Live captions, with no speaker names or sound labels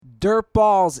Dirt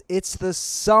balls, it's the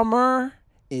summer.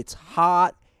 It's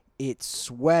hot. It's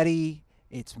sweaty.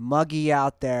 It's muggy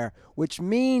out there, which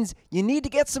means you need to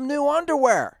get some new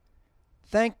underwear.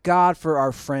 Thank God for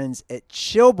our friends at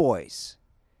Chill Boys.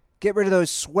 Get rid of those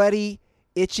sweaty,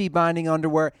 itchy binding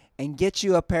underwear and get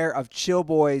you a pair of Chill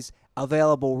Boys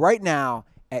available right now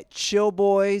at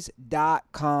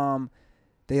chillboys.com.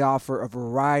 They offer a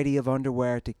variety of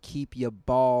underwear to keep your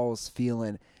balls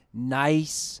feeling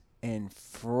nice and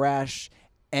fresh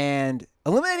and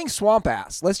eliminating swamp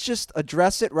ass. Let's just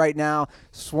address it right now.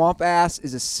 Swamp ass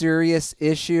is a serious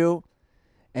issue,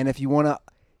 and if you want to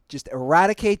just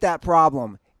eradicate that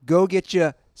problem, go get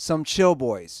you some Chill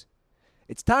Boys.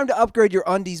 It's time to upgrade your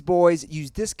undies, boys. Use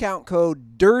discount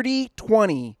code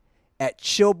DIRTY20 at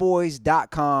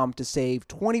chillboys.com to save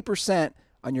 20%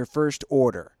 on your first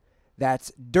order.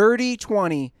 That's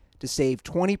DIRTY20 to save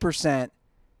 20%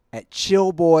 at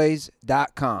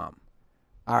chillboys.com.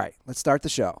 All right, let's start the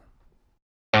show.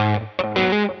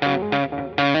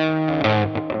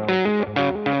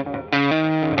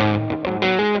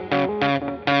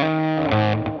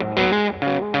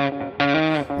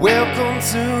 Welcome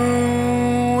to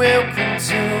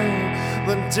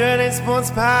the Dirty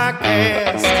Sports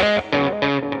Podcast.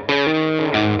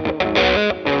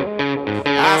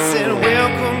 I said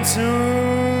welcome to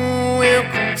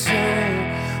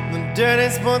the Dirty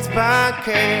Sports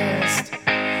Podcast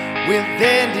with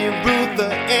Andy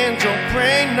Ruther and Joe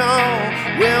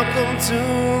Prano. Welcome to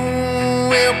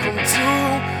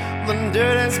the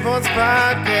Dirty Sports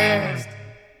Podcast.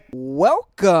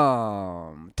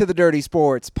 Welcome to the Dirty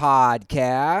Sports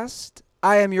Podcast.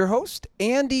 I am your host,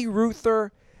 Andy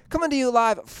Ruther, coming to you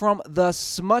live from the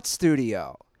Smut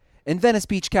Studio in Venice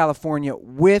Beach, California,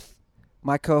 with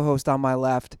my co-host on my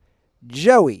left,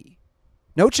 Joey.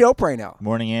 No Joe Prano.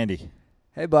 Morning, Andy.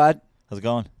 Hey, bud. How's it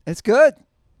going? It's good.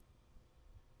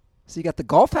 So you got the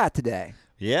golf hat today.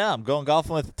 Yeah, I'm going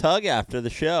golfing with Tug after the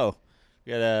show.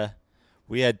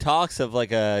 We had talks of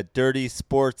like a dirty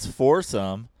sports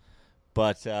foursome,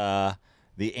 but the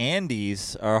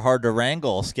Andes are hard to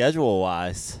wrangle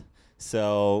schedule-wise.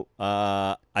 So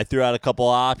I threw out a couple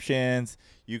options.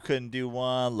 You couldn't do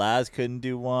one. Laz couldn't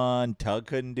do one. Tug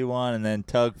couldn't do one. And then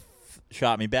Tug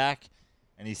shot me back,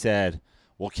 and he said,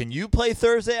 well, can you play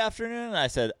Thursday afternoon? And I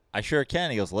said, I sure can.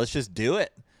 He goes, let's just do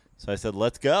it. So I said,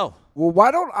 let's go. Well,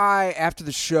 why don't I, after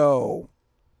the show,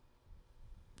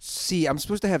 see, I'm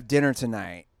supposed to have dinner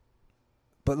tonight,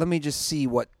 but let me just see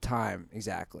what time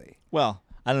exactly. Well,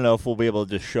 I don't know if we'll be able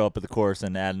to just show up at the course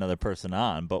and add another person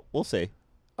on, but we'll see.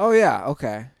 Oh, yeah,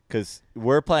 okay. Because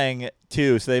we're playing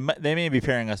two, so they may be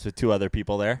pairing us with two other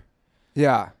people there.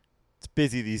 Yeah. It's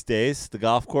busy these days, the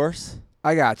golf course.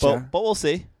 I gotcha. But we'll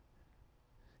see.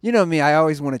 You know me, I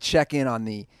always want to check in on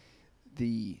the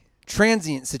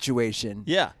transient situation.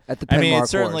 Yeah. At the Penmar I mean, course.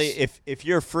 it's certainly, if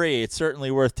you're free, it's certainly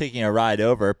worth taking a ride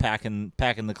over, packing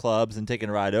the clubs and taking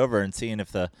a ride over and seeing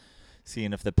if the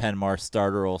Penmar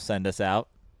starter will send us out.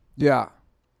 Yeah.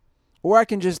 Or I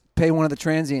can just pay one of the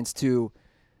transients to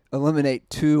eliminate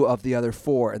two of the other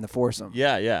four in the foursome.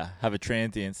 Yeah. Have a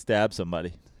transient stab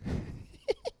somebody.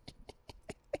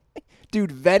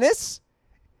 Dude, Venice,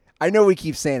 I know we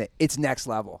keep saying it. It's next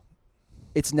level.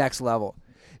 It's next level.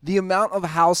 The amount of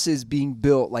houses being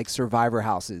built like Survivor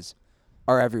houses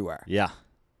are everywhere. Yeah.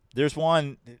 There's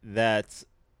one that's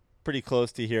pretty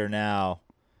close to here now.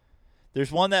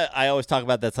 There's one that I always talk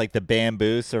about that's like the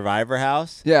bamboo Survivor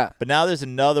house. Yeah. But now there's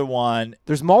another one.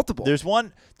 There's multiple. There's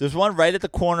one right at the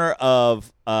corner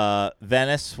of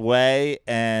Venice Way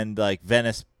and like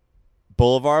Venice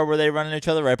Boulevard where they run into each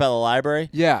other right by the library.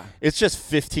 Yeah. It's just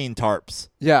 15 tarps.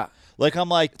 Yeah. Like I'm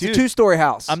like, dude, it's a 2-story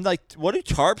house. I'm like, what do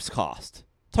tarps cost?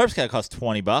 Tarps gotta cost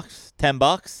 $20,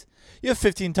 $10. You have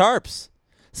 15 tarps.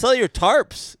 Sell your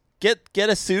tarps. Get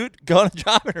a suit. Go on a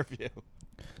job interview.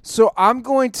 So I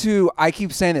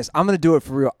keep saying this, I'm going to do it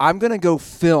for real. I'm going to go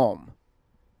film.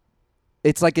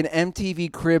 It's like an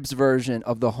MTV Cribs version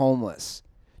of The Homeless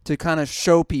to kind of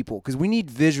show people, because we need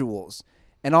visuals,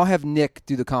 and I'll have Nick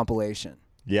do the compilation.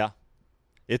 Yeah.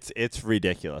 It's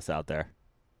ridiculous out there.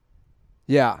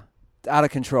 Yeah. It's out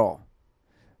of control.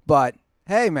 But,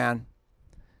 hey, man,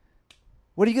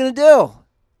 what are you going to do?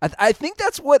 I think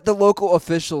that's what the local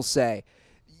officials say.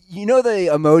 You know the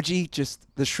emoji, just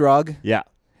the shrug? Yeah.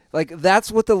 Like,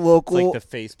 that's what the local... It's like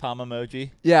the facepalm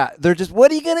emoji. Yeah, they're just,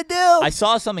 what are you going to do? I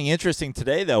saw something interesting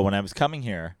today, though, when I was coming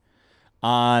here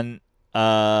on,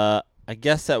 I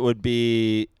guess it would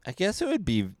be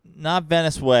not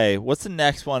Venice Way. What's the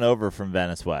next one over from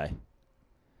Venice Way?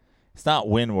 It's not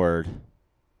Windward.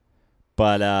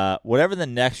 But whatever the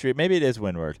next street, maybe it is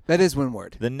Windward. That is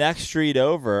Windward. The next street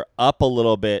over, up a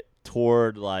little bit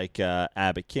toward like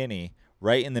Abbot Kinney,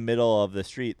 right in the middle of the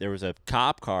street, there was a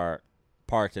cop car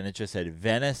parked, and it just said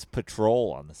Venice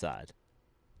Patrol on the side.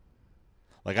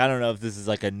 Like, I don't know if this is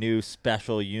like a new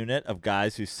special unit of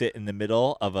guys who sit in the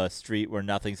middle of a street where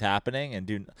nothing's happening and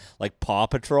do like Paw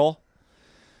Patrol.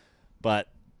 But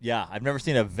yeah, I've never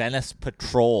seen a Venice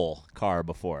Patrol car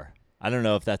before. I don't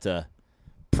know if that's a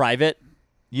private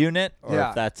unit or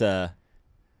if that's a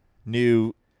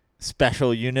new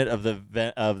special unit of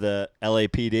the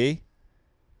LAPD.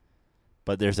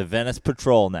 But there's a Venice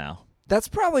Patrol now. That's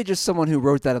probably just someone who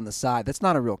wrote that on the side. That's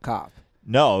not a real cop.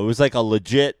 No, it was like a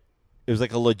legit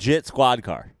squad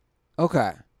car.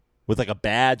 Okay. With like a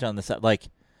badge on the side. Like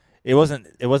it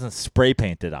wasn't spray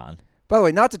painted on. By the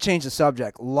way, not to change the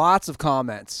subject, lots of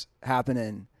comments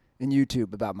happening in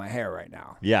YouTube about my hair right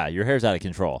now. Yeah, your hair's out of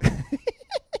control.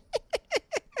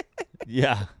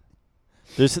 Yeah.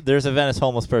 There's a Venice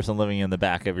homeless person living in the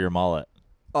back of your mullet.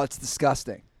 Oh, it's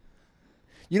disgusting.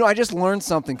 You know, I just learned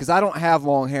something because I don't have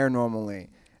long hair normally.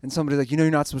 And somebody's like, you're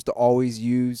not supposed to always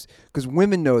use, because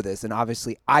women know this, and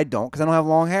obviously I don't because I don't have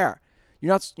long hair. You're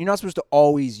not supposed to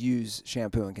always use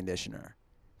shampoo and conditioner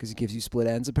because it gives you split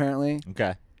ends apparently.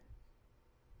 Okay.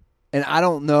 And I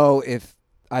don't know if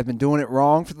I've been doing it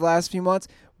wrong for the last few months,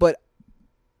 but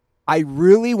I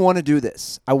really want to do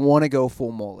this. I want to go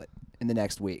full mullet in the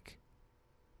next week.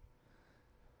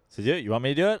 So do it. You want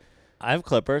me to do it? I have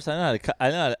clippers. I know how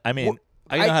to.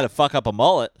 I know how to fuck up a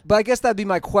mullet. But I guess that'd be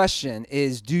my question: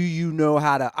 is do you know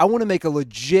how to? I want to make a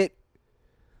legit.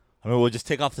 I mean, we'll just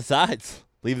take off the sides,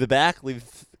 leave the back,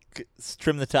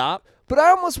 trim the top. But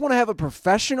I almost want to have a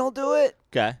professional do it.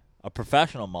 Okay, a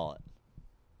professional mullet.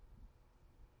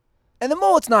 And the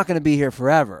mullet's not going to be here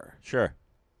forever. Sure.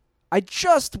 I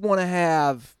just want to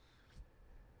have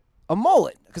a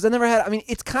mullet because I never had. I mean,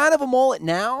 it's kind of a mullet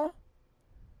now,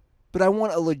 but I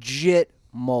want a legit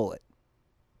mullet.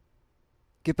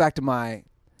 Get back to my.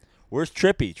 Where's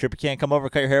Trippy? Trippy can't come over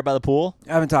and cut your hair by the pool?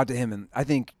 I haven't talked to him, and I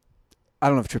don't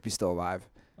know if Trippy's still alive.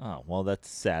 Oh, well, that's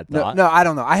a sad thought. No, I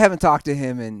don't know. I haven't talked to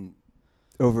him in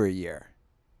over a year.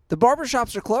 The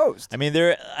barbershops are closed. I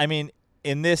mean,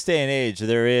 in this day and age,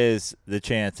 there is the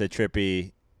chance that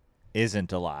Trippy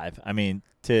isn't alive. I mean,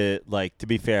 to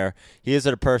be fair, he is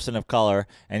a person of color,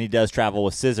 and he does travel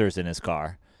with scissors in his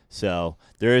car. So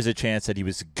there is a chance that he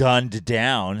was gunned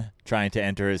down trying to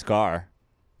enter his car.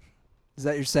 Is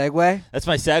that your segue? That's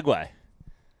my segue.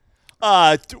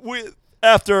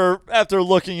 After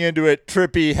looking into it,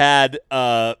 Trippy had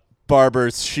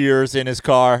barber's shears in his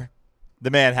car. The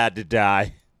man had to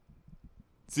die.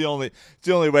 It's the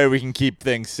only way we can keep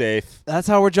things safe. That's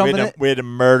how we're jumping. We had to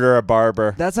murder a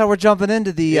barber. That's how we're jumping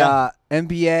into the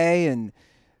NBA and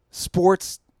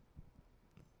sports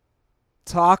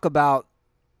talk about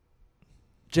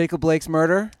Jacob Blake's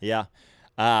murder. Yeah.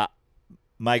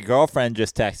 My girlfriend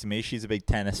just texted me. She's a big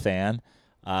tennis fan.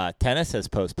 Tennis has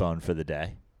postponed for the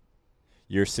day.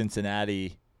 Your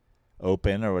Cincinnati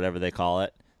Open or whatever they call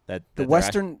it.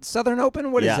 The Southern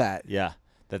Open? What is that? Yeah.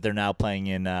 That they're now playing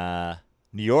in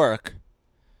New York.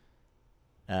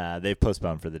 They've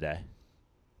postponed for the day.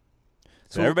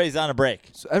 So everybody's on a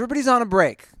break.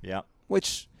 Yep.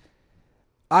 Which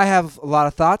I have a lot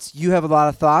of thoughts. You have a lot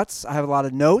of thoughts. I have a lot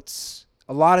of notes.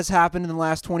 A lot has happened in the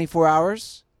last 24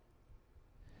 hours.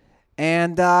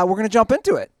 And we're going to jump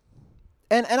into it.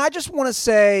 And I just want to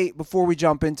say, before we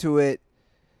jump into it,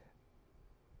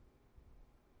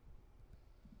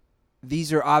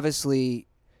 these are obviously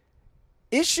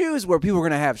issues where people are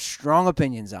going to have strong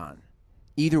opinions on,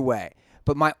 either way.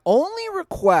 But my only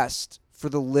request for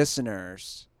the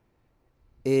listeners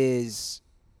is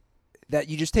that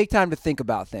you just take time to think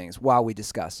about things while we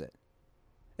discuss it.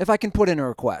 If I can put in a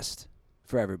request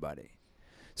for everybody.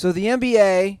 So the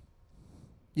NBA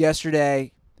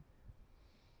yesterday,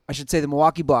 I should say the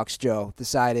Milwaukee Bucks, Joe,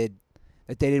 decided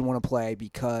that they didn't want to play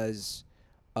because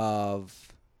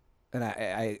of, and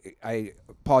I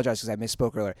apologize because I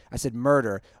misspoke earlier. I said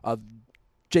murder of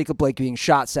Jacob Blake being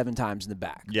shot 7 times in the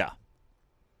back. Yeah.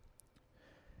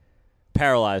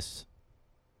 Paralyzed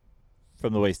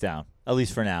from the waist down, at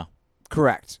least for now.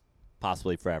 Correct.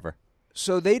 Possibly forever.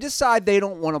 So they decide they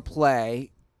don't want to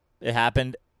play. It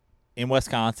happened in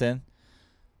Wisconsin.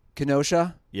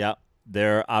 Kenosha? Yep.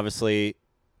 They're obviously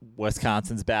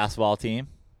Wisconsin's basketball team.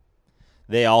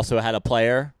 They also had a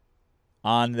player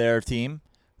on their team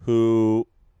who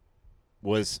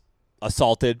was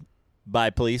assaulted by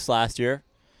police last year.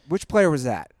 Which player was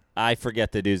that? I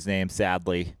forget the dude's name,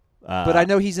 sadly. But I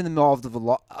know he's involved in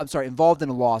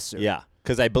a lawsuit. Yeah,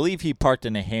 because I believe he parked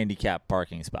in a handicapped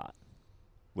parking spot,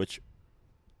 which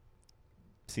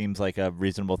seems like a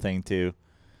reasonable thing to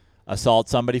assault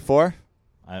somebody for.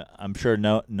 I'm sure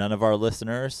none of our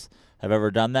listeners have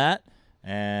ever done that,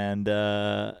 and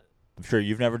I'm sure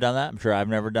you've never done that. I'm sure I've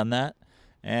never done that.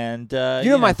 And you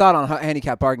know my thought on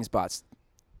handicap parking spots: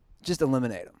 just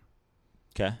eliminate them.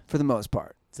 Okay, for the most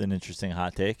part. It's an interesting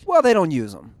hot take. Well, they don't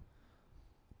use them.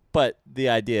 But the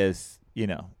idea is,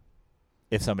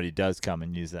 if somebody does come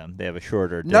and use them, they have a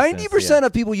shorter distance. 90%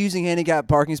 of people using handicap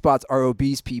parking spots are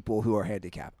obese people who are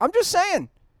handicapped. I'm just saying.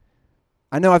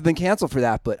 I know I've been canceled for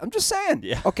that, but I'm just saying.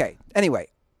 Yeah. Okay. Anyway.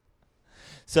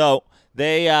 So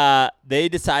they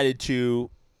decided to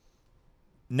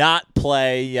not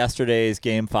play yesterday's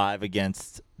Game 5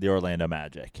 against the Orlando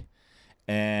Magic.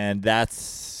 And that's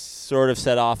sort of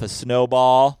set off a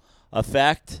snowball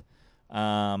effect.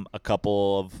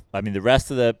 The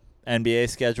rest of the NBA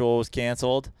schedule was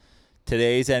canceled.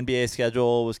 Today's NBA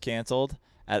schedule was canceled.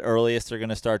 At earliest, they're going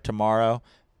to start tomorrow.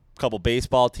 A couple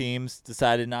baseball teams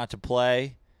decided not to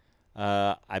play.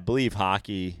 I believe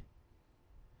hockey.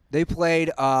 They played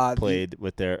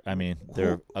With their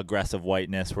aggressive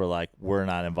whiteness. Were like, we're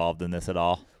not involved in this at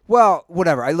all. Well,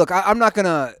 whatever. I'm not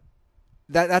gonna.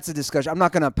 That's a discussion. I'm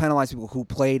not gonna penalize people who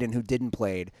played and who didn't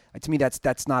play. To me,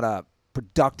 that's not a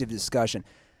productive discussion.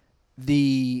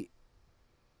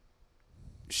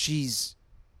 She's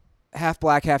half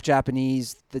black, half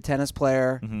Japanese. The tennis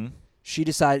player. Mm-hmm. She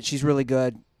decided she's really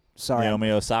good. Sorry, Naomi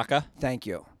Osaka. Thank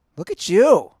you. Look at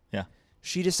you. Yeah.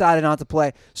 She decided not to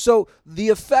play. So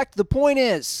the point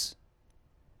is,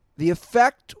 the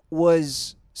effect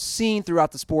was seen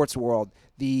throughout the sports world.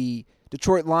 The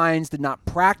Detroit Lions did not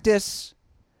practice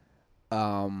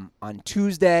on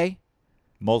Tuesday.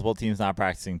 Multiple teams not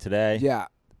practicing today. Yeah.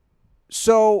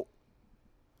 So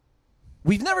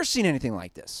we've never seen anything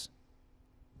like this.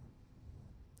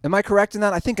 Am I correct in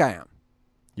that? I think I am.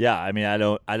 Yeah, I mean, I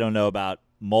don't know about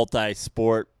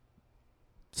multi-sport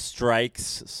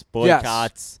strikes,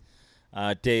 boycotts,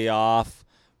 day off.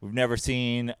 We've never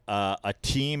seen a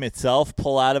team itself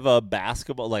pull out of a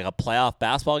basketball, like a playoff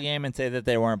basketball game, and say that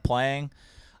they weren't playing.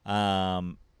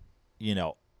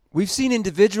 We've seen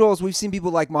individuals. We've seen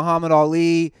people like Muhammad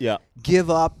Ali give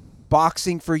up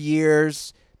boxing for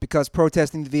years because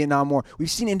protesting the Vietnam War. We've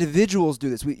seen individuals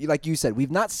do this. Like you said, we've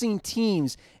not seen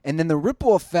teams. And then the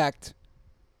ripple effect,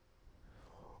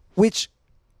 which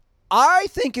I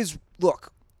think is,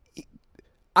 look,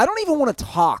 I don't even want to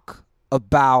talk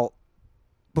about,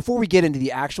 before we get into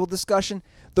the actual discussion,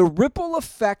 the ripple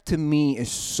effect to me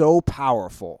is so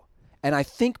powerful. And I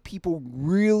think people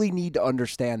really need to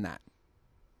understand that.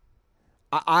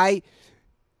 I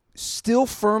still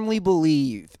firmly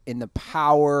believe in the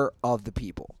power of the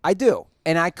people. I do.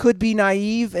 And I could be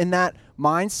naive in that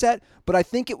mindset, but I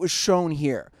think it was shown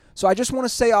here. So I just want to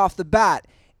say off the bat,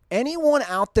 anyone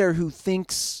out there who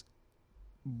thinks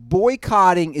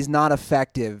boycotting is not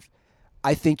effective,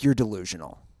 I think you're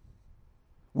delusional.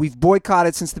 We've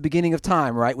boycotted since the beginning of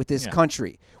time, right, with this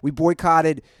country. We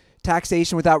boycotted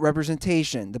taxation without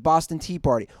representation, the Boston Tea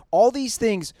Party. All these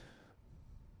things,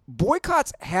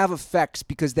 boycotts have effects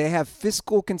because they have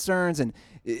fiscal concerns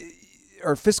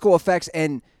or fiscal effects.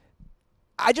 And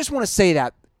I just want to say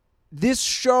that this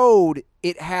showed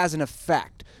it has an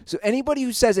effect. So anybody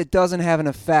who says it doesn't have an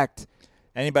effect,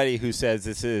 anybody who says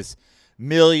this is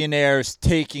millionaires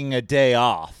taking a day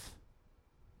off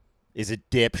is a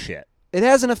dipshit. It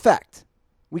has an effect.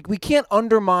 We can't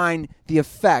undermine the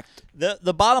effect.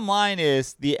 The bottom line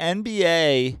is the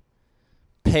NBA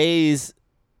pays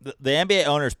the NBA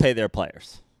owners pay their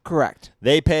players. Correct.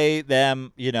 They pay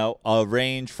them, a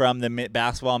range from the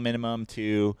basketball minimum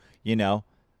to, the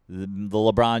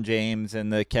LeBron James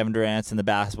and the Kevin Durant's and the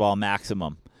basketball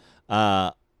maximum.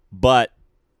 But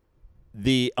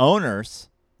the owners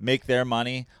make their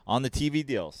money on the TV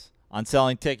deals, on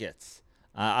selling tickets.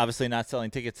 Obviously not selling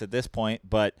tickets at this point,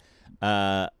 but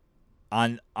on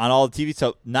all the TV.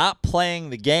 So not playing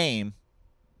the game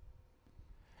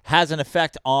has an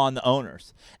effect on the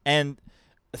owners. And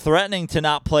threatening to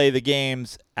not play the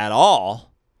games at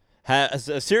all has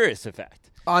a serious effect.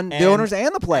 On the owners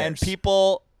and the players.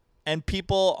 And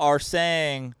people are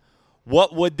saying,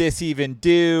 what would this even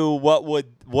do?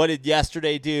 What did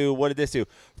yesterday do? What did this do?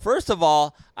 First of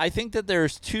all, I think that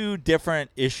there's two different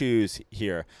issues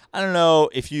here. I don't know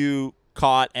if you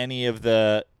caught any of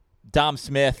the Dom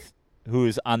Smith,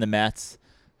 who's on the Mets,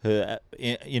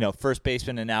 first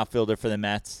baseman and outfielder for the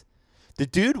Mets. The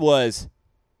dude was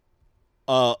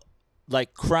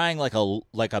crying like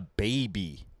a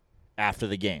baby after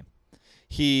the game.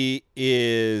 He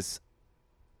is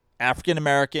African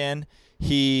American.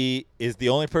 He is the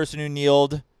only person who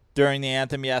kneeled during the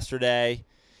anthem yesterday.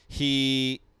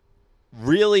 He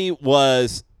really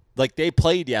was, they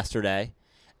played yesterday,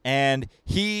 and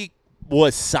he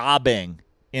was sobbing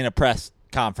in a press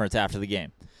conference after the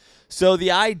game. So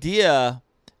the idea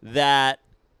that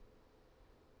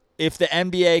if the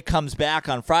NBA comes back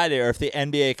on Friday or if the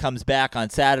NBA comes back on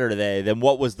Saturday, then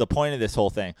what was the point of this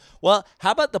whole thing? Well,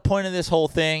 how about the point of this whole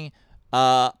thing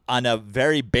on a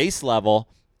very base level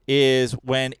is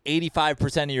when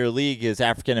 85% of your league is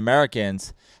African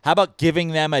Americans, how about giving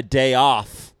them a day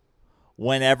off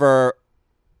whenever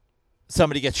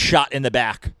somebody gets shot in the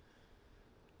back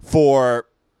for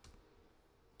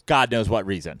God knows what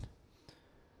reason?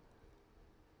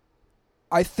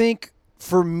 I think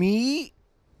for me,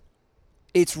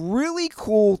 it's really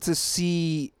cool to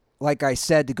see, like I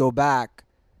said, to go back,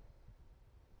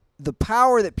 the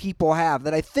power that people have,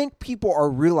 that I think people are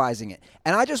realizing it.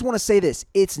 And I just want to say this.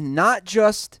 It's not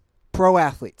just pro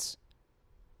athletes.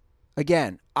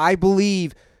 Again, I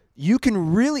believe you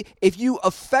can really, if you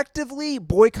effectively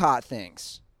boycott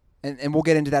things, and we'll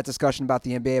get into that discussion about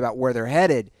the NBA, about where they're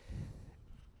headed,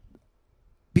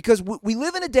 because we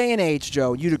live in a day and age,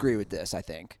 Joe, you'd agree with this, I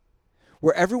think,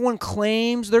 where everyone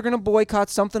claims they're going to boycott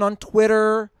something on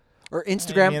Twitter or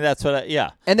Instagram. I mean, that's what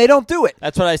and they don't do it.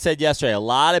 That's what I said yesterday. A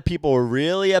lot of people were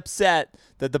really upset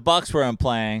that the Bucks weren't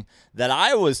playing, that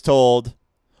I was told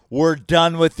were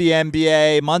done with the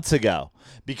NBA months ago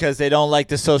because they don't like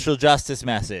the social justice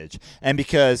message and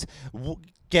because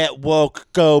get woke,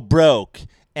 go broke,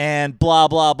 and blah,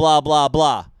 blah, blah, blah,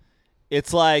 blah.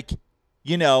 It's like,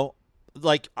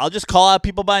 like I'll just call out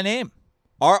people by name.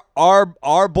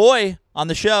 Our boy on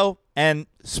the show, and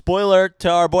spoiler to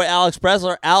our boy Alex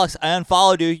Bresler, Alex, I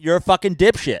unfollowed you. You're a fucking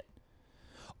dipshit.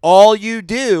 All you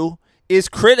do is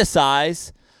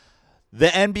criticize the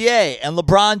NBA and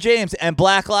LeBron James and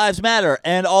Black Lives Matter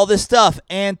and all this stuff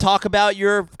and talk about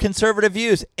your conservative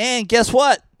views. And guess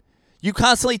what? You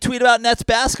constantly tweet about Nets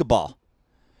basketball.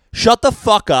 Shut the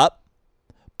fuck up,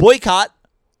 boycott,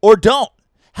 or don't.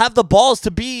 Have the balls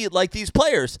to be like these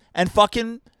players and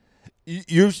fucking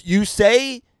you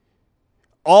say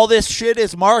all this shit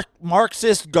is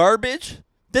Marxist garbage,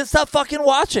 then stop fucking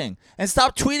watching and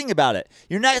stop tweeting about it.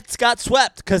 Your Nets got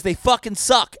swept because they fucking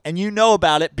suck, and you know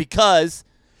about it because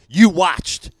you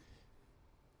watched.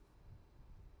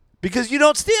 Because you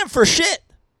don't stand for shit.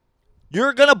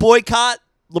 You're going to boycott.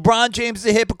 LeBron James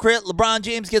is a hypocrite. LeBron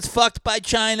James gets fucked by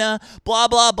China. Blah,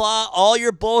 blah, blah. All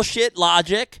your bullshit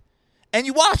logic. And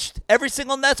you watched every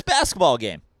single Nets basketball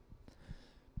game.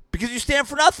 Because you stand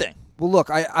for nothing. Well, look,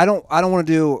 I don't want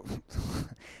to do.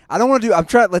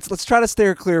 Let's try to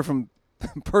steer clear from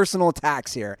personal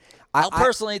attacks here. I'll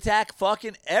personally attack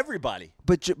fucking everybody.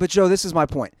 But Joe, this is my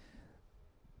point.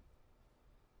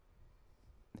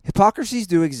 Hypocrisies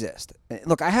do exist.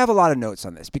 Look, I have a lot of notes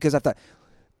on this because I thought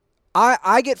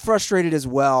I get frustrated as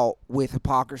well with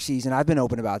hypocrisies, and I've been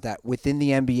open about that within the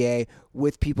NBA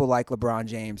with people like LeBron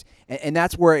James, and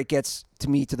that's where it gets to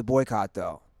me to the boycott,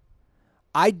 though.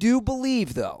 I do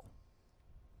believe, though,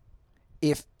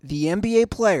 if the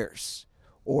NBA players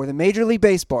or the Major League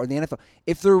Baseball or the NFL,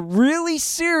 if they're really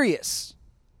serious,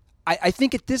 I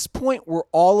think at this point we're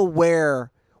all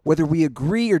aware, whether we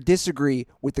agree or disagree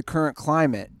with the current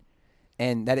climate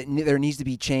and that there needs to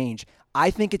be change.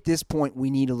 I think at this point we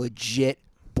need a legit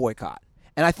boycott.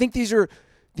 And I think these are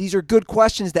good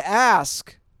questions to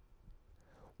ask.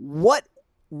 What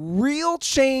real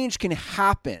change can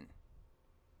happen?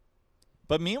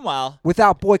 But meanwhile,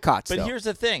 without boycotts, but though? Here's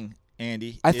the thing,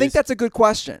 Andy. I think that's a good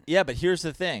question. Yeah, but here's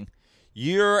the thing.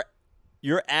 You're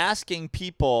asking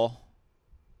people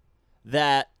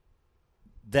that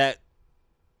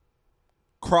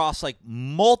cross like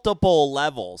multiple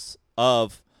levels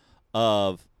of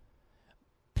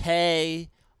pay,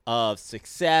 of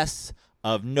success,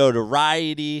 of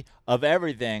notoriety, of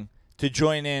everything to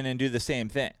join in and do the same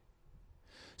thing.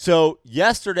 So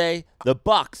yesterday, the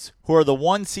Bucks, who are the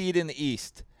 1 seed in the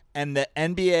East and the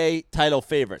NBA title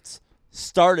favorites,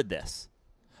 started this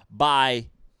by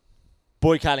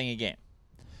boycotting a game.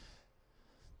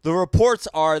 The reports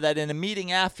are that in a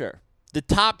meeting after, the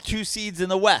top 2 seeds in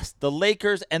the West, the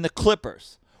Lakers and the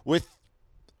Clippers, with,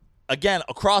 again,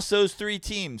 across those 3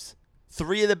 teams,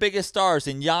 3 of the biggest stars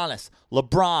in Giannis,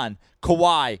 LeBron,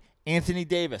 Kawhi, Anthony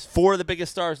Davis, 4 of the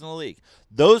biggest stars in the league.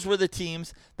 Those were the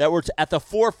teams that were at the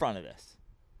forefront of this.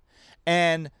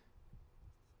 And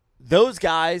those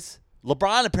guys,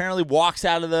 LeBron apparently walks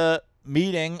out of the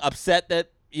meeting upset that,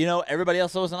 everybody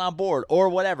else wasn't on board or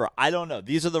whatever. I don't know.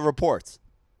 These are the reports.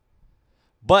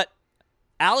 But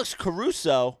Alex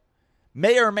Caruso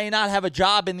may or may not have a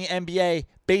job in the NBA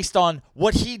based on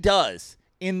what he does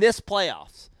in this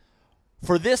playoffs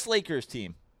for this Lakers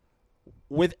team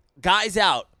with guys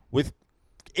out, with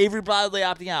Avery Bradley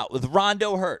opting out, with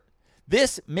Rondo hurt.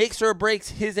 This makes or breaks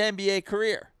his NBA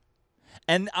career.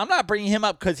 And I'm not bringing him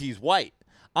up because he's white.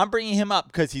 I'm bringing him up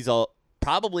because he's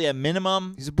probably a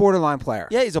minimum. He's a borderline player.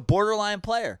 Yeah, he's a borderline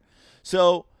player.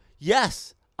 So,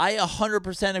 yes, I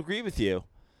 100% agree with you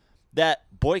that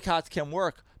boycotts can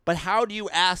work. But how do you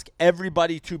ask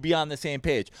everybody to be on the same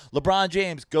page? LeBron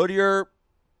James, go to your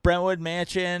Brentwood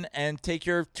mansion and take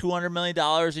your $200 million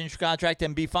in your contract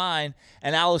and be fine.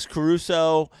 And Alex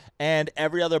Caruso and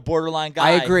every other borderline guy.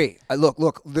 I agree.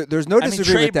 Look, there's no disagreement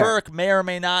Trey there. Burke may or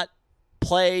may not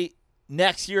play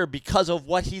next year because of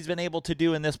what he's been able to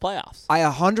do in this playoffs. I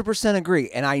 100%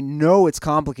 agree, and I know it's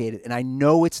complicated, and I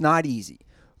know it's not easy.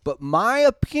 But my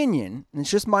opinion, and it's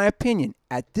just my opinion,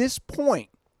 at this point,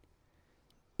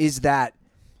 is that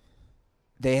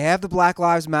they have the Black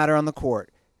Lives Matter on the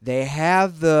court. They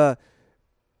have the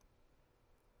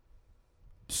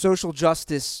social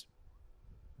justice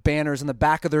banners on the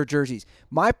back of their jerseys.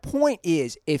 My point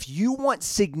is, if you want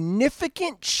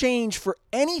significant change for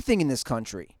anything in this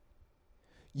country,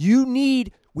 we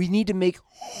need to make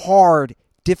hard,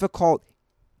 difficult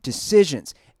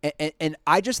decisions. And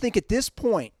I just think at this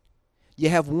point, you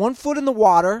have one foot in the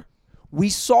water. We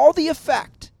saw the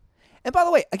effect. And by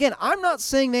the way, again, I'm not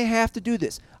saying they have to do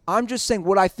this. I'm just saying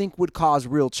what I think would cause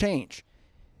real change.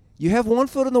 You have one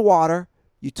foot in the water.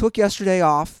 You took yesterday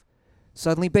off.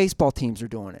 Suddenly baseball teams are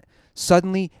doing it.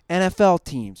 Suddenly NFL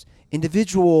teams,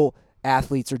 individual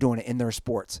athletes are doing it in their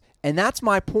sports. And that's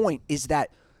my point, is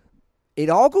that it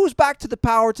all goes back to the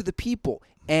power to the people.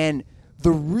 And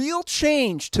the real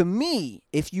change, to me,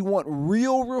 if you want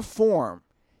real reform,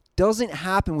 doesn't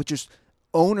happen with just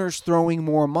owners throwing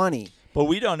more money. But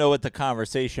we don't know what the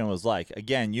conversation was like.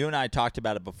 Again, you and I talked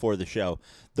about it before the show.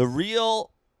 Forget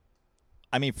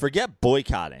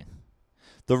boycotting.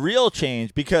 The real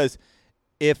change, because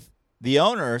if the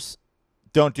owners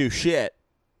don't do shit,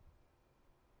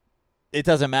 it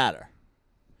doesn't matter.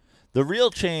 The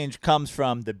real change comes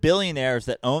from the billionaires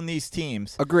that own these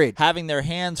teams. Agreed. Having their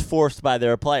hands forced by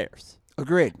their players.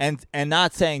 Agreed. And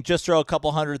not saying just throw a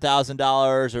couple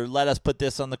 $100,000 or let us put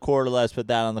this on the court or let us put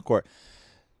that on the court.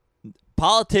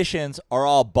 Politicians are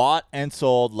all bought and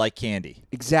sold like candy.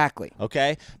 Exactly.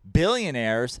 Okay?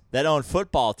 Billionaires that own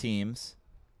football teams,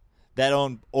 that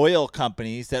own oil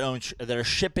companies, that are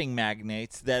shipping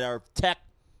magnates, that are tech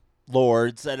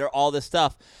lords, that are all this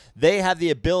stuff, they have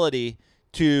the ability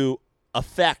to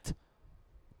affect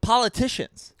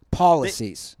politicians.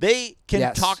 Policies. They can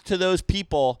Yes. talk to those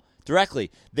people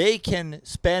directly. They can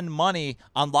spend money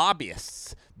on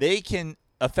lobbyists. They can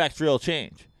affect real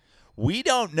change. We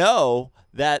don't know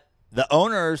that the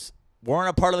owners weren't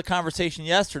a part of the conversation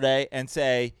yesterday and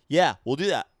say, yeah, we'll do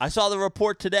that. I saw the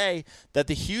report today that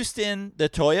the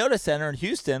Toyota Center in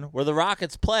Houston, where the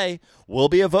Rockets play, will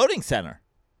be a voting center.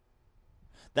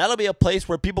 That'll be a place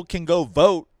where people can go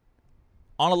vote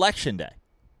on Election Day.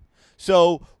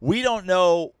 So we don't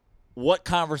know what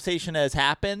conversation has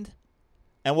happened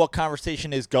and what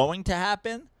conversation is going to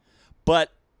happen,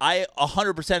 but I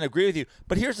 100% agree with you.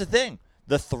 But here's the thing.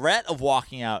 The threat of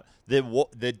walking out,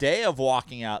 the day of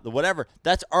walking out, the whatever,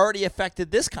 that's already affected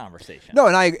this conversation. No,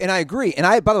 and I agree.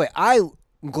 And by the way, I'm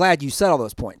glad you said all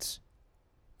those points,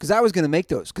 because I was going to make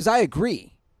those, because I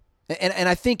agree. And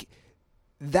I think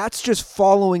that's just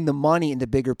following the money in the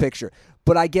bigger picture.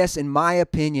 But I guess, in my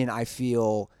opinion, I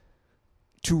feel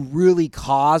to really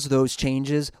cause those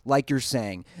changes, like you're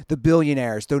saying, the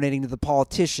billionaires donating to the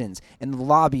politicians and the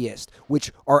lobbyists,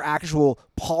 which are actual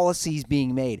policies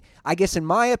being made. I guess, in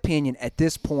my opinion, at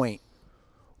this point,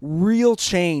 real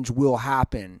change will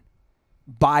happen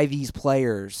by these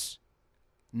players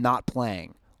not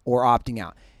playing or opting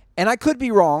out. And I could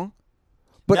be wrong.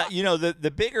 But now,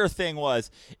 the bigger thing was,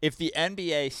 if the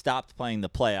NBA stopped playing the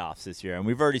playoffs this year, and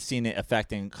we've already seen it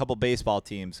affecting a couple baseball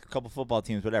teams, a couple football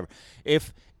teams, whatever.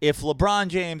 If LeBron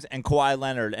James and Kawhi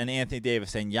Leonard and Anthony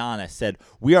Davis and Giannis said,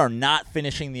 we are not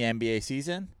finishing the NBA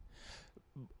season,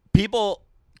 people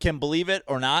can believe it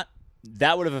or not,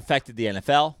 that would have affected the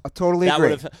NFL. I totally agree.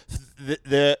 Would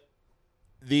have,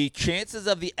 the chances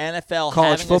of the NFL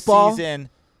College having football? a season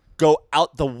go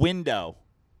out the window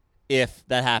if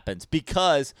that happens,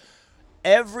 because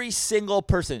every single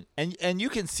person, and you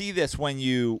can see this when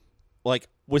you, like,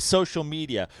 with social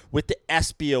media, with the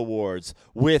ESPY Awards,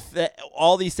 with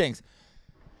all these things,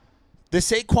 the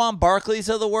Saquon Barkleys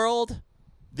of the world,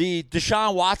 the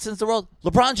Deshaun Watsons of the world,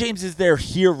 LeBron James is their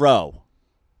hero.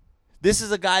 This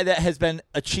is a guy that has been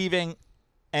achieving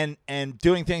and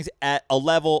doing things at a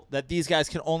level that these guys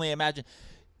can only imagine.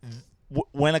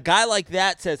 When a guy like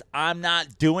that says, I'm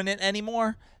not doing it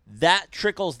anymore, that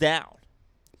trickles down.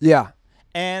 Yeah.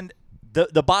 And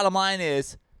the bottom line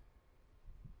is,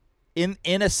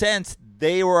 in a sense,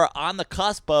 they were on the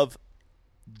cusp of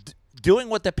doing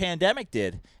what the pandemic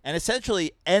did and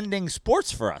essentially ending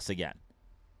sports for us again.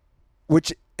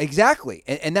 Which, exactly.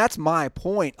 And that's my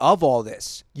point of all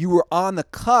this. You were on the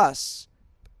cusp,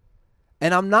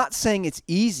 and I'm not saying it's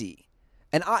easy.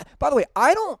 And by the way,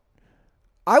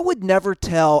 I would never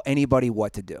tell anybody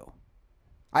what to do.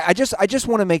 I just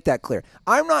want to make that clear.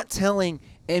 I'm not telling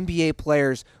NBA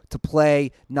players to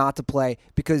play, not to play,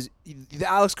 because the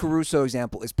Alex Caruso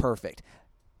example is perfect.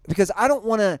 Because I don't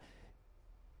want to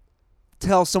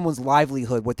tell someone's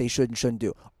livelihood what they should and shouldn't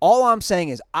do. All I'm saying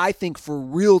is I think for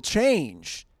real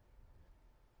change,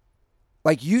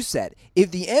 like you said,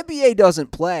 if the NBA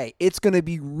doesn't play, it's going to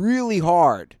be really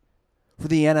hard for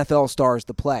the NFL stars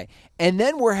to play. And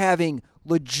then we're having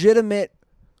legitimate,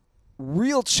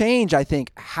 real change, I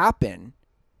think, happen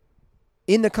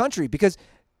in the country because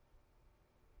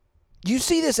you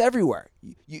see this everywhere.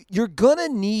 You're going to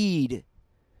need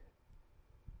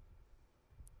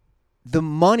the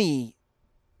money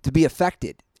to be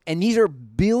affected. And these are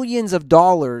billions of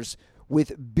dollars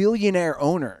with billionaire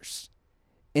owners.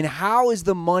 And how is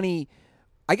the money...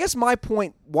 I guess my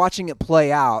point watching it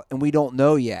play out, and we don't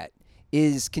know yet,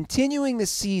 is continuing the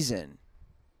season.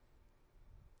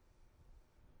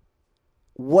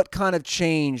 What kind of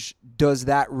change does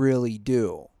that really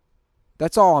do?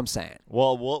 That's all I'm saying.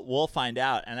 Well, we'll find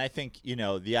out. And I think,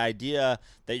 the idea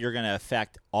that you're going to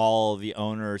affect all the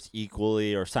owners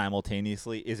equally or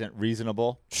simultaneously isn't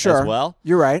reasonable as well.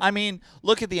 You're right. I mean,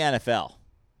 look at the NFL.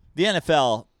 The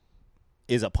NFL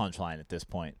is a punchline at this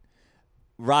point.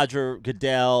 Roger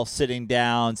Goodell sitting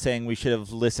down saying we should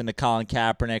have listened to Colin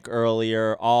Kaepernick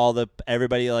earlier.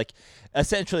 Everybody, like,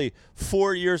 essentially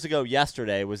 4 years ago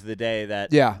yesterday was the day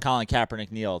that Colin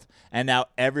Kaepernick kneeled. And now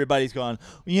everybody's going,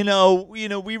 we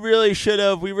really should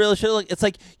have. It's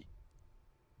like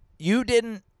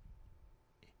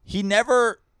he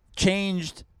never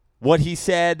changed what he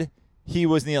said he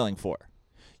was kneeling for.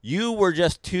 You were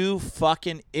just too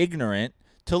fucking ignorant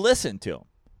to listen to him.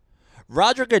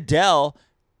 Roger Goodell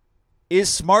is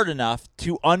smart enough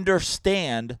to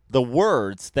understand the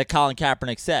words that Colin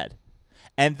Kaepernick said.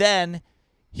 And then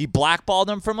he blackballed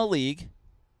him from a league.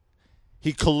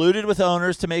 He colluded with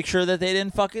owners to make sure that they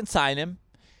didn't fucking sign him.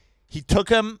 He took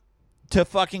him to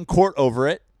fucking court over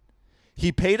it.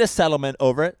 He paid a settlement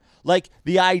over it. Like,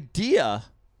 the idea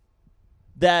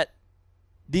that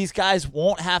these guys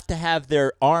won't have to have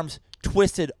their arms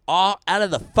twisted all out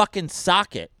of the fucking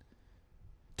socket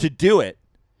to do it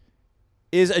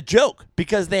is a joke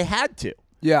because they had to.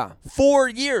 Yeah. 4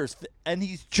 years, and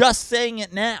he's just saying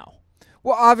it now.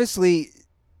 Well, obviously,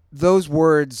 those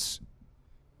words,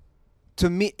 to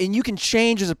me, and you can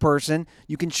change as a person,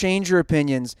 you can change your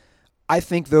opinions. I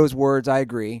think those words, I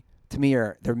agree, to me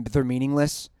they're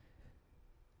meaningless.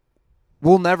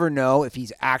 We'll never know if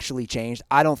he's actually changed.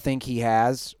 I don't think he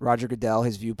has, Roger Goodell,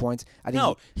 his viewpoints. I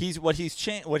think what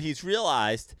he's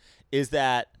realized is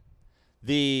that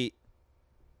the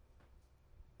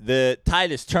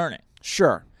tide is turning.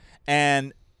 Sure.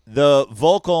 And the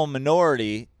vocal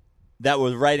minority that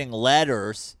was writing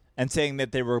letters and saying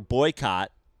that they were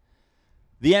boycott,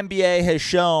 the NBA has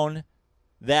shown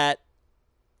that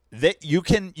you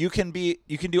can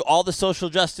do all the social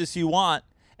justice you want,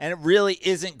 and it really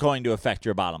isn't going to affect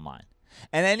your bottom line.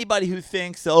 And anybody who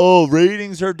thinks,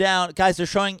 ratings are down, guys, they're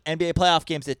showing NBA playoff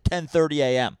games at 10:30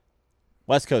 a.m.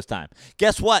 West Coast time.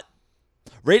 Guess what?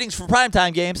 Ratings for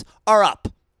primetime games are up.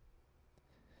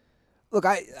 Look,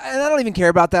 I don't even care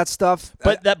about that stuff.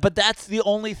 But that's the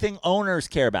only thing owners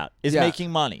care about is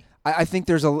making money. I think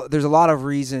there's a lot of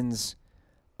reasons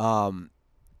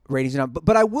ratings are down.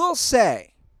 But I will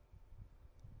say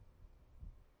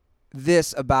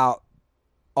this about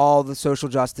all the social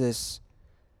justice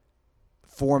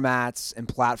formats and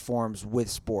platforms with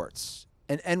sports.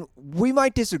 And we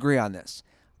might disagree on this.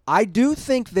 I do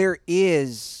think there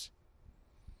is,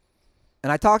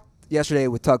 and I talked yesterday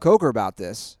with Tug Coker about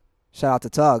this. Shout out to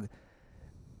Tug.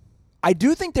 I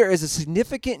do think there is a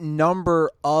significant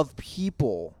number of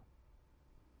people,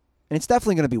 and it's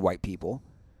definitely going to be white people,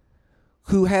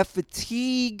 who have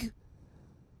fatigue,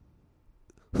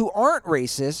 who aren't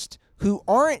racist, who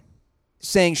aren't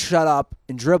saying shut up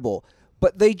and dribble,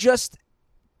 but they just,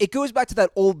 it goes back to that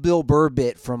old Bill Burr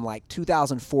bit from like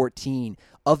 2014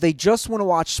 of they just want to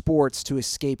watch sports to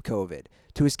escape COVID,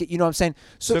 to escape, you know what I'm saying?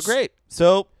 So great.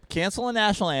 So cancel a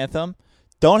national anthem.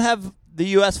 Don't have the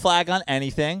U.S. flag on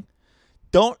anything.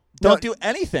 Don't do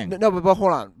anything. No, but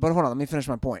hold on. Let me finish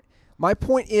my point. My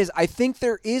point is I think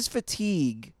there is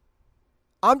fatigue.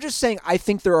 I'm just saying I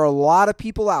think there are a lot of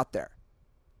people out there.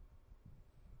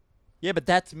 Yeah, but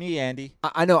that's me, Andy.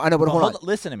 I know, but hold on.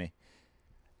 Listen to me.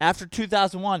 After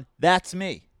 2001, that's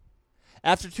me.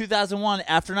 After 2001,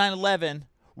 after 9/11,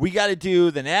 we got to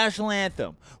do the national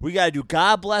anthem. We got to do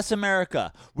God Bless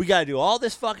America. We got to do all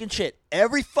this fucking shit.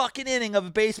 Every fucking inning of a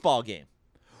baseball game.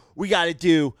 We got to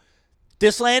do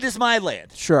This Land Is My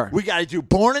Land. Sure. We got to do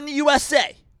Born in the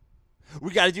USA.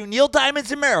 We got to do Neil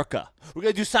Diamond's America. We got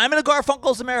to do Simon and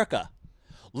Garfunkel's America.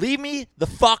 Leave me the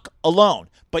fuck alone.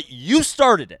 But you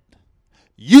started it.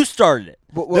 You started it.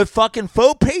 The fucking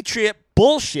faux patriot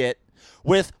bullshit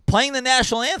with playing the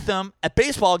national anthem at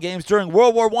baseball games during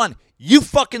World War I. You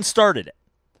fucking started it.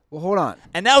 Well, hold on.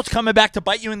 And now it's coming back to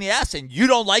bite you in the ass, and you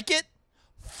don't like it?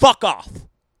 Fuck off.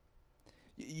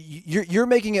 You're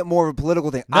making it more of a political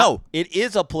thing. No, it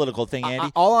is a political thing,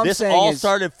 Andy. All I'm this saying all is,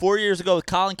 started 4 years ago with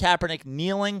Colin Kaepernick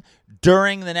kneeling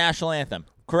during the national anthem.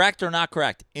 Correct or not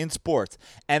correct? In sports.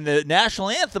 And the national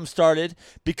anthem started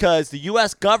because the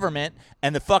U.S. government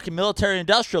and the fucking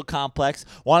military-industrial complex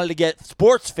wanted to get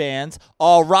sports fans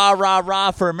all rah, rah,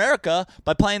 rah for America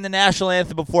by playing the national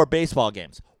anthem before baseball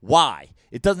games. Why?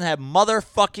 It doesn't have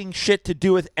motherfucking shit to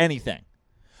do with anything.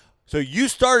 So you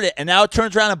started it, and now it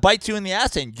turns around and bites you in the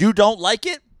ass, and you don't like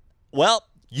it? Well,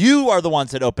 you are the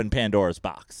ones that opened Pandora's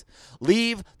box.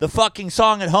 Leave the fucking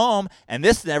song at home, and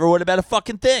this never would have been a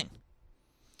fucking thing.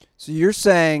 So you're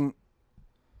saying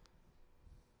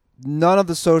none of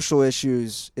the social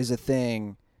issues is a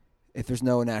thing if there's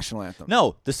no national anthem?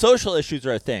 No, the social issues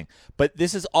are a thing. But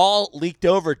this is all leaked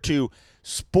over to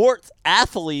sports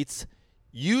athletes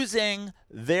using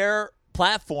their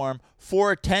platform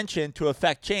for attention to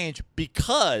affect change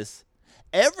because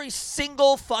every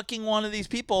single fucking one of these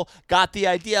people got the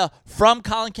idea from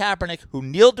Colin Kaepernick, who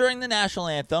kneeled during the national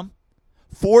anthem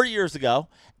 4 years ago,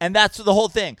 and that's the whole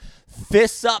thing.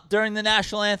 Fists up during the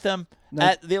national anthem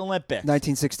at the Olympics.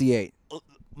 1968.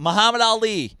 Muhammad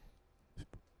Ali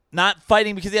not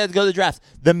fighting because he had to go to the draft.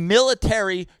 The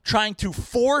military trying to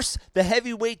force the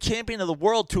heavyweight champion of the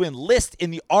world to enlist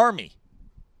in the army.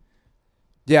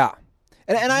 Yeah.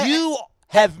 And you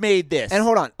have made this and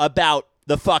hold on. about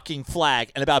the fucking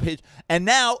flag and about his, and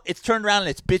now it's turned around and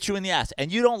it's bit you in the ass, and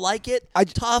you don't like it?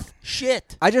 Tough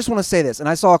shit. I just want to say this, and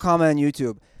I saw a comment on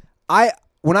YouTube.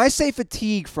 When I say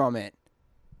fatigue from it,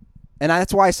 and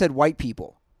that's why I said white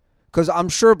people, because I'm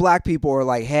sure black people are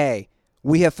like, hey,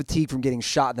 we have fatigue from getting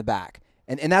shot in the back.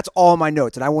 And that's all in my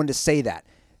notes, and I wanted to say that.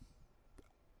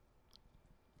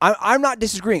 I'm not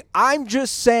disagreeing. I'm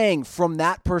just saying from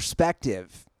that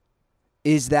perspective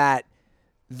is that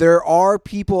there are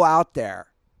people out there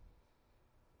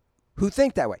who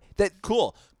think that way.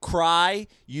 Cool. Cry,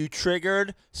 you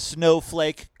triggered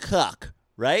snowflake cuck.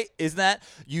 Right? Isn't that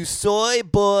you soy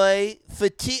boy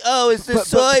fatigue? Oh, is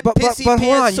this pissy hold pants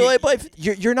on. soy boy?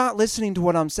 You're not listening to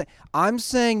what I'm saying. I'm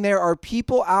saying there are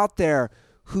people out there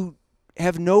who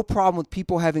have no problem with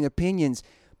people having opinions,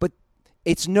 but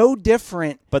it's no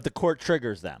different. But the court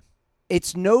triggers them.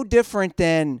 It's no different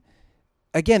than,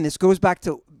 again, this goes back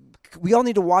to, we all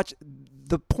need to watch.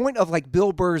 The point of like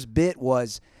Bill Burr's bit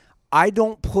was, I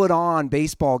don't put on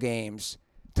baseball games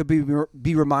to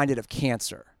be reminded of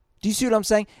cancer. Do you see what I'm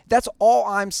saying? That's all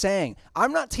I'm saying.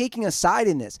 I'm not taking a side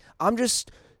in this. I'm just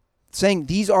saying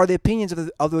these are the opinions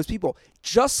of those people.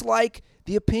 Just like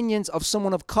the opinions of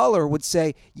someone of color would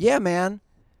say, yeah, man,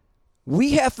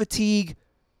 we have fatigue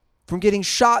from getting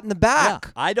shot in the back.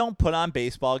 Yeah, I don't put on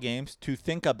baseball games to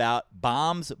think about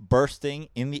bombs bursting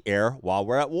in the air while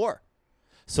we're at war.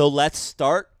 So let's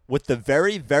start with the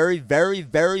very, very, very,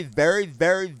 very, very,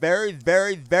 very, very,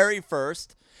 very, very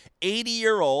first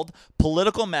 80-year-old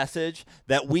political message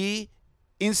that we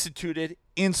instituted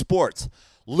in sports.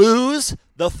 Lose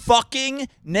the fucking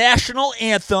national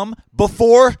anthem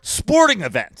before sporting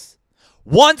events.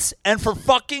 Once and for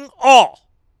fucking all.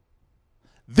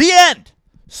 The end.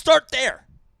 Start there.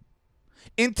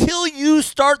 Until you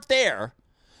start there,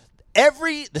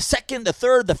 the second, the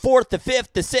third, the fourth, the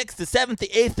fifth, the sixth, the seventh,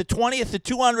 the eighth, the 20th, the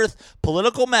 200th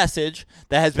political message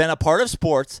that has been a part of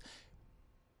sports,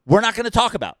 we're not going to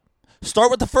talk about.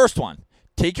 Start with the first one.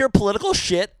 Take your political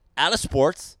shit out of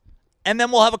sports, and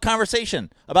then we'll have a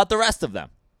conversation about the rest of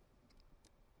them.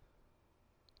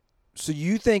 So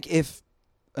you think and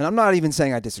I'm not even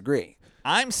saying I disagree.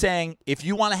 I'm saying if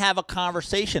you want to have a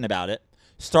conversation about it,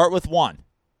 start with one.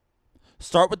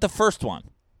 Start with the first one.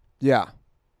 Yeah.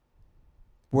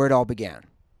 Where it all began.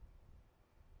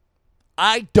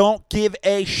 I don't give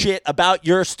a shit about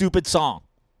your stupid song.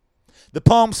 The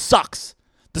poem sucks.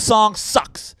 The song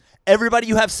sucks. Everybody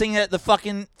you have singing at the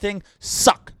fucking thing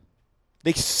suck.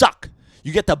 They suck.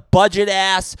 You get the budget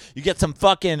ass. You get some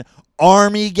fucking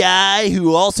army guy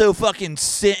who also fucking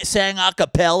sang a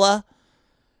cappella.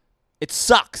 It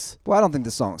sucks. Well, I don't think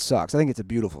the song sucks. I think it's a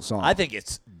beautiful song. I think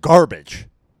it's garbage.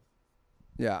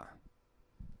 Yeah.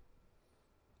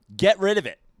 Get rid of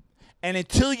it. And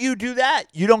until you do that,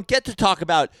 you don't get to talk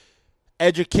about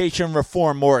education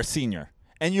reform, Morris Sr.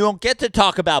 And you don't get to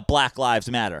talk about Black Lives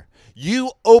Matter.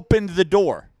 You opened the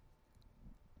door.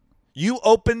 You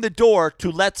opened the door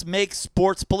to let's make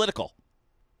sports political.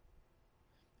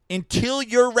 Until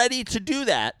you're ready to do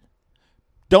that,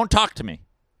 don't talk to me.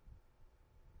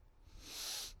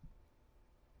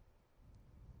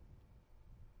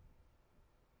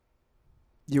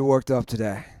 You worked up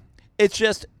today.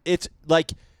 It's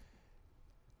like,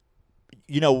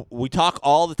 we talk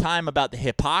all the time about the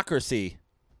hypocrisy.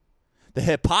 The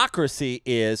hypocrisy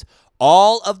is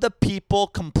all of the people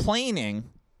complaining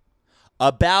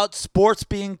about sports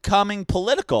becoming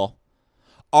political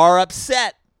are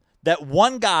upset that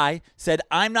one guy said,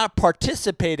 I'm not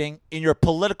participating in your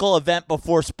political event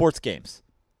before sports games.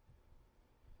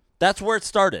 That's where it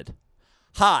started.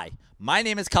 Hi, my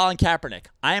name is Colin Kaepernick.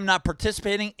 I am not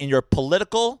participating in your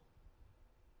political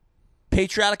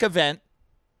patriotic event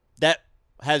that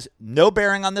has no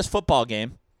bearing on this football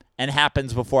game and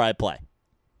happens before I play.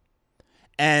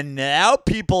 And now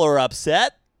people are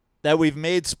upset that we've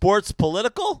made sports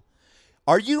political?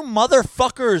 Are you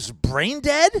motherfuckers brain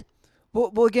dead?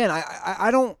 Well, again, I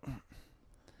don't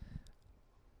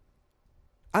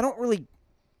really.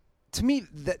 To me,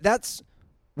 that's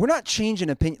we're not changing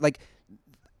opinion. Like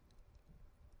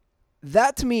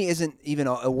that to me isn't even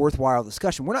a worthwhile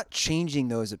discussion. We're not changing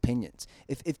those opinions.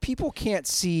 If people can't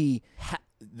see,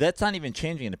 that's not even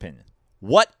changing an opinion.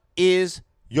 What is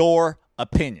your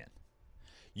opinion?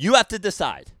 You have to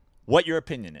decide what your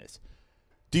opinion is.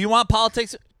 Do you want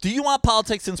politics? Do you want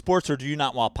politics in sports, or do you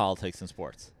not want politics in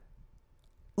sports?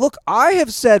 look, I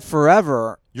have said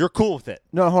forever. You're cool with it.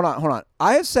 No, hold on.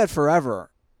 I have said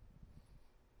forever.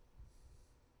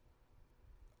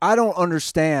 I don't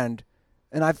understand,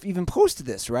 and I've even posted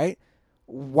this, right?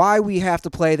 Why we have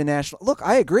to play the national. Look,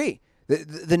 I agree.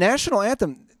 The national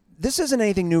anthem, this isn't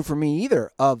anything new for me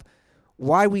either, of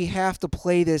why we have to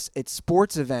play this at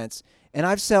sports events. And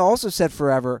I've also said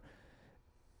forever,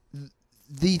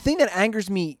 the thing that angers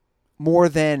me more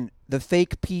than the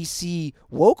fake PC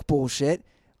woke bullshit,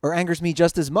 or angers me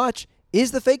just as much,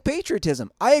 is the fake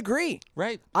patriotism. I agree.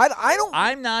 Right. I don't.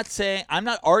 I'm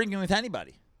not arguing with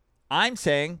anybody. I'm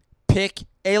saying pick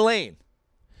a lane.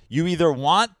 You either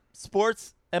want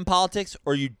sports and politics,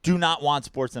 or you do not want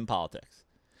sports and politics.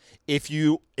 If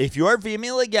you are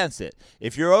vehemently against it,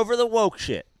 if you're over the woke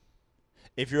shit,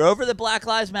 if you're over the Black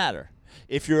Lives Matter,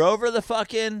 if you're over the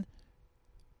fucking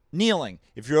kneeling,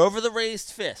 if you're over the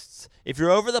raised fists, if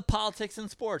you're over the politics in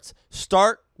sports,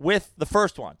 start with the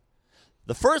first one.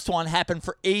 The first one happened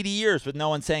for 80 years with no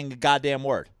one saying a goddamn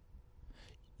word.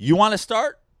 You want to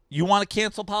start? You want to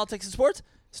cancel politics in sports?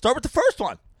 Start with the first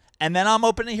one. And then I'm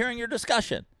open to hearing your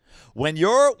discussion. When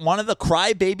you're one of the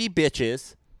crybaby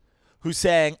bitches who's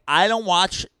saying, I don't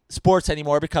watch sports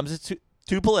anymore because it's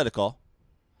too political,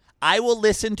 I will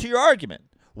listen to your argument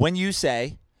when you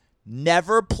say,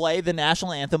 never play the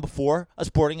national anthem before a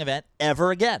sporting event ever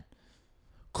again.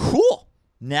 Cool.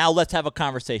 Now let's have a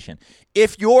conversation.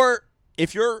 If you're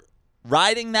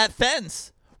riding that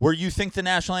fence where you think the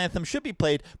national anthem should be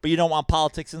played, but you don't want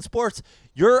politics in sports,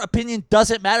 your opinion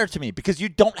doesn't matter to me because you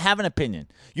don't have an opinion.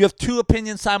 You have two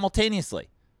opinions simultaneously.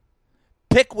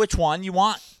 Pick which one you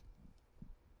want.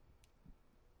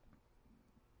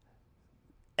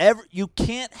 You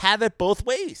can't have it both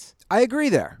ways. I agree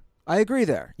there.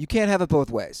 You can't have it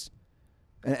both ways.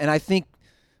 And I think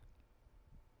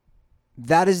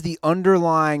that is the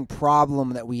underlying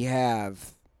problem that we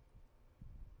have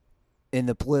in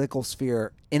the political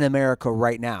sphere in America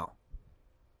right now.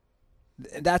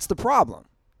 That's the problem,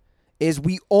 is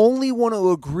we only want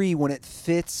to agree when it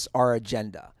fits our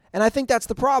agenda. And I think that's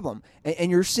the problem.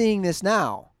 And you're seeing this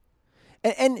now.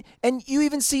 And you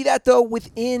even see that, though,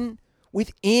 within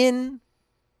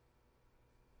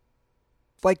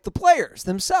like the players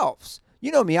themselves.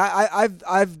 You know me,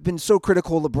 I've been so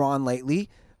critical of LeBron lately,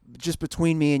 just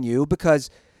between me and you, because,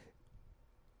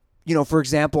 you know, for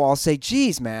example, I'll say,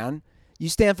 geez, man, you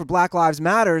stand for Black Lives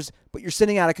Matters, but you're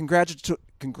sending out a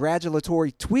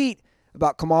congratulatory tweet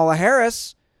about Kamala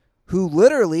Harris, who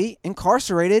literally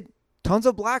incarcerated tons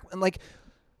of black, and like,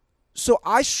 so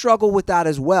I struggle with that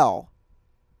as well.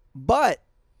 But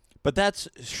that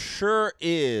sure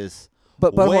is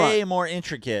but way more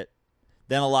intricate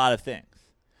than a lot of things.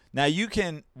 Now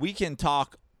we can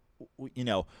talk, you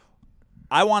know,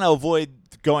 I want to avoid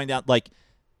going down, like,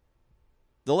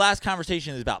 the last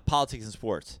conversation is about politics and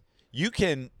sports.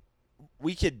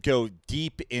 We could go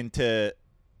deep into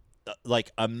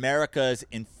like America's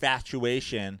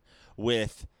infatuation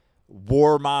with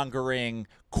warmongering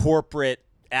corporate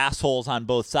assholes on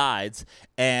both sides,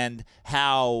 and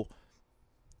how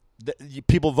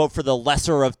people vote for the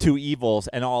lesser of two evils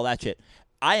and all that shit.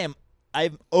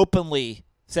 I've openly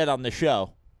said on the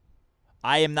show,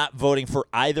 I am not voting for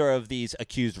either of these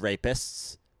accused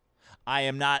rapists. I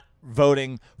am not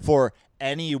voting for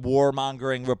any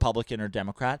warmongering Republican or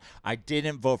Democrat. I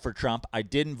didn't vote for Trump. I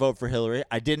didn't vote for Hillary.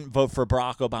 I didn't vote for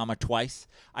Barack Obama twice.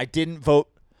 I didn't vote.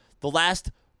 The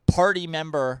last party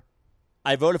member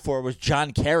I voted for was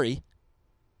John Kerry.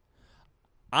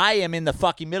 I am in the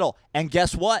fucking middle. And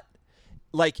guess what?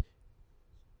 Like,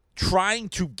 trying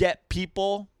to get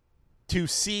people to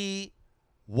see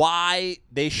why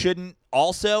they shouldn't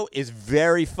also is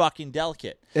very fucking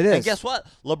delicate. It is. And guess what?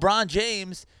 LeBron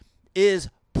James is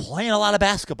playing a lot of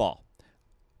basketball.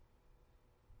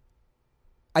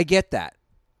 I get that.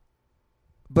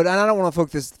 But I don't want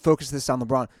to focus this on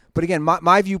LeBron. But again,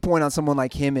 my viewpoint on someone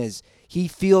like him is he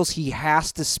feels he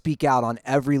has to speak out on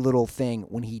every little thing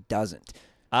when he doesn't.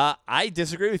 I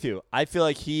disagree with you. I feel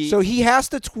like So he has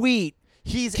to tweet.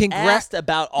 He's asked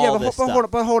about all this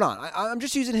stuff. But hold on. I'm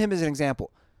just using him as an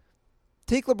example.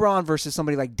 Take LeBron versus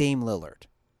somebody like Dame Lillard.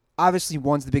 Obviously,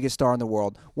 one's the biggest star in the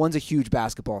world. One's a huge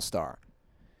basketball star.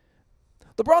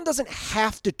 LeBron doesn't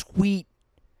have to tweet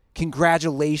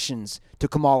congratulations to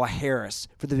Kamala Harris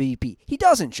for the VP. He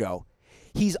doesn't, Joe.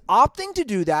 He's opting to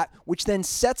do that, which then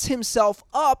sets himself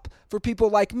up for people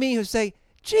like me who say,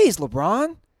 geez,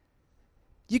 LeBron,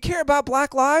 you care about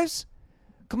black lives?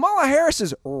 Kamala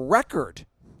Harris's record,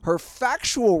 her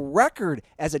factual record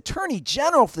as Attorney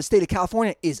General for the state of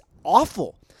California is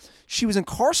awful. She was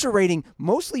incarcerating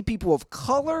mostly people of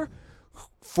color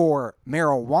for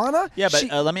marijuana. Yeah, but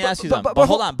let me ask you something. But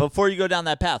hold on. Before you go down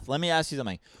that path, let me ask you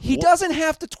something. He doesn't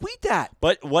have to tweet that.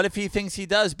 But what if he thinks he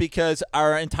does, because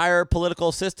our entire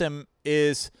political system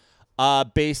is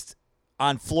based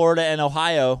on Florida and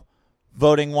Ohio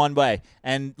voting one way,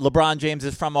 and LeBron James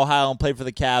is from Ohio and played for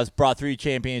the Cavs, brought 3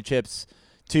 championships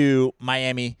to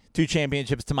Miami, 2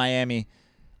 championships to Miami,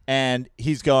 and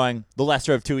he's going the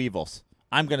lesser of two evils.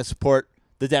 I'm going to support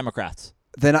the Democrats.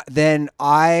 Then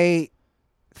I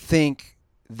think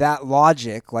that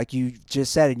logic, like you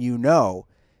just said, and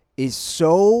is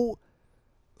so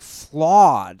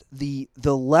flawed. The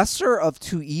lesser of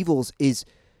two evils is...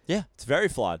 Yeah, it's very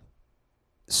flawed.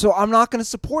 So I'm not going to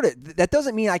support it. That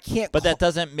doesn't mean I can't... But that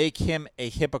doesn't make him a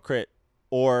hypocrite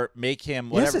or make him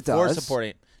whatever for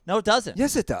supporting it. No, it doesn't.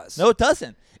 Yes, it does. No, it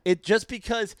doesn't. It just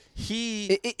because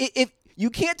he... If you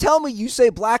can't tell me you say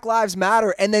Black Lives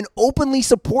Matter and then openly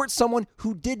support someone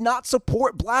who did not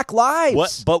support Black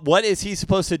lives. But what is he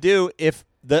supposed to do if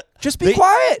just be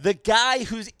quiet? The guy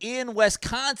who's in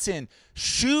Wisconsin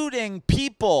shooting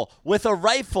people with a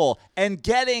rifle and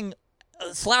getting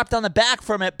slapped on the back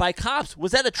from it by cops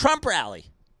was at a Trump rally.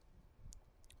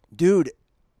 Dude,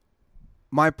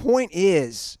 my point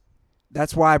is,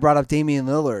 that's why I brought up Damian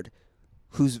Lillard,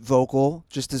 who's vocal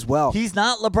just as well. He's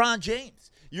not LeBron James.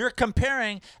 You're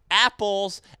comparing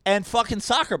apples and fucking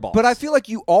soccer balls. But I feel like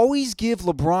you always give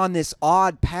LeBron this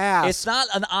odd pass. It's not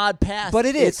an odd pass. But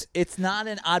it is. It's not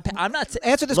an odd pass. I'm not saying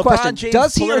answer this LeBron question. James'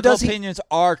 Does he or does he? opinions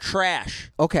are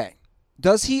trash. Okay.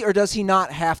 Does he or does he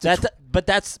not have to? But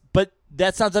that's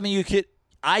not something you could.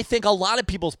 I think a lot of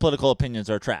people's political opinions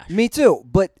are trash. Me too.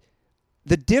 But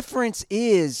the difference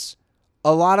is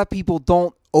a lot of people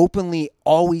don't openly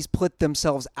always put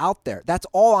themselves out there. That's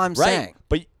all I'm saying.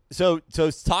 But so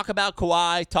talk about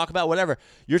Kawhi, talk about whatever.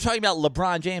 You're talking about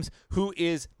LeBron James, who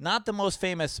is not the most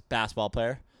famous basketball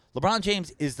player. LeBron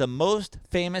James is the most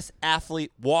famous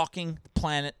athlete walking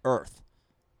planet Earth.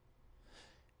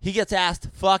 He gets asked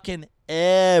fucking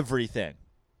everything.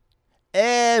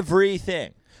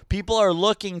 Everything. People are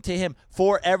looking to him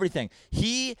for everything.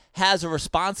 He has a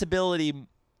responsibility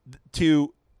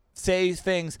to say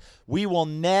things we will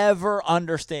never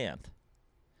understand.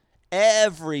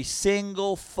 Every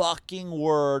single fucking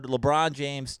word LeBron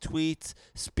James tweets,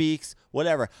 speaks,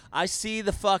 whatever. I see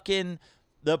the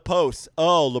posts.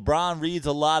 Oh, LeBron reads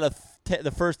a lot of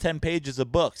the first 10 pages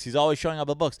of books. He's always showing up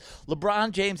with books.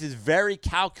 LeBron James is very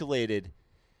calculated.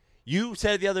 You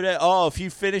said the other day, oh, if he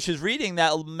finishes reading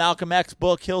that Malcolm X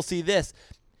book, he'll see this.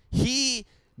 He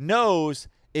knows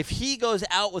if he goes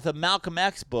out with a Malcolm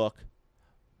X book,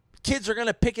 kids are going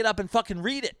to pick it up and fucking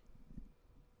read it.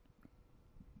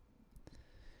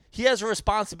 He has a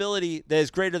responsibility that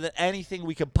is greater than anything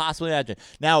we could possibly imagine.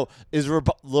 Now, is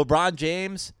LeBron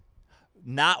James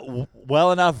not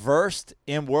well enough versed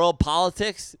in world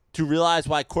politics to realize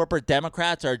why corporate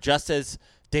Democrats are just as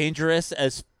dangerous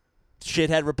as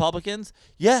shithead Republicans?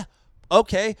 Yeah,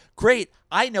 Okay, great.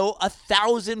 I know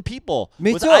 1,000 people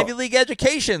Me with too. Ivy League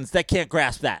educations that can't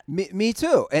grasp that. Me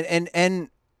too. And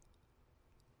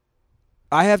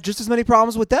I have just as many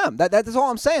problems with them. That's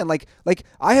all I'm saying. Like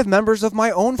I have members of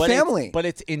my own family. But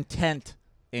it's intent,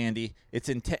 Andy. It's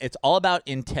intent. It's all about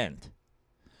intent.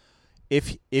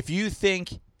 If you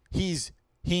think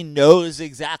he knows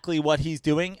exactly what he's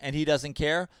doing and he doesn't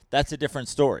care, that's a different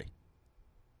story.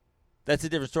 That's a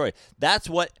different story. That's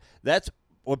what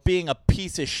being a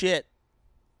piece of shit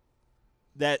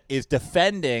that is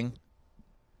defending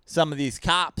some of these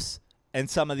cops and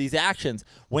some of these actions.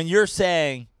 When you're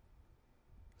saying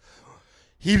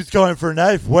he was going for a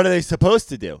knife, what are they supposed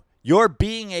to do? You're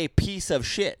being a piece of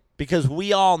shit because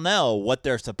we all know what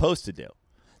they're supposed to do.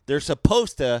 They're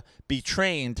supposed to be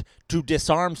trained to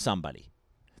disarm somebody.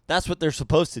 That's what they're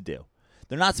supposed to do.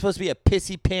 They're not supposed to be a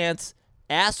pissy pants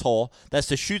asshole that's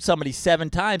to shoot somebody 7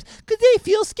 times because they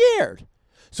feel scared.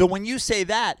 So when you say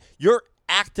that, you're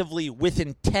actively with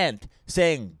intent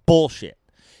saying bullshit.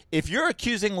 If you're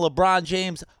accusing LeBron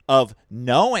James of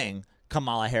knowing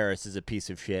Kamala Harris is a piece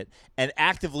of shit and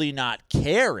actively not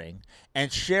caring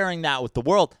and sharing that with the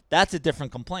world, that's a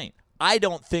different complaint. I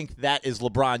don't think that is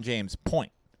LeBron James'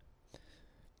 point.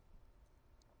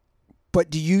 But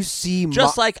do you see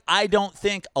Just like I don't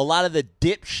think a lot of the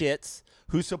dipshits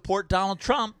who support Donald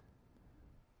Trump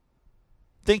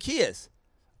think he is.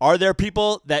 Are there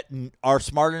people that are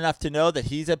smart enough to know that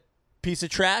he's a piece of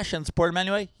trash and support him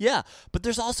anyway? Yeah. But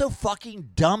there's also fucking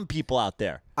dumb people out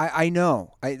there. I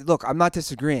know. Look, I'm not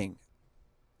disagreeing.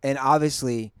 And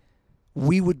obviously,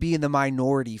 we would be in the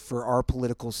minority for our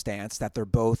political stance that they're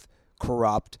both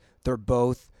corrupt. They're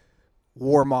both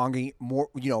warmongering,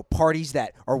 parties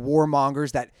that are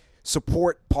warmongers that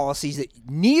support policies that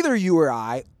neither you or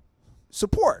I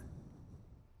support.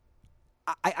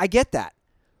 I get that.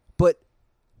 But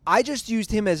I just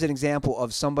used him as an example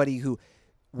of somebody who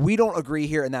we don't agree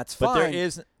here, and that's fine. But there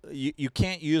is you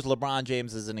can't use LeBron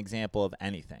James as an example of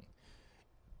anything.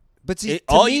 But see,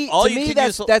 to me,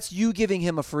 that's you giving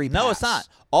him a free pass. No, it's not.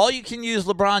 All you can use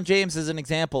LeBron James as an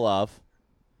example of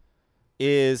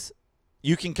is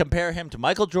you can compare him to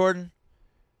Michael Jordan.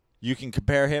 You can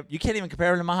compare him. You can't even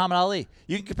compare him to Muhammad Ali.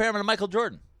 You can compare him to Michael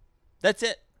Jordan. That's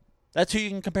it. That's who you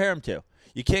can compare him to.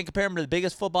 You can't compare him to the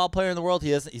biggest football player in the world.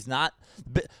 He's not.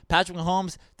 Patrick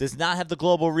Mahomes does not have the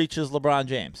global reach as LeBron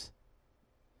James.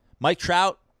 Mike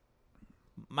Trout.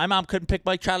 My mom couldn't pick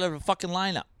Mike Trout out of a fucking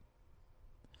lineup.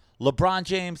 LeBron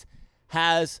James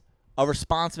has a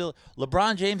responsibility.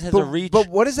 LeBron James has a reach. But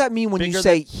what does that mean when you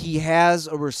say he has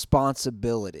a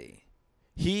responsibility?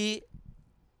 He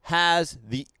has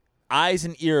the eyes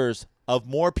and ears of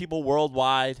more people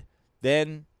worldwide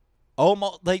than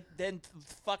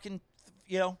fucking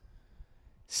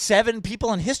 7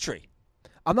 people in history.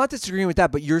 I'm not disagreeing with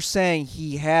that, but you're saying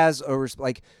he has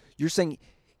you're saying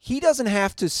he doesn't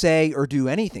have to say or do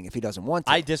anything if he doesn't want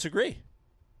to. I disagree.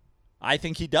 I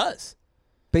think he does.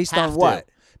 Based on what?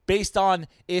 Based on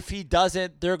if he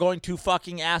doesn't, they're going to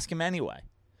fucking ask him anyway.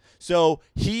 So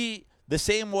the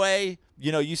same way,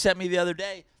 you sent me the other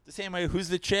day, the same way, who's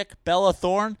the chick? Bella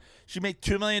Thorne. She made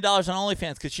 $2 million on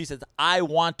OnlyFans because she says, I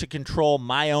want to control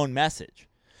my own message.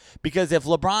 Because if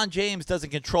LeBron James doesn't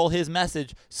control his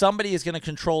message, somebody is going to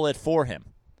control it for him.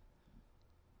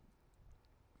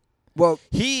 Well,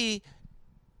 he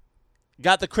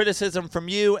got the criticism from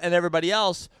you and everybody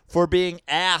else for being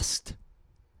asked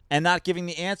and not giving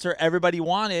the answer everybody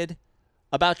wanted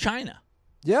about China.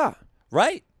 Yeah.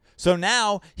 Right? So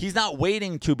now he's not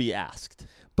waiting to be asked.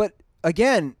 But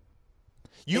again,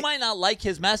 you might not like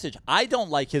his message. I don't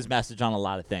like his message on a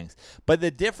lot of things. But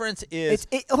the difference is...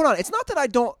 hold on. It's not that I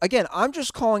don't... Again, I'm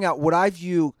just calling out what I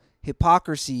view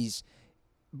hypocrisies.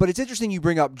 But it's interesting you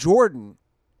bring up Jordan.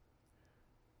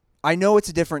 I know it's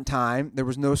a different time. There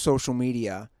was no social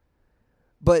media.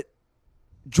 But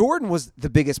Jordan was the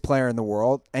biggest player in the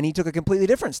world, and he took a completely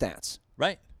different stance.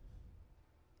 Right.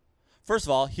 First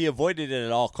of all, he avoided it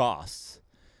at all costs.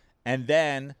 And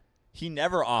then he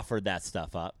never offered that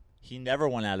stuff up. He never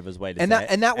went out of his way to say it.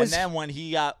 And then when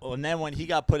he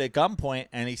got put at gunpoint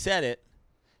and he said it,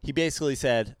 he basically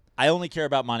said, I only care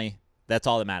about money. That's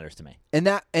all that matters to me. And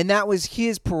that was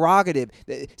his prerogative.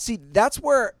 See, that's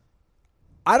where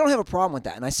I don't have a problem with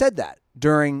that. And I said that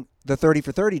during the 30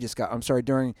 for 30 discussion. I'm sorry,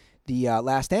 during the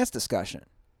Last Dance discussion.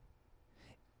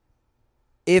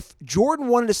 If Jordan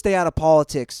wanted to stay out of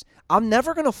politics, I'm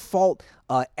never going to fault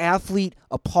an athlete,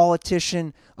 a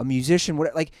politician, a musician,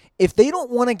 whatever. Like, if they don't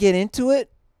want to get into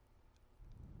it,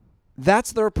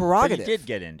 that's their prerogative. But he did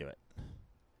get into it,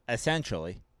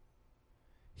 essentially.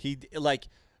 I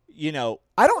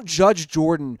don't judge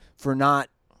Jordan for not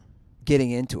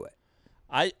getting into it.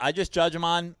 I just judge him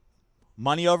on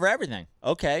money over everything.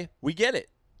 Okay, we get it.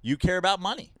 You care about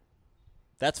money.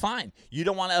 That's fine. You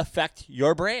don't want to affect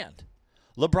your brand.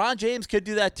 LeBron James could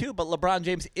do that too, but LeBron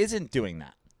James isn't doing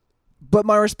that. But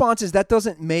my response is that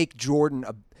doesn't make Jordan,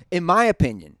 in my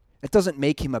opinion, it doesn't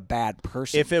make him a bad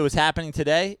person. If it was happening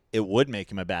today, it would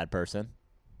make him a bad person.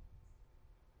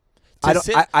 I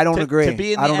don't agree.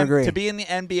 I don't agree. To be in the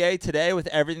NBA today with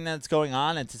everything that's going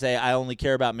on and to say I only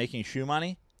care about making shoe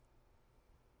money.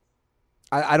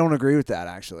 I don't agree with that,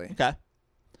 actually. Okay.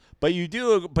 But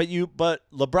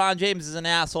LeBron James is an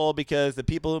asshole because the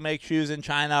people who make shoes in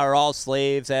China are all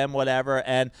slaves and whatever,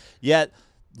 and yet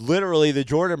literally the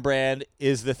Jordan brand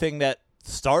is the thing that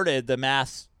started the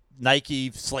mass Nike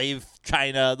slave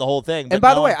China, the whole thing. But and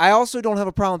by the way, I also don't have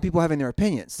a problem with people having their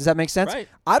opinions. Does that make sense? Right.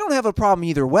 I don't have a problem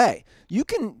either way. You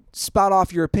can spout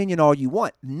off your opinion all you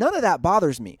want. None of that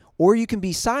bothers me. Or you can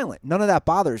be silent. None of that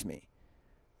bothers me.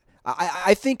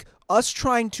 I think us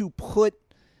trying to put...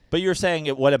 But you're saying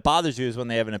what it bothers you is when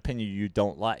they have an opinion you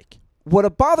don't like. What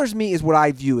it bothers me is what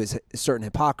I view as certain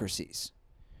hypocrisies.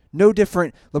 No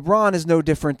different. LeBron is no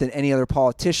different than any other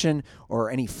politician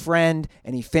or any friend,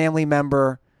 any family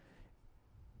member.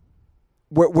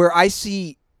 Where I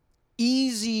see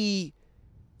easy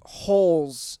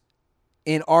holes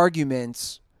in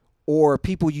arguments or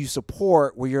people you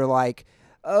support where you're like,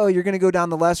 oh, you're going to go down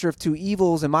the lesser of two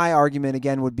evils. And my argument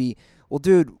again would be, well,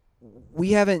 dude,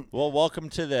 we haven't. Well, welcome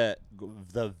to the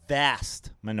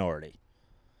vast minority.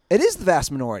 It is the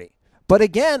vast minority. But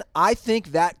again, I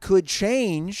think that could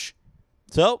change.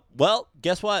 So, well,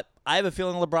 guess what? I have a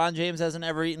feeling LeBron James hasn't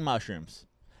ever eaten mushrooms.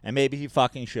 And maybe he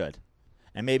fucking should.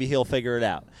 And maybe he'll figure it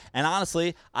out. And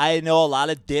honestly, I know a lot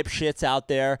of dipshits out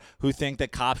there who think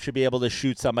that cops should be able to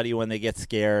shoot somebody when they get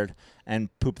scared and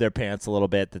poop their pants a little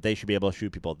bit, that they should be able to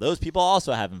shoot people. Those people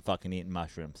also haven't fucking eaten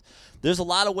mushrooms. There's a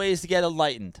lot of ways to get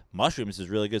enlightened. Mushrooms is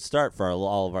a really good start for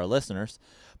all of our listeners.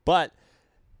 But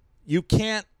you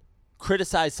can't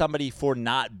criticize somebody for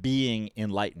not being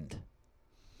enlightened.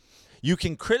 You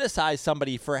can criticize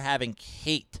somebody for having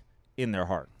hate in their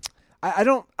heart. I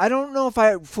don't know if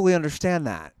I fully understand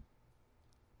that.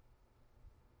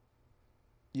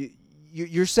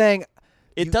 You're saying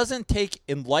it doesn't take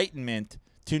enlightenment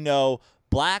to know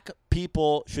black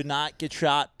people should not get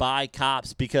shot by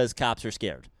cops because cops are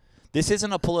scared. This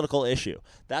isn't a political issue.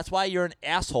 That's why you're an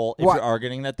asshole if you're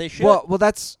arguing that they should. Well,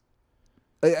 that's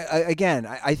again.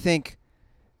 I think.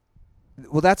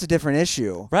 Well, that's a different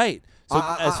issue, right? So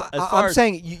I'm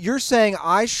saying you're saying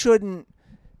I shouldn't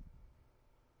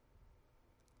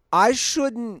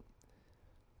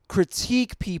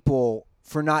critique people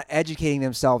for not educating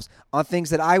themselves on things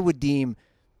that I would deem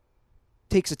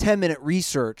takes a 10-minute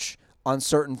research on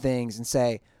certain things and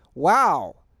say,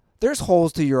 wow, there's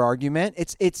holes to your argument.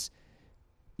 It's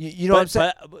you know what I'm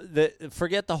saying? But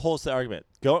forget the holes to the argument.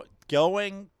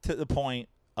 Going to the point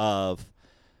of,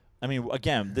 I mean,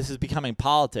 again, this is becoming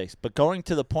politics, but going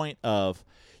to the point of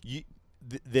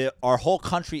our whole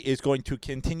country is going to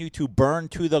continue to burn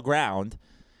to the ground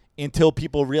until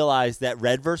people realize that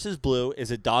Red versus Blue is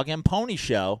a dog and pony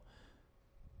show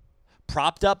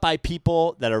propped up by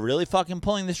people that are really fucking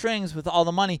pulling the strings with all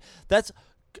the money. That's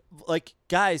like,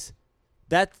 guys,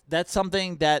 that's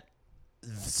something that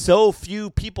so few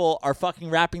people are fucking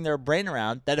wrapping their brain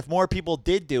around, that if more people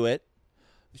did do it,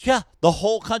 yeah, the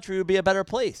whole country would be a better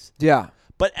place. Yeah.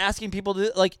 But asking people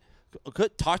to, like,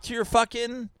 talk to your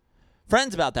fucking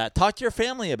friends about that. Talk to your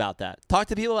family about that. Talk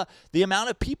to people about the amount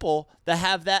of people that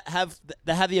have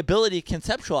the ability to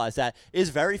conceptualize that is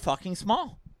very fucking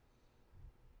small.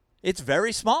 It's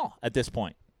very small at this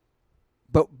point.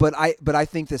 But I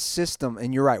think the system,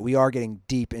 and you're right, we are getting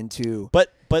deep into. But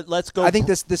let's go. I think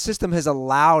the system has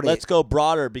allowed it. Let's go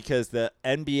broader, because the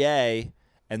NBA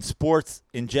and sports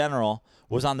in general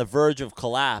was on the verge of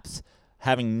collapse,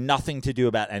 having nothing to do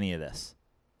about any of this.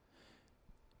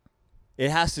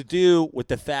 It has to do with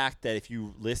the fact that if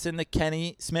you listen to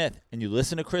Kenny Smith and you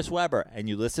listen to Chris Webber and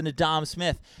you listen to Dom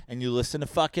Smith and you listen to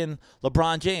fucking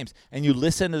LeBron James and you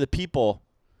listen to the people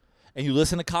and you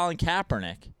listen to Colin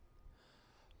Kaepernick,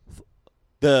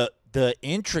 the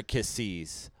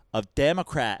intricacies of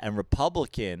Democrat and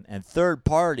Republican and third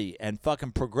party and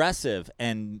fucking progressive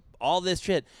and all this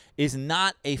shit is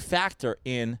not a factor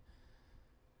in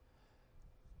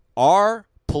our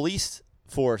police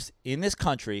force in this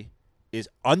country is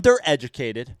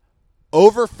undereducated,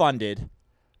 overfunded,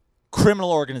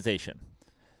 criminal organization.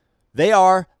 They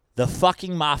are the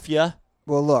fucking mafia.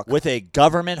 Well, look, with a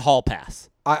government hall pass.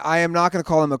 I am not going to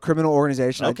call them a criminal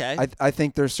organization. Okay. I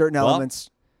think there's certain elements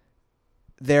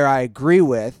there I agree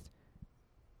with.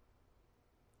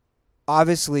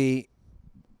 Obviously,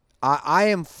 I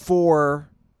am for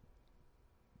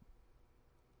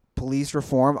police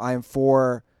reform. I am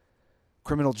for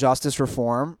criminal justice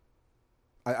reform.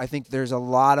 I think there's a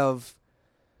lot of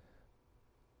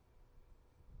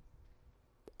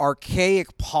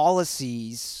archaic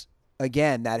policies,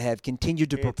 again, that have continued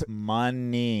to... It's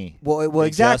money. Well, they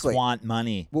exactly. just want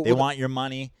money. They want your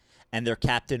money, and their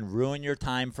captain ruin your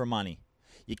time for money.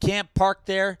 You can't park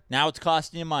there. Now it's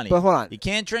costing you money. But hold on. You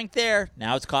can't drink there.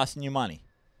 Now it's costing you money.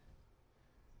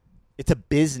 It's a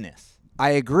business.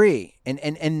 I agree. And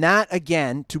that,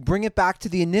 again, to bring it back to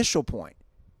the initial point,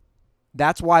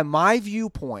 that's why my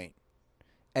viewpoint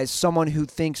as someone who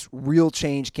thinks real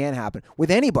change can happen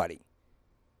with anybody,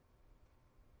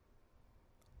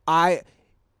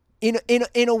 in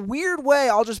a weird way,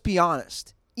 I'll just be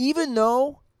honest, even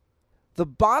though the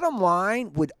bottom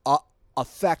line would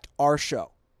affect our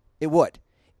show, it would.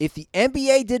 If the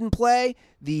NBA didn't play,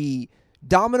 the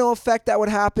domino effect that would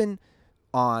happen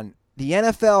on the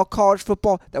NFL, college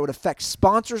football, that would affect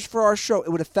sponsors for our show, it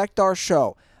would affect our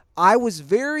show. I was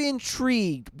very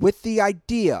intrigued with the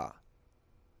idea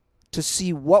to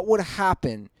see what would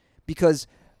happen, because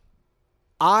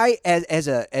I, as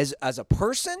a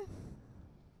person,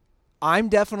 I'm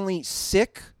definitely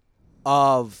sick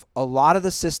of a lot of the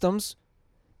systems,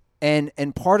 and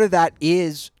part of that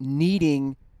is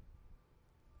needing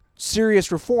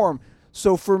serious reform.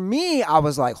 So for me, I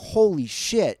was like, holy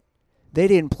shit, they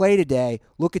didn't play today.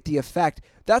 Look at the effect.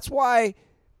 That's why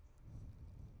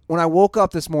when I woke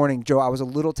up this morning, Joe, I was a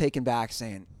little taken back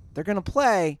saying, they're going to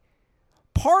play.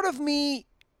 Part of me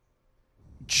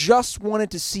just wanted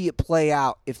to see it play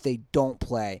out if they don't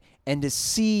play, and to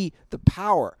see the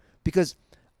power, because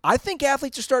I think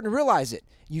athletes are starting to realize it.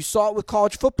 You saw it with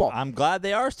college football. I'm glad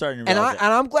they are starting to realize it.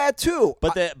 And I'm glad too.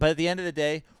 But at the end of the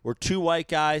day, we're two white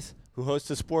guys who host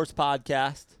a sports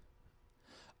podcast.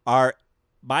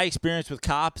 My experience with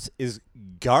cops is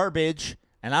garbage,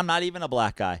 and I'm not even a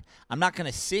black guy. I'm not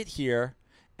going to sit here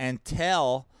and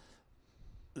tell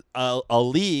a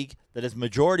league that is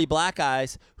majority black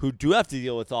guys who do have to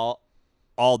deal with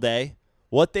all day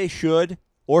what they should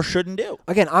or shouldn't do.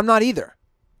 Again, I'm not either.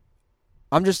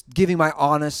 I'm just giving my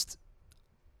honest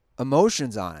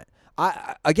emotions on it.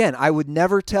 I would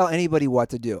never tell anybody what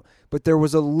to do, but there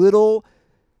was a little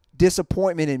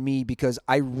disappointment in me because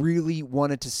I really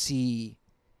wanted to see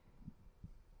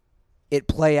it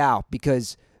play out,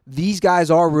 because these guys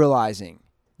are realizing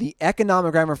the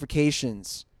economic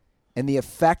ramifications and the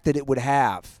effect that it would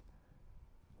have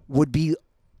would be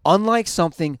unlike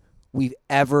something we've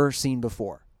ever seen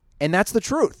before. And that's the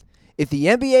truth. If the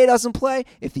NBA doesn't play,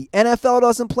 if the NFL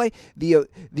doesn't play, the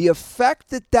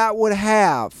effect that would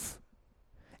have,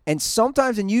 and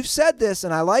sometimes, and you've said this,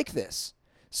 and I like this,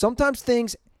 sometimes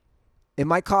things, it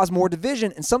might cause more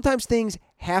division, and sometimes things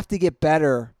have to get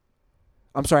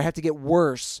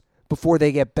worse before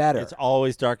they get better. It's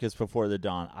always darkest before the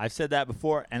dawn. I've said that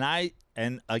before, and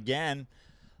again,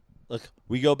 look,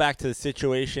 we go back to the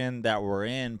situation that we're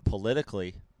in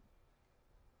politically.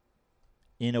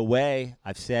 In a way,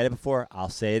 I've said it before, I'll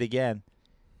say it again.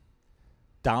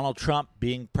 Donald Trump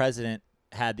being president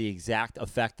had the exact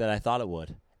effect that I thought it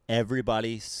would.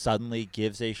 Everybody suddenly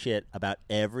gives a shit about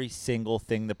every single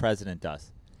thing the president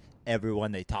does.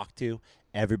 Everyone they talk to,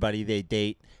 everybody they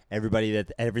date,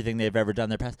 everything they've ever done in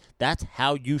their past. That's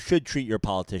how you should treat your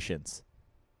politicians.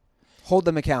 Hold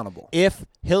them accountable. If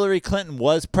Hillary Clinton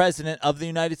was president of the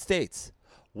United States,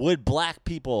 would black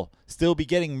people still be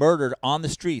getting murdered on the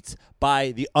streets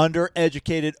by the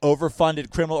undereducated, overfunded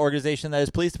criminal organization that is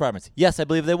police departments? Yes, I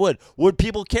believe they would. Would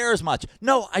people care as much?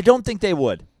 No, I don't think they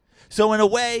would. So in a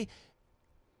way,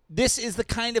 this is the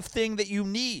kind of thing that you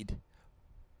need.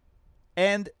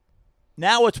 And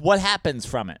now it's what happens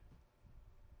from it.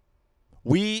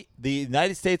 The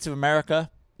United States of America,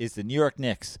 is the New York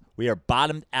Knicks. We are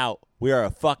bottomed out. We are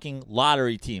a fucking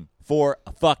lottery team for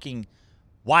a fucking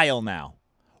while now.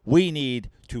 We need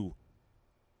to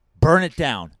burn it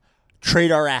down,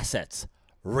 trade our assets,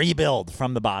 rebuild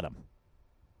from the bottom.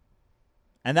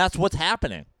 And that's what's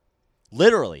happening.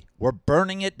 Literally, we're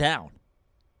burning it down.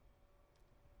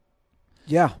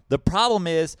 Yeah. The problem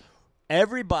is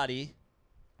everybody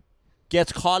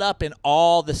gets caught up in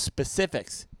all the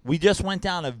specifics. We just went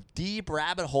down a deep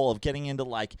rabbit hole of getting into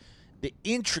like the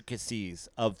intricacies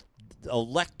of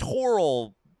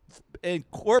electoral and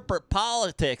corporate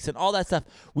politics and all that stuff.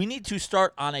 We need to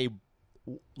start on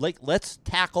let's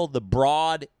tackle the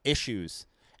broad issues,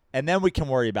 and then we can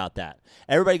worry about that.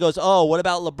 Everybody goes, oh, what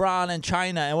about LeBron and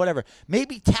China and whatever?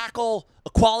 Maybe tackle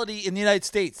equality in the United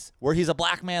States where he's a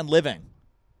black man living,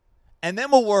 and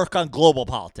then we'll work on global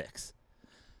politics.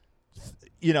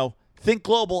 Think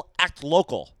global, act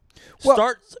local.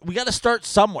 Well- We got to start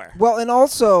somewhere. Well, and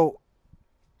also,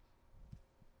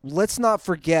 let's not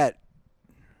forget,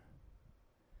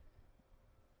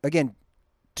 again,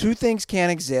 two things can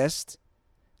exist,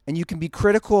 and you can be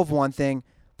critical of one thing,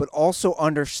 but also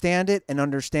understand it and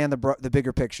understand the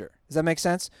bigger picture. Does that make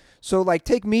sense? So, like,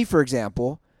 take me, for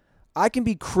example. I can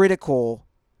be critical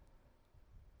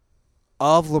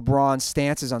of LeBron's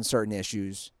stances on certain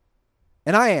issues,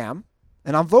 and I am,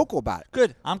 and I'm vocal about it.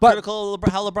 Good. I'm But- critical of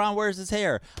how LeBron wears his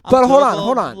hair. But hold on, critical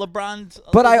hold of on. LeBron's.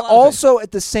 But I a lot of things. also,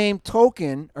 at the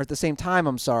same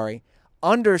time,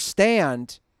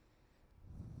 understand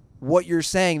what you're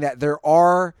saying, that there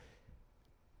are,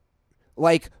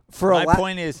 like, for My a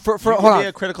point is, for you hold can on.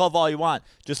 be critical of all you want.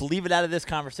 Just leave it out of this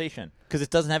conversation because it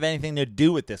doesn't have anything to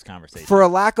do with this conversation. For a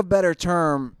lack of better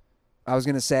term, I was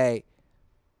going to say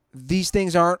these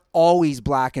things aren't always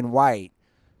black and white.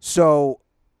 So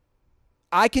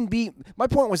my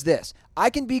point was this. I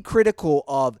can be critical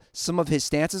of some of his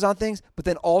stances on things, but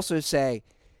then also say,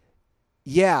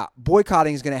 yeah,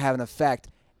 boycotting is going to have an effect,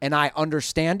 and I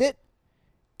understand it,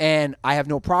 and I have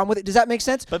no problem with it. Does that make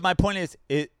sense? But my point is,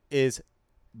 it is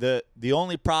the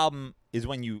only problem is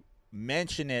when you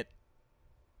mention it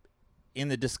in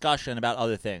the discussion about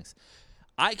other things.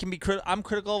 I'm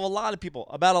critical of a lot of people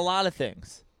about a lot of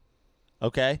things.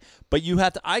 Okay? But you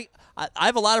have to I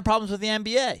have a lot of problems with the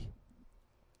NBA.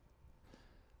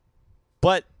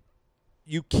 But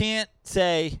you can't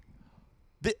say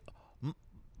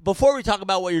before we talk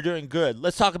about what you're doing good,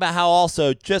 let's talk about how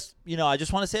also I just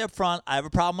want to say up front, I have a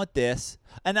problem with this.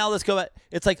 And now let's go back.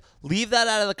 It's like, leave that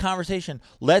out of the conversation.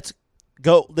 Let's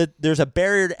go. There's a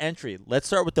barrier to entry. Let's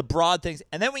start with the broad things.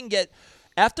 And then we can get,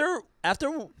 after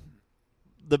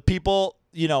the people,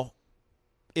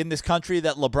 in this country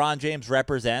that LeBron James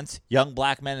represents, young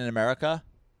black men in America,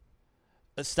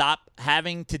 stop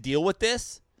having to deal with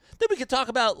this, then we could talk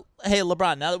about, hey,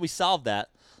 LeBron, now that we solved that,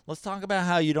 let's talk about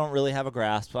how you don't really have a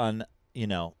grasp on,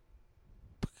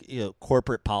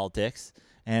 corporate politics.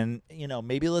 And,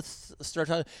 maybe let's start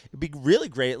talking. It'd be really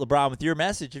great, LeBron, with your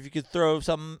message, if you could throw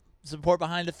some support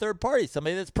behind a third party,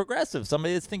 somebody that's progressive,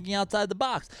 somebody that's thinking outside the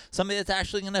box, somebody that's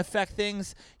actually going to affect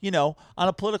things, on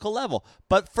a political level.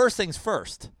 But first things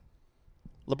first,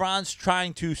 LeBron's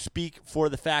trying to speak for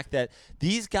the fact that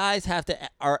these guys have to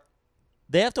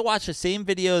watch the same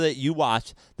video that you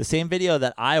watch, the same video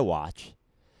that I watch.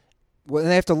 Well,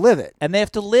 and they have to live it. And they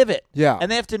have to live it. Yeah.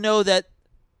 And they have to know that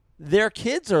their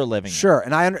kids are living it. Sure.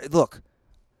 And look.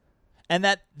 And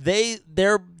that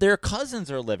their cousins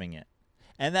are living it.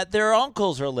 And that their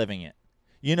uncles are living it.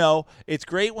 It's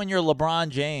great when you're LeBron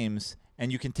James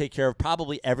and you can take care of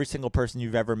probably every single person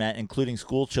you've ever met, including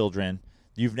school children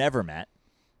you've never met.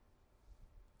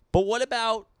 But what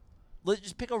about, let's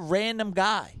just pick a random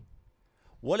guy.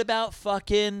 What about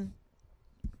fucking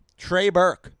Trey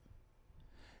Burke?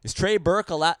 Is Trey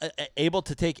Burke able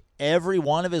to take every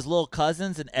one of his little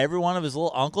cousins and every one of his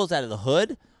little uncles out of the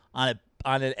hood on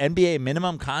an NBA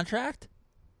minimum contract?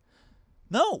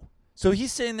 No. So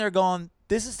he's sitting there going,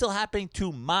 this is still happening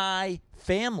to my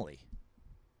family.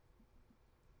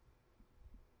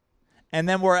 And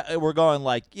then we're going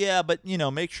like, yeah, but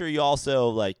make sure you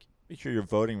also make sure your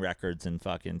voting record's in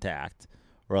fucking intact,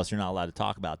 or else you're not allowed to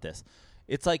talk about this.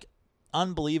 It's like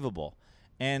unbelievable.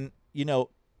 And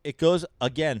it goes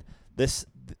again.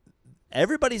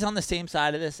 Everybody's on the same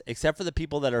side of this, except for the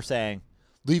people that are saying,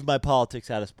 "Leave my politics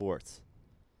out of sports."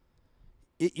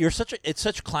 It's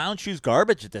such clown shoes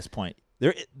garbage at this point.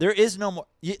 There is no more.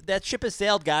 That ship has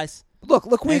sailed, guys. Look,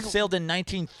 It sailed in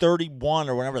 1931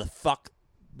 or whenever the fuck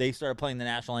they started playing the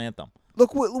national anthem.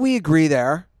 Look, we agree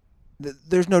there.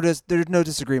 There's no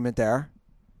disagreement there.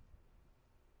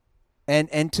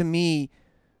 And to me,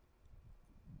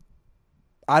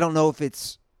 I don't know if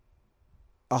it's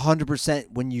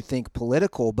 100% when you think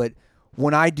political, but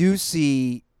when I do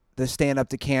see the Stand Up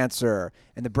to Cancer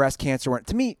and the breast cancer one,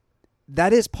 to me,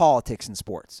 that is politics in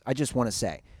sports. I just want to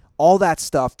say. All that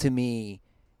stuff to me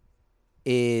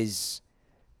is...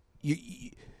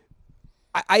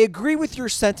 I agree with your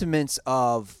sentiments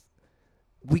of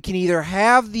we can either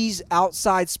have these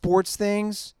outside sports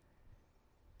things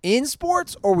in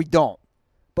sports or we don't,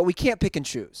 but we can't pick and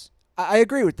choose. I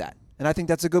agree with that, and I think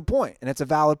that's a good point, and it's a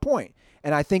valid point.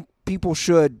 And I think people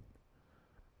should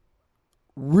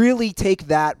really take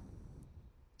that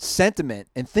sentiment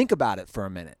and think about it for a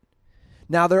minute.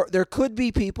 Now, there could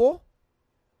be people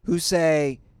who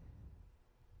say,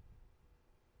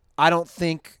 I don't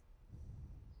think,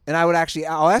 and I'll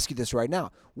ask you this right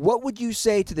now. What would you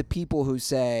say to the people who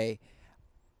say,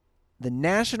 the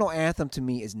national anthem to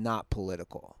me is not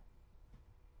political?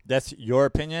 That's your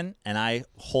opinion, and I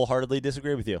wholeheartedly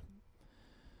disagree with you.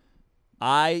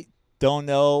 I don't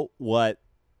know what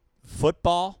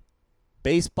football,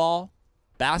 baseball,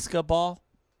 basketball,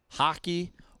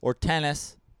 hockey, or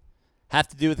tennis have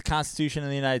to do with the Constitution of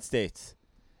the United States.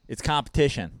 It's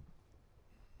competition.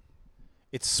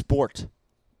 It's sport.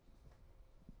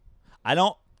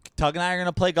 Tug and I are going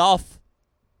to play golf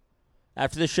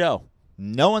after the show.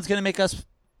 No one's going to make us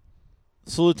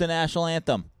salute the national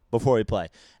anthem before we play.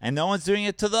 And no one's doing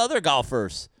it to the other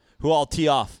golfers who all tee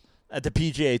off at the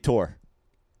PGA Tour.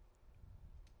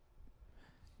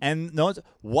 And no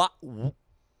one's...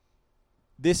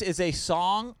 This is a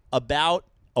song about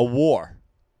a war.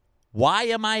 Why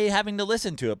am I having to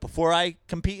listen to it before I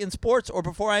compete in sports or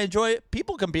before I enjoy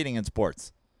people competing in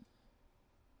sports?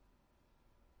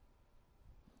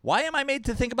 Why am I made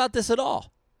to think about this at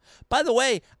all? By the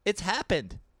way, it's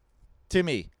happened to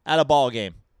me at a ball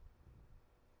game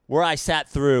where I sat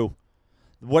through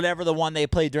whatever the one they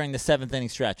played during the 7th inning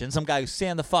stretch, and some guy who's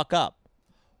stand the fuck up.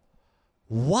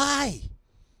 Why?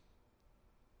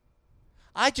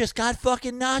 I just got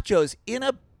fucking nachos in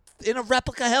a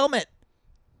replica helmet.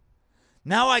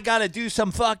 Now I got to do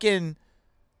some fucking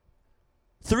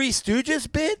Three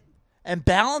Stooges bit and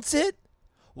balance it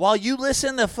while you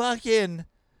listen to fucking,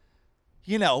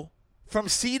 From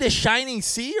Sea to Shining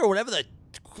Sea or whatever the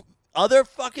other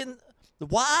fucking...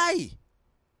 Why?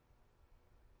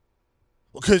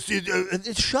 Because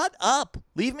shut up.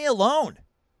 Leave me alone.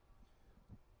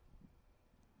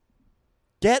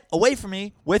 Get away from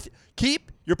me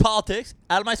keep your politics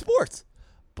out of my sports.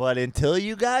 But until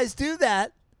you guys do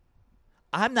that,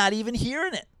 I'm not even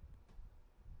hearing it.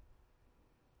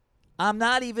 I'm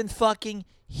not even fucking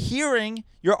hearing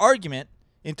your argument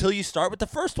until you start with the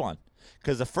first one.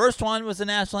 Because the first one was the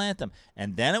national anthem.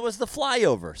 And then it was the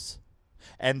flyovers.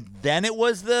 And then it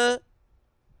was the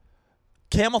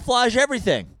camouflage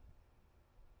everything.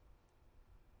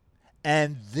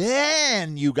 And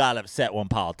then you got upset when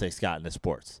politics got into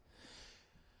sports.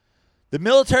 The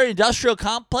military-industrial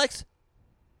complex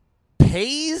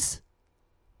pays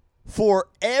for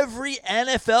every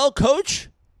NFL coach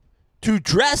to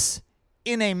dress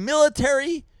in a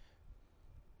military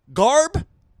garb,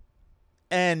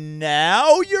 and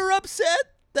now you're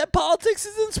upset that politics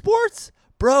is in sports?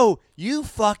 Bro, you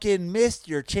fucking missed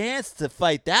your chance to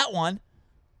fight that one.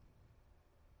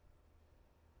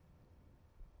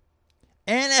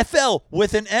 NFL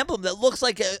with an emblem that looks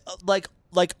like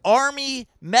army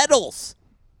medals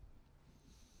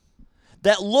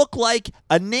that look like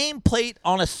a nameplate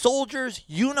on a soldier's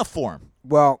uniform.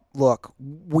 Well, look,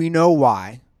 we know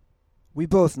why. We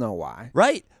both know why.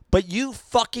 Right, but you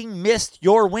fucking missed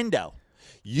your window.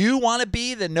 You want to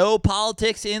be the no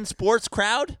politics in sports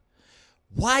crowd?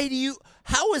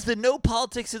 How is the no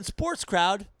politics in sports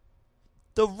crowd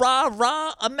the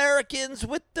rah-rah Americans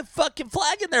with the fucking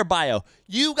flag in their bio?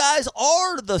 You guys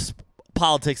are the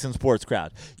politics and sports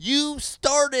crowd. You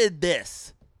started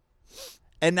this.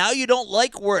 And now you don't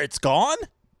like where it's gone?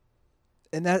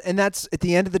 And that's at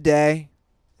the end of the day,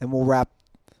 and we'll wrap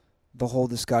the whole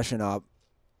discussion up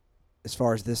as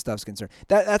far as this stuff's concerned.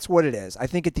 That's what it is. I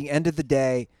think at the end of the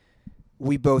day,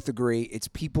 we both agree it's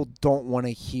people don't want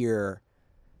to hear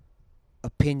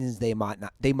opinions they might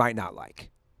not like,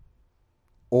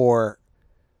 or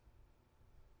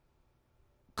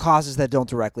causes that don't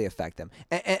directly affect them.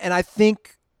 And I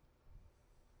think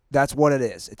that's what it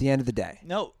is at the end of the day.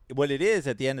 No, what it is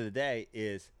at the end of the day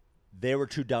is they were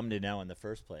too dumb to know in the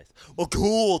first place. Oh,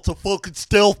 cool, it's a fucking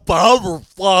stealth bomber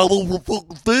fly over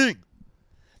fucking thing.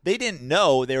 They didn't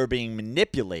know they were being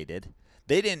manipulated.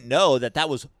 They didn't know that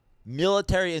was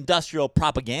military-industrial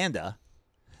propaganda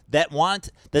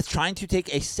that's trying to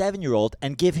take a 7-year-old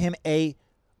and give him a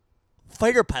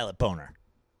fighter pilot boner.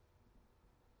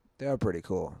 They are pretty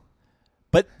cool.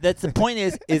 But that's the point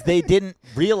is they didn't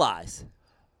realize.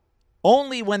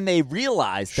 Only when they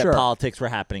realized that politics were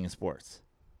happening in sports.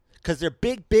 Because they're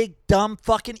big, big, dumb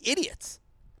fucking idiots.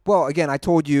 Well, again, I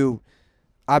told you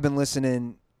I've been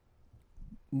listening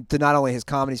to not only his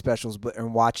comedy specials but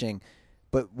watching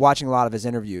a lot of his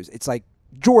interviews. It's like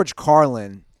George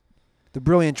Carlin, the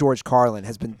brilliant George Carlin,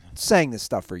 has been saying this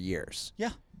stuff for years.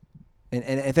 Yeah. And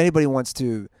if anybody wants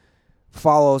to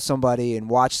follow somebody and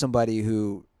watch somebody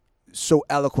who so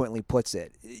eloquently puts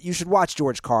it, you should watch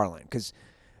George Carlin, because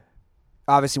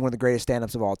obviously one of the greatest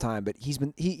stand-ups of all time. But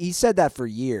he said that for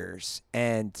years,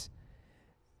 and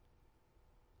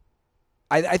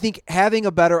I think having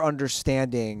a better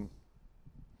understanding,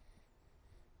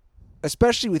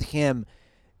 especially with him,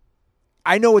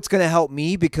 I know it's going to help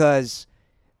me, because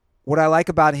what I like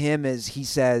about him is he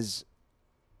says,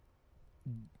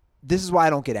 this is why I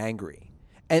don't get angry.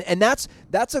 And that's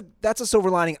a silver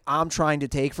lining I'm trying to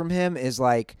take from him, is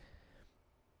like,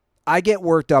 I get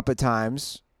worked up at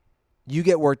times. You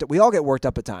get worked up. We all get worked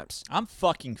up at times. I'm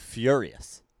fucking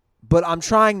furious. But I'm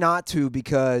trying not to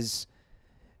because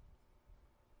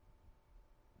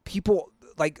people,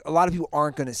 like a lot of people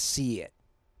aren't going to see it.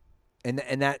 And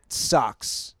that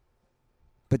sucks.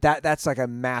 But that's like a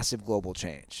massive global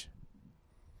change.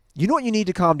 You know what you need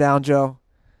to calm down, Joe?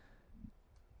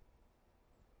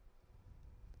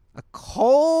 A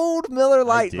cold Miller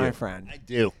Lite, my friend. I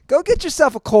do. Go get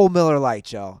yourself a cold Miller Lite,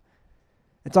 Joe.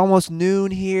 It's almost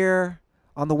noon here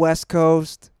on the West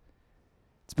Coast.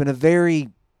 It's been a very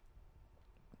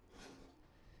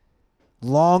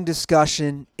long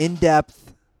discussion,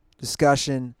 in-depth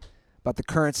discussion about the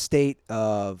current state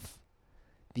of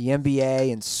the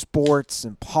NBA and sports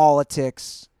and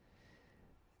politics.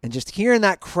 And just hearing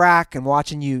that crack and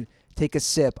watching you take a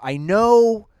sip, I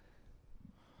know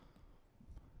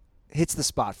hits the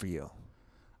spot for you.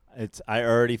 I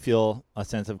already feel a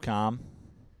sense of calm.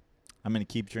 I'm going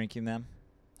to keep drinking them.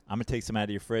 I'm going to take some out of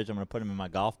your fridge. I'm going to put them in my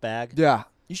golf bag. Yeah.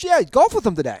 You should golf with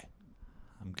them today.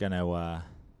 I'm going to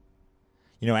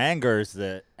anger is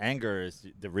the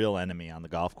real enemy on the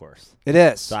golf course. It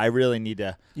is. So I really need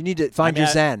to You need to find your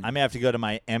zen. I may have to go to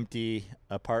my empty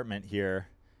apartment here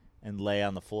and lay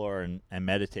on the floor and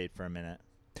meditate for a minute.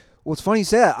 Well, it's funny you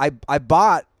say that.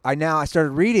 I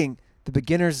started reading The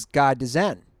Beginner's Guide to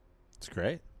Zen. It's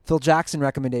great. Phil Jackson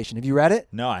recommendation. Have you read it?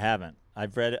 No, I haven't.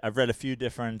 I've read a few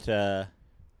different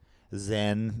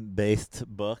Zen-based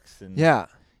books and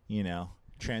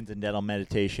transcendental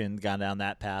meditation. Gone down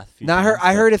that path. A few Now times,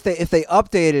 I heard if they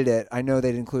updated it, I know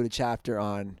they'd include a chapter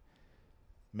on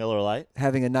Miller Lite.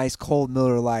 having a nice cold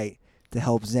Miller Lite to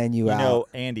help zen you out. You know,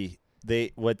 Andy,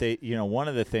 one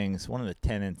of the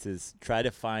tenets is try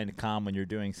to find calm when you're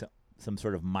doing some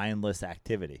sort of mindless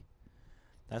activity.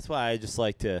 That's why I just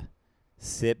like to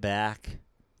sit back,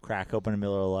 crack open a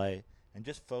Miller Lite, and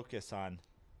just focus on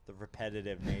the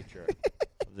repetitive nature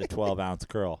of the 12-ounce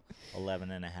curl,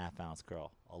 11.5-ounce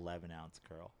curl, 11-ounce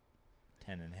curl,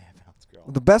 10.5-ounce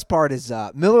curl. The best part is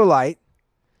Miller Lite.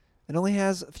 It only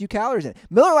has a few calories in it.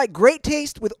 Miller Lite, great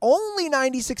taste with only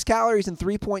 96 calories and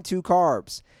 3.2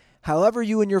 carbs. However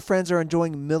you and your friends are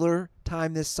enjoying Miller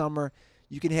time this summer,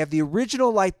 you can have the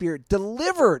original light beer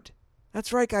delivered.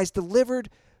 That's right, guys, delivered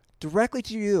directly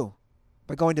to you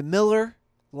by going to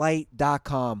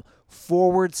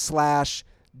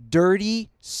MillerLite.com/dirty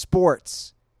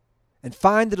sports and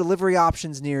find the delivery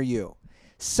options near you.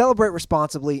 Celebrate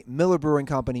responsibly. Miller Brewing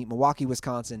Company, Milwaukee,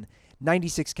 Wisconsin.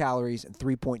 96 calories and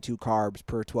 3.2 carbs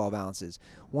per 12 ounces.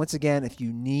 Once again, if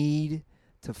you need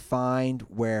to find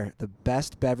where the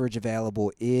best beverage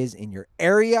available is in your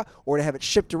area or to have it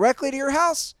shipped directly to your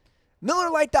house,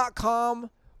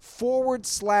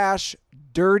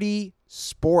 MillerLite.com/dirty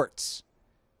sports.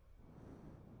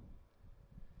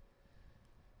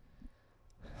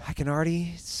 I can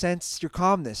already sense your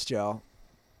calmness, Joe.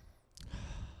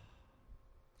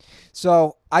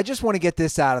 So I just want to get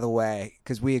this out of the way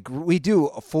because we do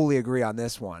fully agree on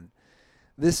this one.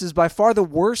 This is by far the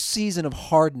worst season of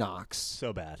Hard Knocks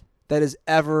So bad. that has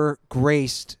ever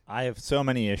graced. I have so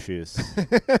many issues.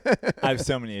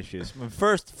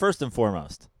 First and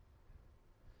foremost,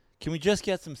 can we just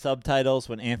get some subtitles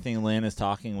when Anthony Lynn is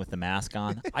talking with the mask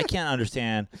on? I can't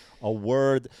understand a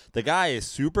word. The guy is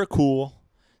super cool,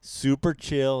 super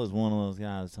chill. Is one of those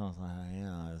guys.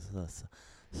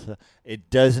 It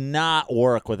does not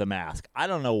work with a mask. I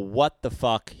don't know what the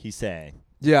fuck he's saying.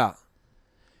 Yeah.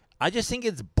 I just think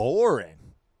it's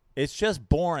boring. It's just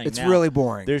boring. It's now. really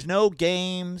boring. There's no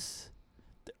games,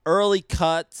 early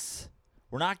cuts.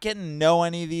 We're not getting to know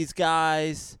any of these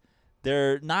guys.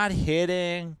 They're not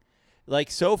hitting.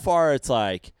 Like, so far, it's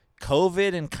like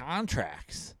COVID and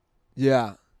contracts.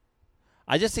 Yeah.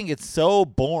 I just think it's so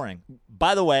boring.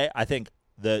 By the way, I think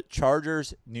the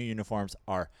Chargers' new uniforms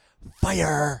are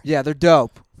fire. Yeah, they're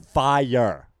dope.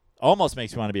 Fire. Almost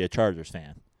makes me want to be a Chargers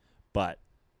fan. But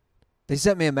They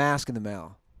sent me a mask in the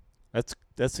mail. that's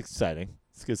exciting.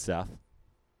 It's good stuff.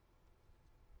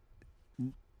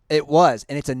 It was,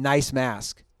 and it's a nice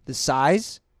mask. The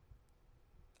size,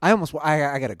 I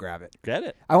got to grab it. Get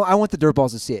it? I want the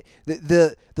dirtballs to see it.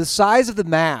 The size of the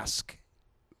mask,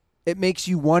 it makes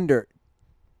you wonder,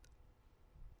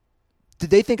 did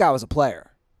they think I was a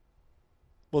player?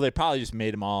 Well, they probably just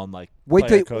made them all in like Wait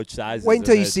player till- coach sizes. wait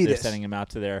until and you see they're this. Sending them out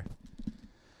to their.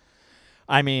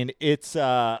 I mean, it's.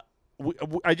 I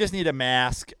just need a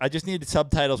mask. I just need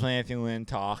subtitles when Anthony Lynn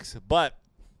talks. But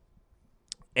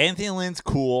Anthony Lynn's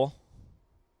cool.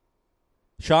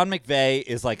 Sean McVay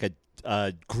is like a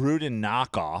Gruden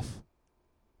knockoff.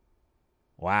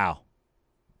 Wow.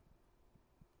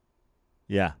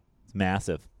 Yeah, it's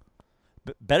massive.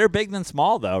 Better big than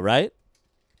small, though, right?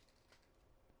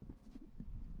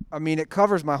 I mean, it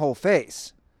covers my whole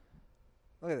face.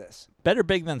 Look at this. Better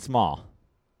big than small.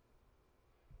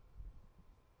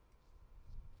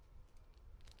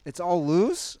 It's all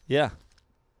loose? Yeah.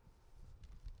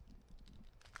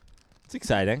 It's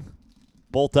exciting.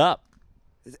 Bolt up.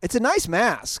 It's a nice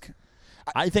mask.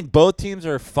 I think both teams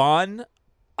are fun.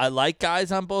 I like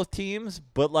guys on both teams,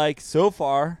 but like so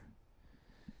far,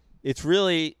 it's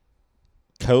really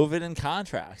COVID and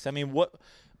contracts. I mean,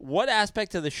 what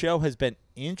aspect of the show has been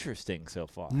interesting so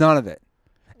far? None of it.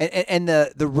 And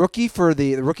the rookie for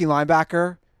the rookie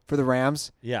linebacker for the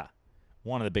Rams, Yeah,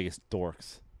 one of the biggest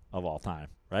dorks of all time,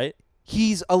 right?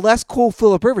 he's a less cool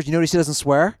Phillip Rivers. You notice he doesn't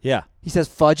swear? Yeah, He says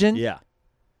fudging. yeah.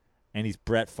 And he's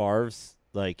Brett Favre's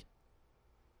like.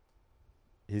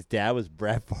 His dad was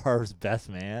Brett Favre's best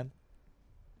man.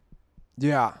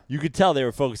 Yeah. You could tell they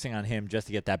were focusing on him just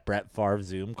to get that Brett Favre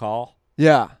Zoom call.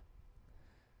 Yeah.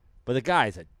 But the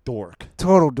guy's a dork.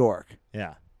 Total dork.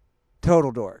 Yeah.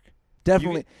 Total dork.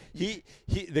 Definitely.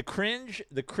 The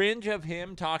cringe of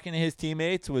him talking to his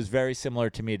teammates was very similar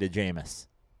to me to Jameis.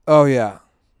 Oh, yeah.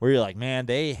 Where you're like, man,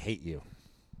 they hate you.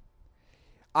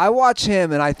 I watch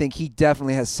him, and I think he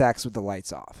definitely has sex with the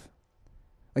lights off.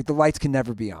 Like, the lights can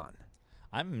never be on.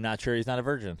 I'm not sure he's not a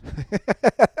virgin.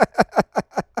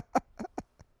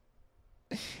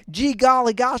 Gee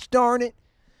golly, gosh darn it.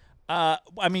 I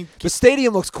mean, The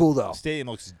stadium looks cool, though. stadium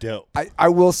looks dope. I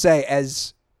will say,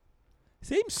 as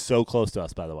Stadium's so close to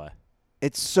us, by the way.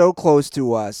 it's so close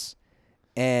to us,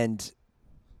 and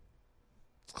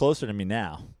It's closer to me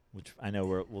now, which I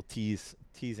know we'll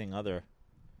teasing other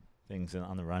things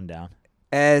on the rundown.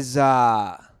 as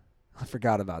I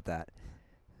forgot about that.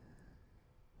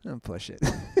 Don't push it.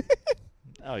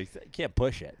 Oh, you can't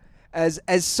push it. As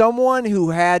someone who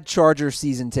had Charger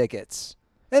season tickets,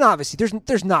 and obviously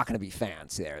there's not going to be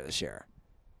fans there this year.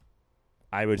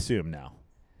 I would assume no.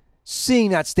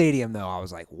 Seeing that stadium, though, I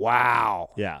was like, wow.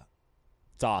 Yeah.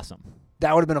 It's awesome.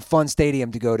 That would have been a fun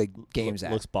stadium to go to games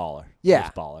at. Looks baller. Yeah.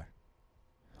 Looks baller.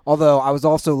 Although I was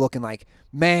also looking like,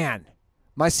 man,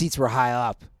 my seats were high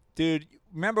up. Dude,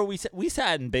 remember we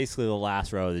sat in basically the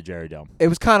last row of the Jerry Dome. It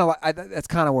was kind of like that's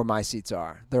kind of where my seats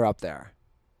are. They're up there.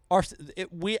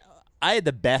 I had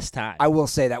the best time. I will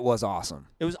say that was awesome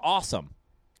It was awesome.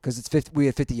 because we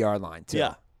had 50-yard line too.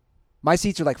 Yeah. My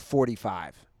seats are like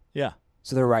 45, Yeah.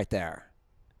 so they're right there.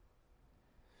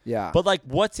 Yeah. But like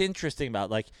what's interesting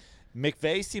about like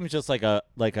McVay seems just like a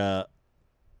Gruden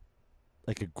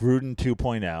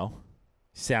 2.0.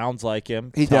 Sounds like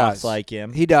him. He talks does. like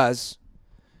him. He does.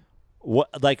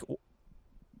 What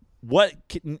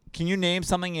can you name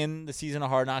something in the season of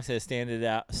Hard Knocks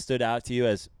that stood out to you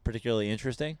as particularly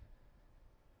interesting?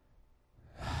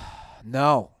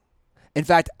 No. In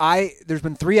fact, there's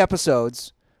been 3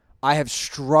 episodes. I have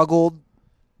struggled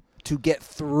to get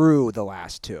through the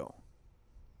last 2.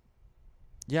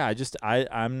 Yeah,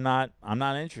 I'm not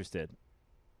interested.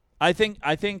 I think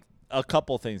a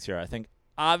couple things here. I think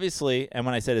obviously, and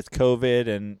when I said it's COVID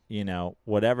and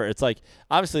whatever, it's like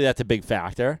obviously that's a big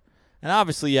factor, and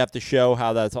obviously you have to show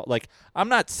how that's all. Like I'm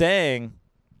not saying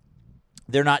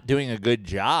they're not doing a good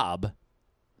job,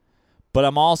 but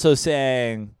I'm also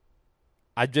saying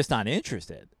I'm just not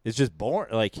interested. It's just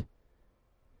boring. Like,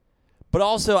 but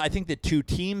also I think the 2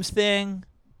 teams thing.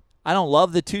 I don't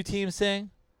love the 2 teams thing.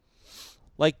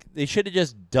 Like they should have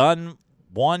just done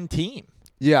one team.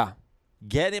 Yeah.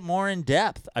 Get it more in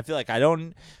depth. I feel like I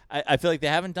feel like they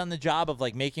haven't done the job of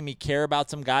like making me care about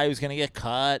some guy who's going to get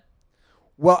cut.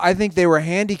 Well, I think they were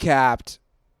handicapped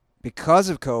because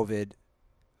of COVID.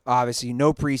 Obviously,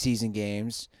 no preseason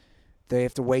games. They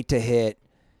have to wait to hit.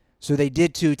 So they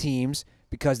did 2 teams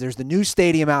because there's the new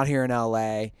stadium out here in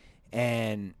LA,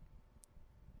 and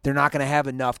they're not going to have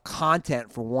enough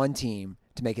content for one team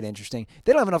to make it interesting.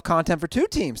 They don't have enough content for 2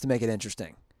 teams to make it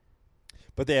interesting.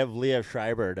 But they have Leo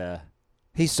Schreiber to.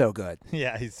 He's so good.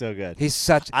 Yeah, he's so good. He's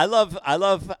such. I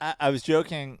was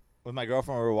joking with my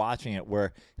girlfriend when we were watching it,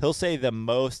 where he'll say the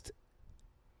most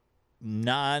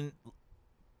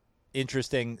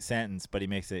non-interesting sentence, but he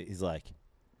makes it. He's like,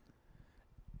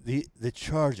 the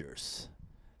Chargers,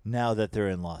 now that they're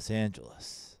in Los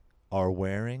Angeles, are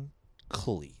wearing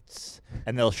cleats,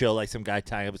 and they'll show like some guy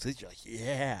tying up his cleats. You're like,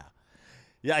 yeah.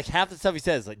 Yeah, like half the stuff he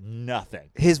says is like nothing.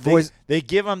 His voice. They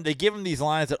give him these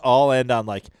lines that all end on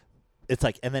like, it's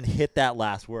like, and then hit that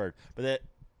last word, but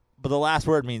the last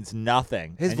word means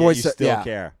nothing. His and voice. yet you still yeah.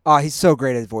 care. Oh, he's so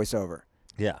great at voiceover.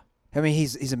 Yeah. I mean,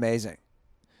 he's amazing.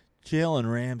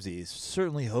 Jalen Ramsey is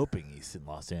certainly hoping he's in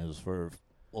Los Angeles for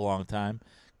a long time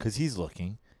because he's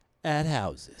looking at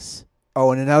houses.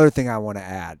 Oh, and another thing I want to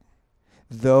add.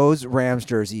 those Rams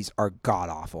jerseys are god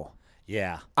awful.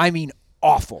 Yeah. I mean,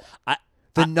 awful.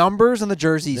 The numbers on the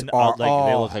jerseys are they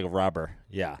look like rubber.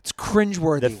 Yeah. It's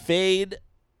cringeworthy. The fade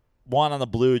one on the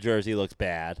blue jersey looks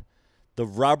bad. The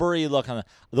rubbery look on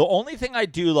the only thing I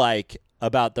do like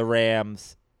about the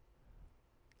Rams,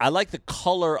 I like the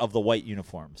color of the white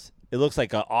uniforms. It looks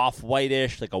like a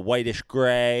off-whitish, like a whitish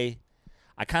gray.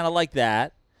 I kind of like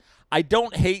that. I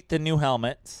don't hate the new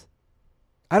helmets.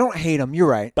 I don't hate them. You're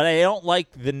right. But I don't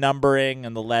like the numbering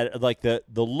and the like the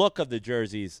look of the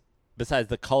jerseys besides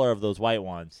the color of those white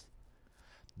ones.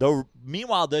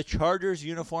 Meanwhile, the Chargers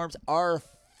uniforms are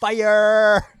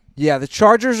fire. Yeah, the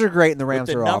Chargers are great and the Rams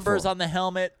with the are numbers awful. on the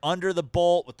helmet, under the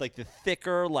bolt with like the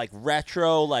thicker, like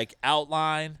retro, like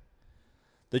outline.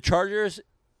 The Chargers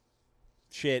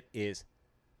shit is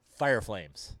fire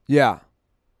flames. Yeah.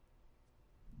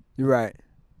 You're right.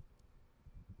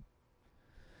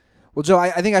 Well, Joe,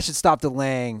 I think I should stop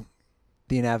delaying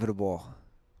the inevitable.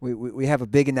 We have a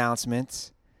big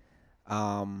announcement.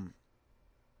 It's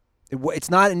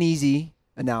not an easy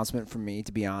announcement for me,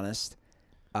 to be honest.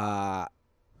 I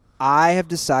have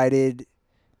decided,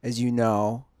 as you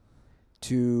know,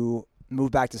 to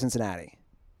move back to Cincinnati.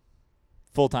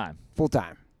 Full time. Full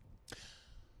time.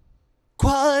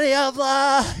 Quality of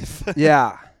life.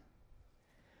 Yeah.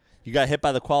 You got hit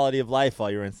by the quality of life while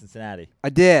you were in Cincinnati. I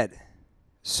did.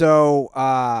 So,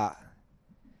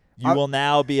 you will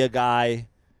now be a guy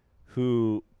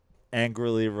who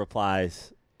angrily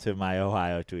replies to my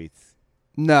Ohio tweets.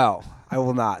 No, I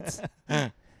will not.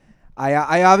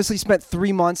 I obviously spent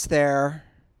 3 months there,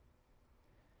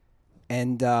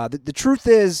 and the truth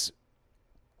is,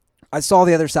 I saw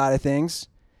the other side of things,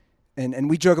 and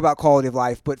we joke about quality of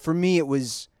life, but for me, it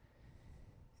was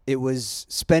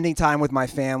spending time with my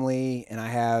family, and I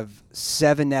have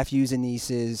 7 nephews and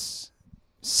nieces.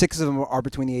 6 of them are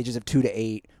between the ages of 2 to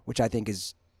 8, which I think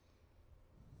is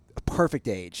a perfect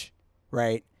age,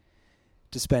 right,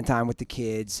 to spend time with the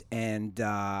kids. And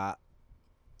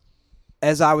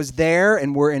as I was there,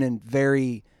 and we're in a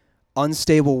very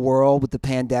unstable world with the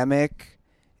pandemic,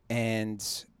 and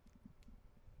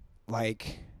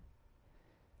like,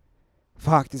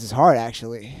 fuck, this is hard,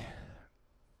 actually.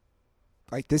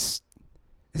 Like, this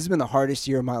has been the hardest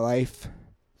year of my life,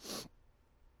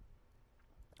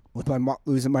 with my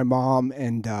losing my mom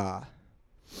and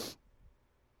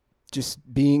just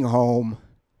being home.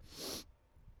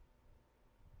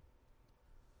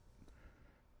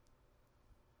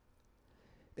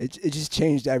 It just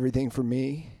changed everything for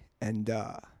me, and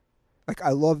like, I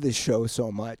love this show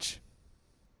so much.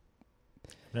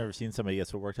 I've never seen somebody get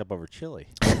so worked up over chili.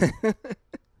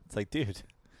 It's like, dude,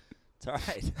 it's all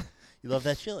right. You love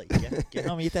that chili. Get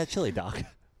home and eat that chili, Doc.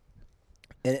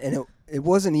 And it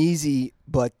wasn't easy,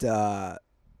 but I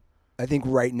think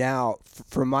right now,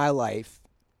 for my life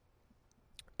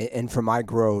and for my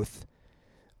growth,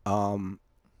 I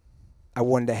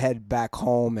wanted to head back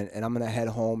home, and I'm going to head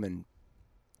home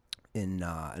in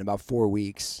about 4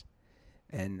 weeks.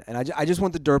 And I just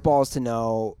want the Dirtballs to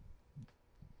know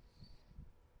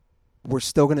we're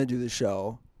still going to do the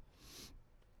show.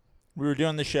 We were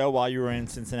doing the show while you were in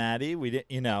Cincinnati. We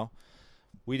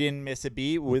didn't miss a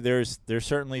beat. There's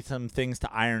certainly some things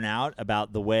to iron out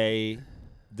about the way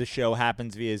the show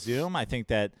happens via Zoom. I think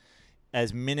that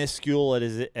as minuscule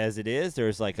as it is,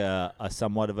 there's like a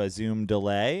somewhat of a Zoom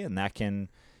delay, and that can,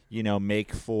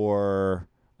 make for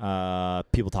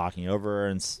people talking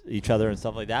over each other and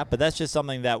stuff like that. But that's just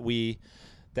something that we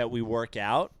work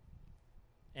out.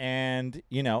 And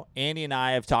Andy and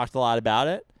I have talked a lot about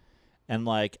it, and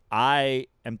like I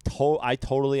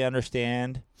totally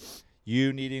understand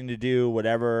you needing to do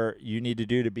whatever you need to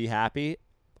do to be happy.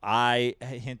 I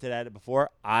hinted at it before.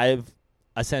 I've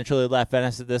essentially left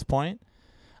Venice at this point.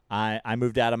 I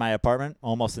moved out of my apartment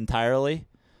almost entirely.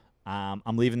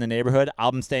 I'm leaving the neighborhood.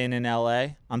 I'm staying in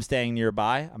LA. I'm staying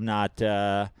nearby.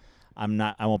 I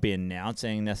won't be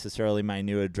announcing necessarily my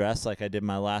new address like I did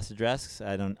my last address.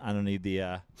 I don't need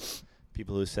the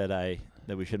people who said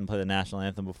that we shouldn't play the national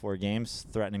anthem before games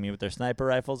threatening me with their sniper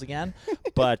rifles again.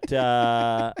 But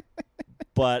I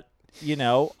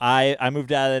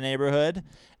moved out of the neighborhood,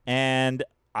 and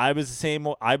I was the same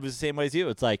way as you.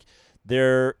 It's like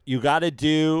you got to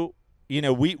do.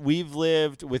 We've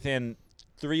lived within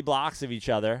 3 blocks of each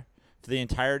other for the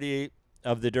entirety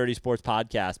of the Dirty Sports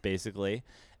podcast, basically.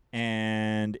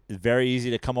 And it's very easy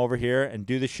to come over here and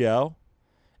do the show.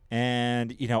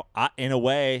 And, in a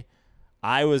way,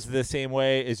 I was the same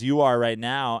way as you are right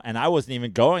now, and I wasn't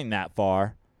even going that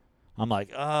far. I'm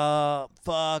like, oh,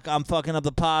 fuck, I'm fucking up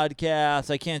the podcast.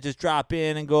 I can't just drop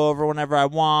in and go over whenever I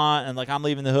want. And, like, I'm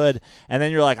leaving the hood. And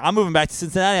then you're like, I'm moving back to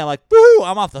Cincinnati. I'm like, woo,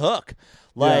 I'm off the hook.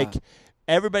 Like,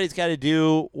 everybody's got to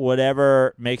do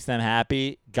whatever makes them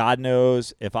happy. God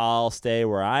knows if I'll stay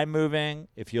where I'm moving,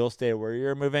 if you'll stay where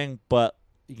you're moving. But,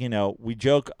 we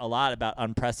joke a lot about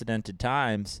unprecedented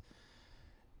times.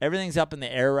 Everything's up in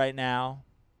the air right now.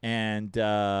 And,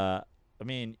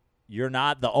 you're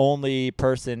not the only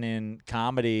person in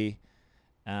comedy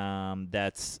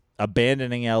that's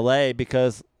abandoning LA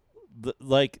because,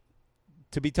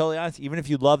 to be totally honest, even if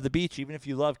you love the beach, even if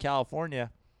you love California,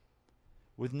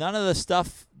 with none of the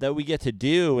stuff that we get to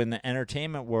do in the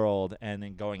entertainment world and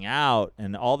then going out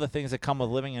and all the things that come with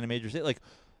living in a major city,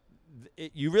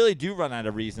 you really do run out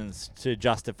of reasons to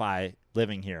justify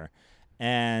living here.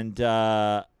 And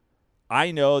I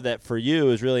know that for you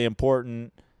is really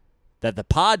important that the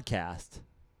podcast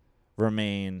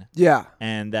remain. Yeah.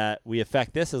 And that we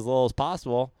affect this as little as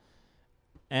possible.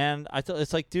 And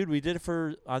it's like, dude, we did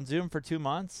it on Zoom for 2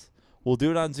 months. We'll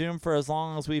do it on Zoom for as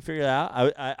long as we figure it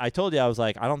out. I told you, I was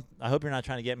like, I hope you're not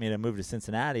trying to get me to move to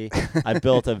Cincinnati. I've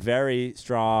built a very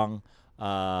strong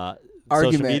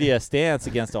social media stance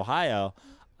against Ohio.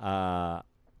 I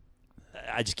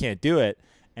just can't do it.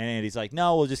 And Andy's like,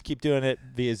 no, we'll just keep doing it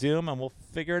via Zoom and we'll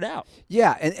figure it out.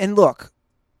 Yeah, and look,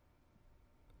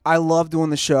 I love doing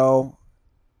the show.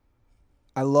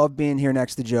 I love being here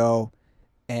next to Joe.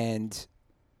 And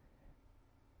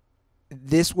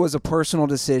this was a personal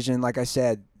decision. Like I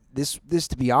said, this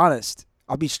to be honest,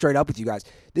 I'll be straight up with you guys.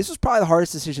 This was probably the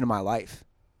hardest decision of my life,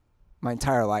 my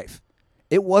entire life.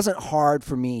 It wasn't hard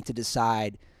for me to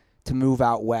decide to move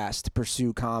out west, to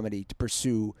pursue comedy, to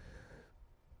pursue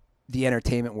the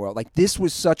entertainment world. Like, this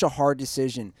was such a hard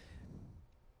decision.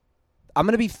 I'm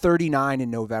going to be 39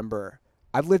 in November.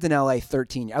 I've lived in LA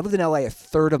 13 years. I've lived in LA a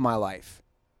third of my life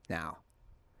now.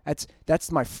 That's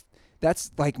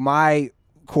like my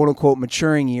quote unquote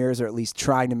maturing years, or at least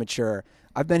trying to mature.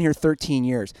 I've been here 13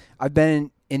 years. I've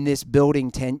been in this building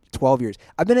 12 years.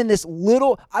 I've been in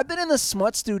the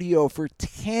Smut Studio for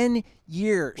 10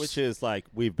 years. Which is like,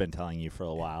 we've been telling you for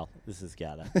a while. This has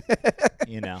gotta,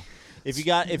 If you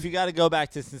got to go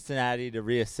back to Cincinnati to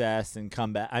reassess and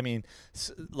come back,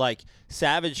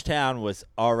 Savage Town was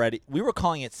already. We were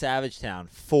calling it Savage Town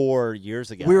 4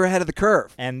 years ago. We were ahead of the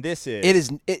curve, and this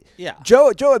is. Yeah.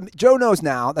 Joe knows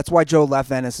now. That's why Joe left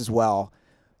Venice as well.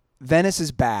 Venice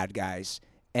is bad, guys,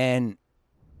 and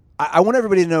I want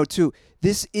everybody to know too.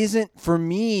 This isn't for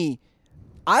me.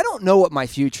 I don't know what my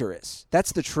future is.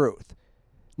 That's the truth.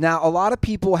 Now, a lot of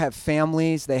people have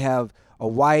families. They have a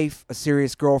wife, a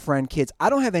serious girlfriend, kids.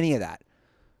 I don't have any of that.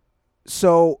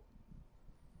 So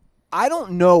I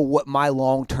don't know what my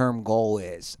long-term goal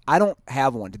is. I don't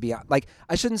have one, to be honest.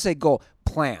 I shouldn't say goal,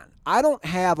 plan. I don't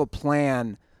have a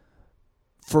plan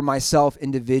for myself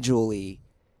individually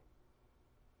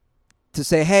to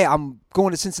say, hey, I'm going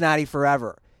to Cincinnati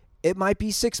forever. It might be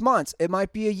 6 months. It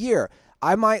might be a year.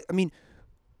 I've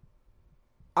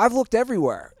looked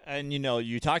everywhere. And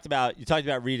you talked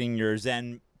about reading your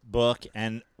Zen book,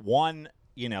 and one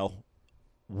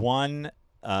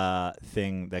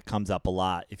thing that comes up a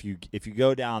lot, if you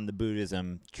go down the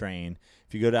Buddhism train,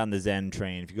 if you go down the Zen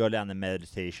train, if you go down the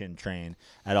meditation train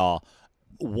at all,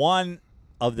 one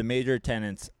of the major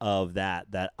tenets of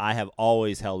that I have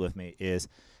always held with me is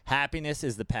happiness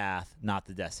is the path, not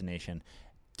the destination.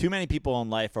 Too many people in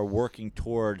life are working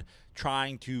toward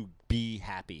trying to be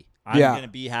happy. I'm going to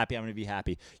be happy. I'm going to be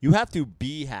happy. You have to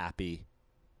be happy,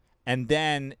 and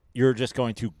then you're just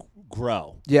going to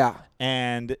grow. Yeah.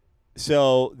 And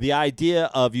so the idea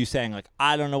of you saying,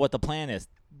 I don't know what the plan is,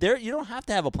 you don't have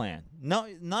to have a plan. No,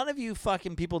 none of you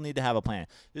fucking people need to have a plan.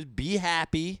 Just be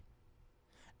happy,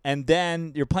 and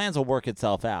then your plans will work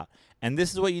itself out. And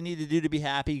this is what you need to do to be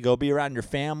happy. Go be around your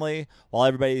family while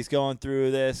everybody's going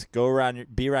through this. Be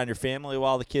around your family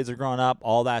while the kids are growing up,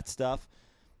 all that stuff.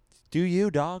 Do you,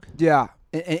 dog? Yeah,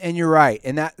 and you're right.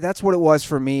 And that's what it was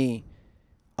for me,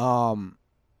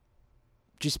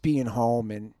 just being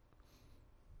home, and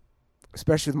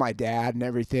especially with my dad and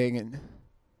everything. And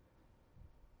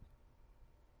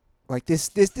this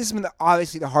has been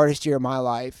obviously the hardest year of my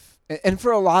life, and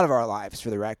for a lot of our lives, for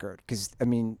the record, because,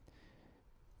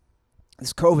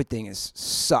 this COVID thing has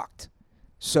sucked.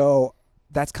 So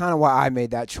that's kind of why I made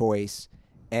that choice.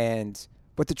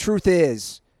 But the truth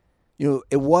is,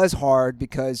 it was hard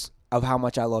because of how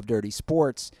much I love Dirty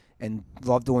Sports and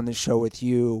love doing this show with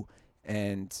you,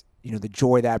 and, the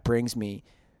joy that brings me.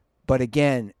 But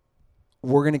again,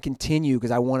 we're going to continue,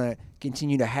 because I want to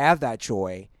continue to have that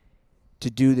joy to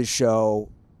do the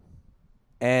show.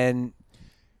 And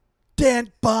Dent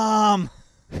bomb.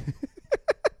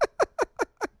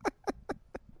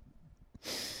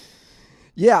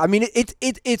 Yeah, I mean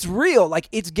it's real. Like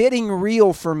it's getting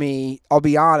real for me. I'll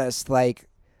be honest. Like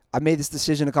I made this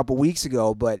decision a couple weeks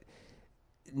ago, but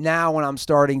now when I'm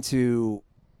starting to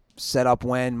set up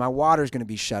when my water's going to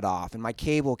be shut off and my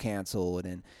cable canceled,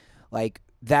 and like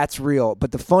that's real.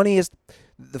 But the funniest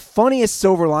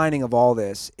silver lining of all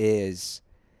this is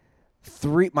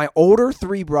my older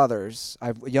three brothers. I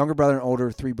have a younger brother and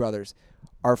older three brothers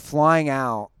are flying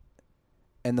out,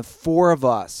 and the four of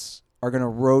us are going to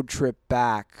road trip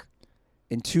back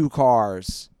in 2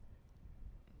 cars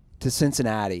to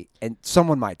Cincinnati, and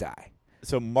someone might die.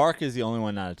 So Mark is the only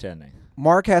one not attending.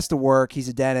 Mark has to work. He's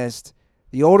a dentist.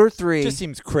 The older three. It just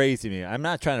seems crazy to me. I'm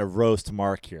not trying to roast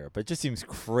Mark here, but it just seems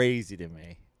crazy to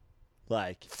me.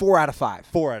 Like 4 out of 5.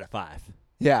 4 out of 5.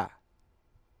 Yeah.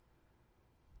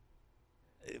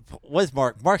 What's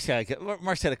Mark? Mark's got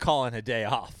to call in a day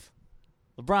off.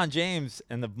 LeBron James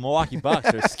and the Milwaukee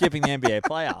Bucks are skipping the NBA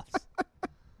playoffs.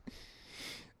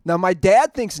 Now, my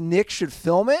dad thinks Nick should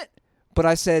film it, but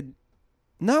I said,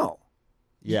 no.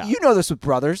 Yeah. You know this with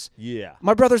brothers. Yeah.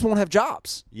 My brothers won't have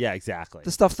jobs. Yeah, exactly.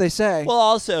 The stuff they say. Well,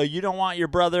 also, you don't want your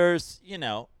brothers,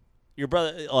 your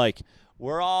brother, like,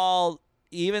 we're all,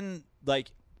 even, like,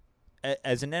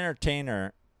 as an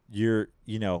entertainer,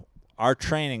 our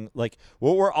training, like,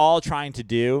 what we're all trying to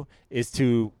do is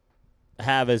to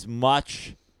have as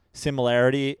much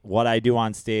similarity, what I do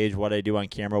on stage, what I do on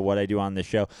camera, what I do on the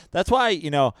show. That's why,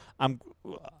 I'm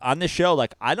on this show,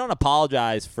 like, I don't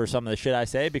apologize for some of the shit I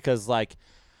say because, like,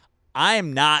 I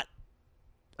am not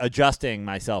adjusting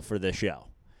myself for this show.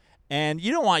 And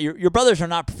you don't want your brothers are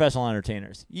not professional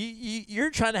entertainers. You're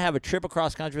trying to have a trip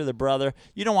across country with a brother.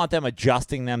 You don't want them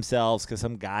adjusting themselves because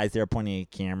some guy's there pointing a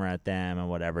camera at them and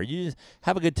whatever. You just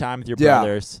have a good time with your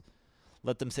brothers.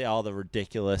 Let them say all the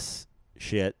ridiculous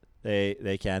shit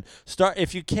they can.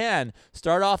 If you can,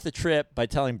 start off the trip by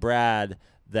telling Brad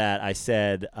that I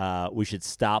said we should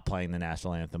stop playing the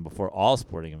national anthem before all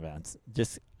sporting events.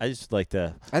 I just like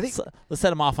to. Let's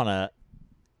set him off on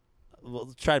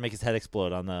we'll try to make his head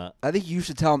explode on the. I think you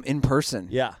should tell him in person.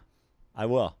 Yeah, I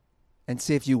will. And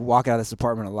see if you walk out of this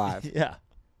apartment alive. Yeah.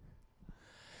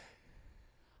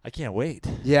 I can't wait.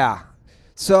 Yeah.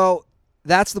 So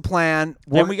that's the plan.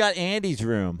 And we got Andy's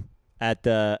room at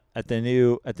the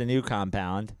new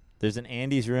compound. There's an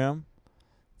Andy's room.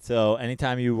 So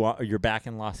anytime you're back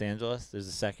in Los Angeles, there's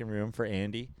a second room for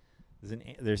Andy.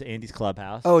 There's Andy's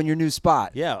clubhouse. Oh, in your new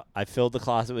spot. Yeah, I filled the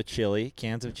closet with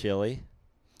cans of chili.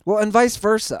 Well, and vice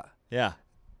versa. Yeah.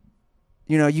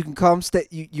 You can come stay.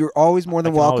 You're always more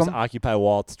than I can welcome. always occupy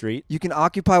Walt Street. You can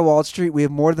occupy Wall Street. We have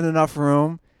more than enough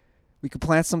room. We could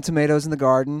plant some tomatoes in the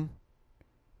garden,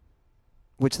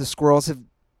 which the squirrels have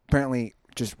apparently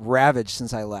just ravaged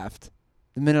since I left.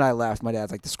 The minute I left, my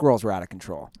dad's like, the squirrels were out of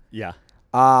control. Yeah.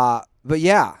 But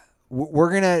yeah, we're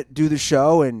going to do the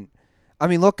show. And I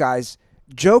mean, look, guys,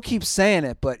 Joe keeps saying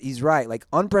it, but he's right. Like,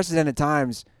 unprecedented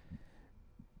times.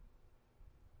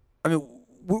 I mean,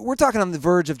 we're talking on the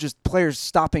verge of just players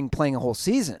stopping playing a whole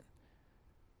season.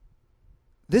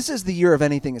 This is the year of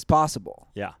anything is possible.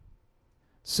 Yeah.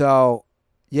 So,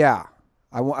 yeah,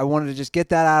 I wanted to just get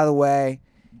that out of the way.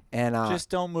 And just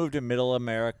don't move to Middle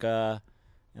America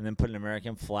and then put an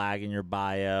American flag in your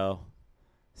bio.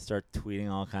 Start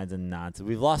tweeting all kinds of nonsense.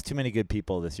 We've lost too many good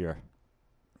people this year.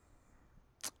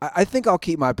 I think I'll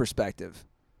keep my perspective.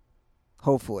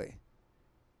 Hopefully.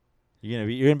 You're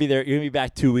gonna be there. You're gonna be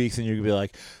back 2 weeks, and you're gonna be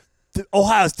like,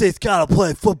 Ohio State's gotta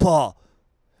play football.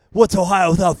 What's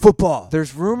Ohio without football?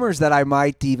 There's rumors that I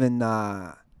might even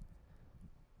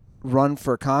run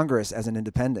for Congress as an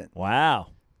independent. Wow.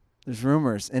 There's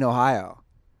rumors in Ohio.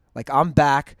 Like, I'm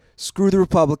back. Screw the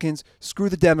Republicans. Screw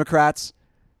the Democrats.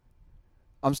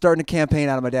 I'm starting a campaign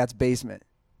out of my dad's basement.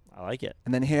 I like it.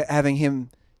 And then having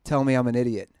him tell me I'm an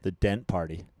idiot. The Dent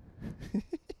Party.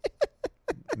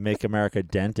 Make America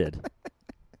dented.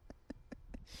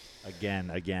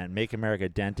 Again. Make America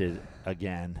dented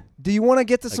again. Do you want to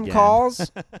get to some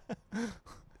calls?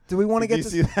 Do we want to get to...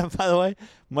 Did you see that, by the way?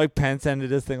 Mike Pence ended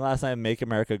his thing last night, Make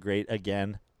America Great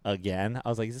Again. I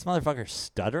was like, is this motherfucker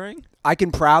stuttering? I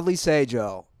can proudly say,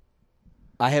 Joe,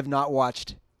 I have not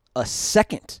watched not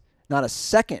a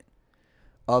second,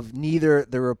 of neither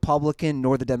the Republican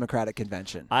nor the Democratic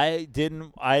convention. I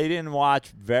didn't watch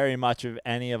very much of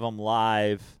any of them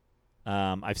live.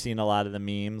 I've seen a lot of the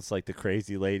memes, like the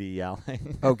crazy lady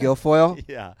yelling. Oh, Guilfoyle?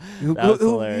 Yeah.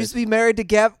 Who used to be married to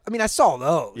Gav? I mean, I saw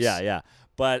those. Yeah.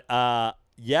 But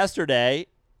yesterday,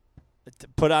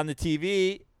 put on the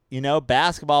TV,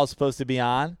 basketball is supposed to be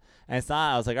on, and it's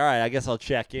not. I was like, all right, I guess I'll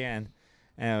check in.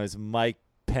 And it was Mike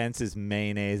Pence's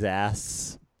mayonnaise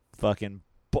ass fucking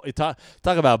talk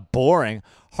about boring.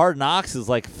 Hard Knocks is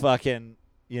like fucking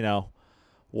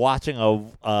watching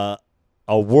a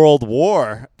world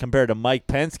war compared to Mike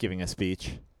Pence giving a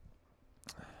speech.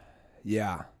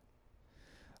 Yeah.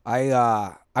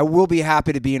 I will be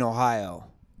happy to be in Ohio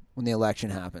when the election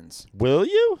happens. Will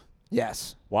you?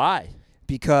 Yes. Why?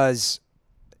 Because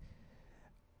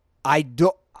I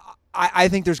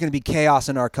think there's going to be chaos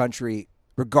in our country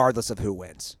regardless of who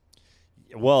wins.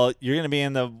 Well, you're going to be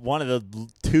in one of the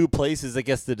two places that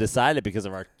gets to decide it because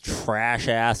of our trash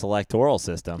ass electoral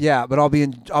system. Yeah, but I'll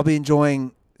be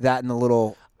enjoying that in the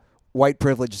little white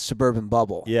privileged suburban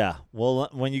bubble. Yeah. Well,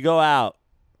 when you go out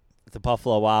at the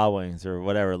Buffalo Wild Wings or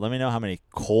whatever, let me know how many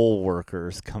coal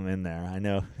workers come in there. I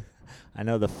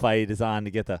know the fight is on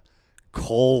to get the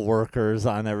coal workers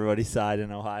on everybody's side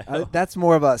in Ohio. That's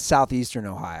more of a southeastern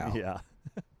Ohio. Yeah.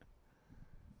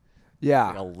 Yeah.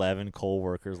 Like 11 coal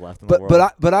workers left in the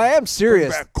world. But I am serious.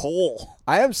 Bring back coal.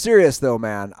 I am serious though,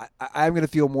 man. I'm going to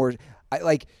feel more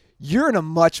you're in a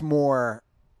much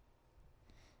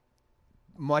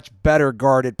better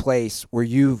guarded place where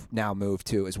you've now moved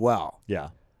to as well. Yeah.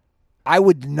 I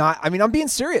would not, I'm being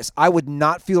serious. I would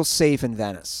not feel safe in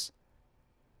Venice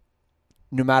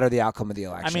no matter the outcome of the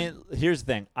election. Here's the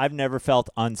thing. I've never felt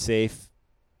unsafe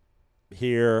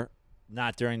here,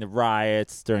 not during the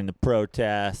riots, during the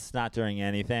protests, not during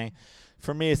anything.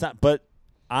 For me, it's not. But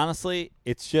honestly,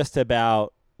 it's just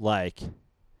about,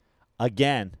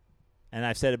 again, and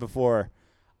I've said it before,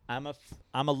 I'm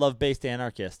a love-based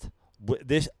anarchist.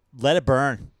 Let it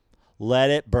burn. Let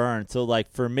it burn. So,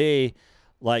 for me,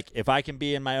 if I can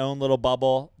be in my own little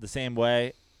bubble the same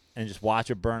way and just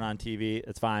watch it burn on TV,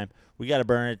 it's fine. We got to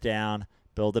burn it down,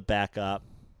 build it back up.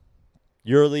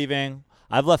 You're leaving.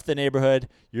 I've left the neighborhood.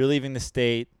 You're leaving the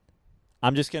state.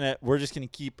 We're just gonna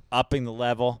keep upping the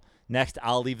level. Next,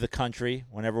 I'll leave the country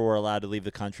whenever we're allowed to leave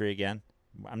the country again.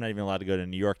 I'm not even allowed to go to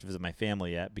New York to visit my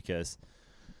family yet because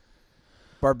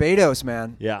Barbados,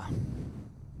 man. Yeah.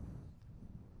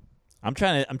 I'm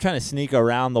trying to sneak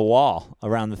around the wall,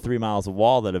 around the 3 miles of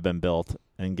wall that have been built,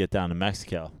 and get down to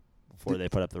Mexico before they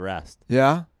put up the rest.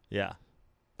 Yeah? Yeah.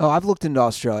 Oh, I've looked into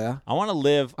Australia. I want to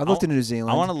live. I've looked into New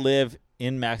Zealand. I want to live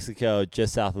in Mexico,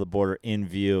 just south of the border, in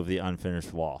view of the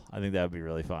unfinished wall. I think that would be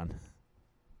really fun.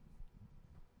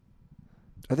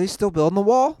 Are they still building the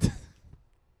wall?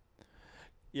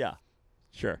 Yeah,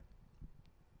 sure.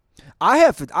 I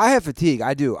have fatigue.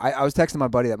 I do. I was texting my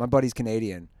buddy that my buddy's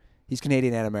Canadian. He's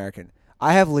Canadian and American.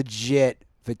 I have legit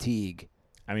fatigue.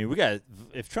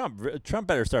 If Trump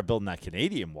better start building that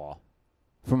Canadian wall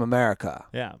from America.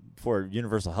 Yeah, before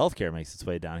universal health care makes its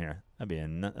way down here.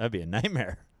 That'd be a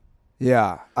nightmare.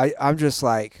 Yeah, I'm just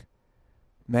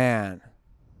man,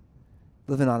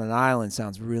 living on an island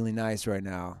sounds really nice right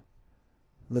now.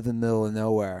 Live in the middle of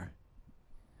nowhere.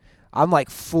 I'm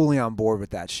fully on board with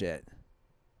that shit.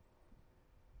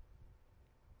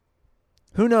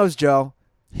 Who knows, Joe?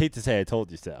 Hate to say I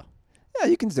told you so. Yeah,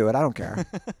 you can do it. I don't care.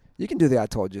 You can do the I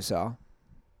told you so.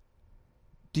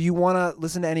 Do you want to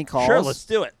listen to any calls? Sure, let's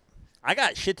do it. I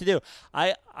got shit to do.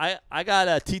 I got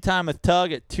a tea time with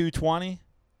Tug at 2:20.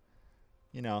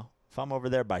 If I'm over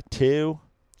there by 2.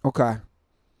 Okay.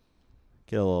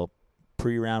 Get a little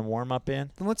pre-round warm-up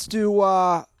in. Then let's do,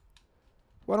 why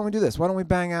don't we do this? Why don't we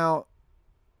bang out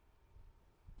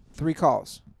 3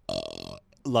 calls?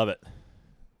 Love it.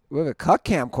 We have a cut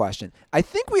cam question. I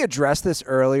think we addressed this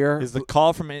earlier. Is it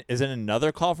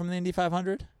another call from the Indy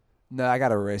 500? No, I got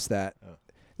to erase that. Oh.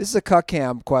 This is a cut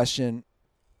cam question,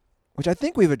 which I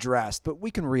think we've addressed, but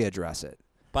we can readdress it.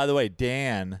 By the way,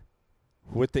 Dan,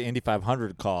 with the Indy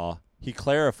 500 call, he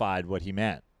clarified what he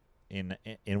meant in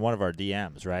one of our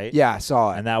DMs, right? Yeah, I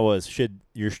saw it. And that was, should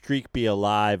your streak be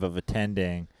alive of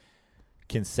attending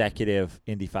consecutive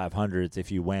Indy 500s if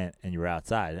you went and you were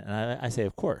outside? And I say,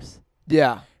 of course.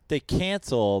 Yeah. They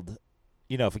canceled,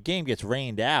 if a game gets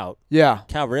rained out, yeah,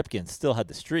 Cal Ripken still had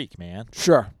the streak, man.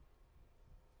 Sure.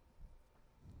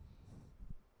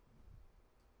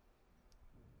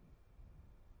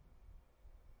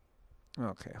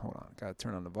 Okay, hold on. Got to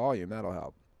turn on the volume. That'll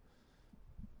help.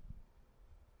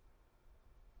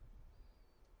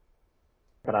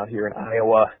 Out here in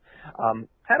Iowa.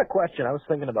 Had a question. I was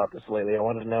thinking about this lately. I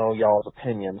wanted to know y'all's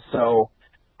opinion. So,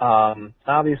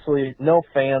 obviously, no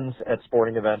fans at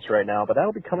sporting events right now, but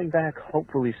that'll be coming back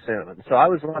hopefully soon. So I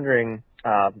was wondering,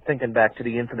 thinking back to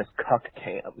the infamous cuck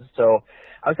cams. So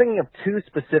I was thinking of 2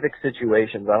 specific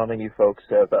situations I don't think you folks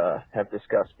have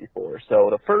discussed before. So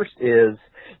the first is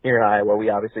here in Iowa, we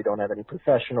obviously don't have any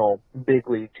professional big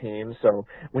league teams. So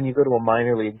when you go to a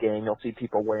minor league game, you'll see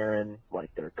people wearing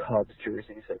their Cubs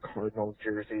jerseys, their Cardinals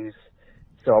jerseys.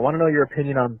 So I want to know your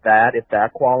opinion on that, if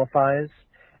that qualifies.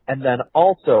 And then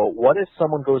also, what if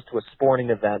someone goes to a sporting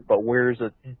event but wears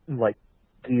a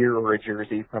gear or a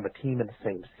jersey from a team in the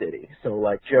same city? So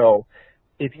like Joe,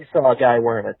 if you saw a guy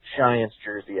wearing a Giants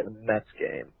jersey at a Mets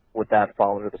game, would that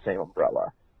fall under the same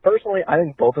umbrella? Personally, I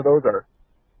think both of those are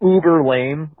uber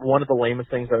lame. One of the lamest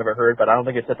things I've ever heard, but I don't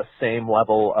think it's at the same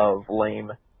level of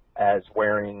lame as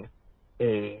wearing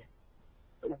a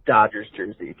Dodgers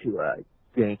jersey to a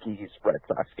Yankees Red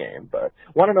Sox game. But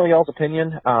want to know y'all's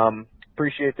opinion.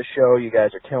 Appreciate the show. You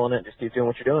guys are killing it. Just keep doing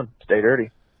what you're doing. Stay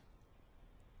dirty.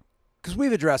 Because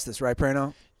we've addressed this, right,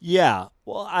 Prano? Yeah.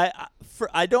 Well,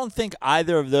 I don't think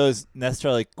either of those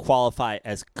necessarily qualify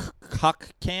as cuck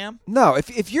cam. No.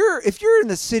 If you're in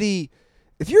the city,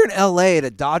 if you're in L.A. at a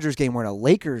Dodgers game wearing a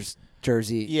Lakers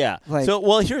jersey, Yeah. like, So,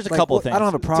 well, here's a couple of things. I don't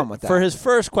have a problem with that. For his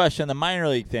first question, the minor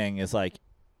league thing is like,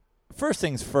 first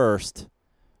things first,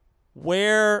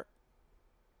 where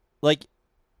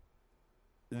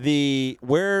the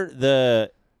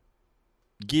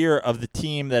gear of the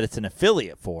team that it's an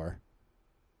affiliate for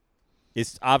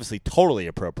is obviously totally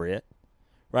appropriate,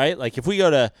 right? Like if we go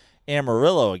to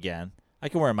Amarillo again, I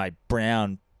can wear my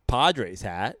brown Padres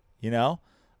hat, you know?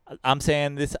 I'm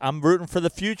saying this, I'm rooting for the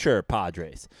future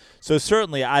Padres. So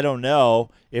certainly I don't know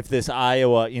if this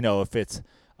Iowa, if it's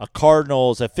a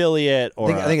Cardinals affiliate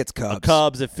or I think it's Cubs. a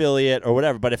Cubs affiliate or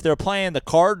whatever. But if they're playing the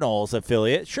Cardinals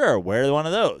affiliate, sure, wear one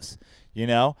of those,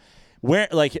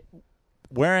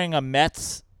 wearing a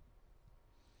Mets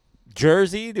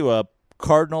jersey to a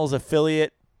Cardinals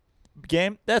affiliate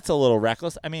game, that's a little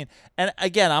reckless. I mean, and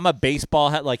again, I'm a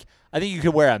baseball hat. Like, I think you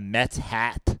could wear a Mets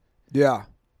hat, Yeah.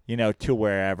 to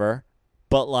wherever,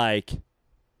 but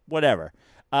whatever.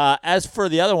 As for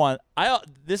the other one,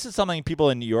 this is something people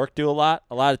in New York do a lot.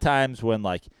 A lot of times when,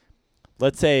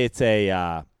 let's say it's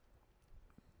a,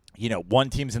 one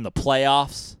team's in the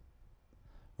playoffs,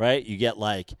 right? You get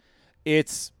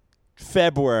it's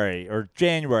February or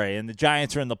January and the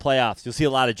Giants are in the playoffs. You'll see a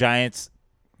lot of Giants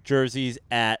jerseys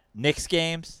at Knicks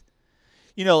games.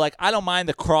 I don't mind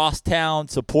the crosstown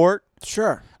support.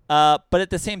 Sure. But at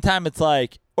the same time, it's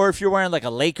or if you're wearing a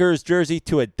Lakers jersey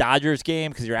to a Dodgers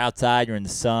game because you're outside, you're in the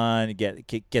sun, you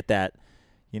get that,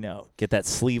 get that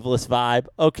sleeveless vibe.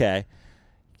 Okay.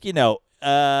 Would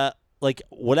I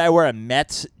wear a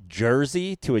Mets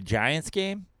jersey to a Giants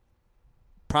game?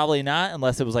 Probably not,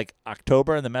 unless it was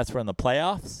October and the Mets were in the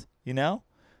playoffs,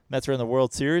 Mets were in the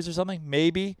World Series or something,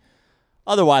 maybe.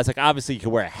 Otherwise, obviously you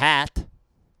could wear a hat.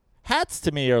 Hats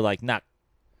to me are not,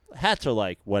 hats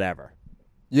are whatever.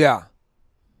 Yeah.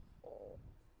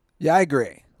 Yeah, I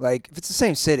agree. If it's the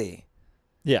same city,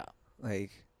 Yeah. I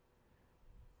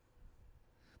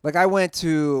went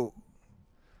to.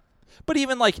 But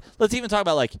even let's even talk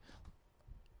about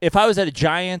if I was at a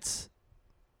Giants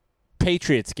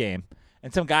Patriots game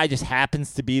and some guy just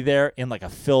happens to be there in a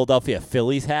Philadelphia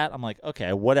Phillies hat, I'm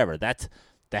okay, whatever. That's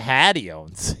the hat he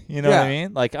owns. You know what I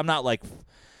mean? I'm not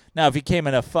now if he came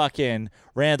in a fucking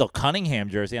Randall Cunningham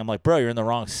jersey, I'm bro, you're in the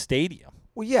wrong stadium.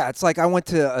 Well, yeah, it's I went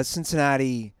to a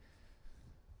Cincinnati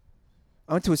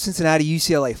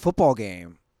UCLA football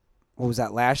game. What was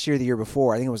that, last year or the year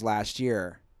before? I think it was last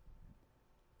year.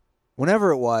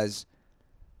 Whenever it was,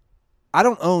 I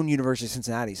don't own University of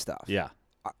Cincinnati stuff. Yeah.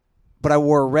 But I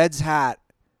wore a Reds hat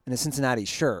and a Cincinnati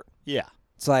shirt. Yeah.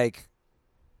 It's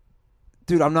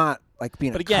dude, I'm not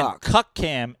being But a again, cuck. cuck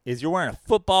cam is you're wearing a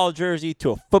football jersey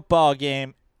to a football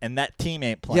game and that team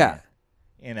ain't playing.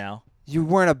 Yeah. You're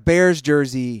wearing a Bears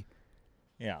jersey.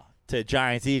 Yeah. To a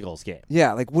Giants-Eagles game.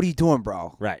 Yeah, what are you doing,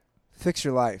 bro? Right. Fix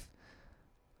your life.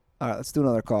 All right, let's do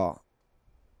another call.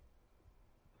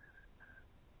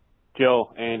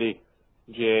 Joe, Andy,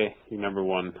 Jay, your number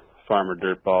one farmer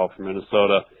dirtball from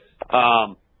Minnesota.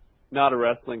 Not a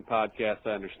wrestling podcast,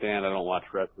 I understand. I don't watch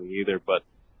wrestling either, but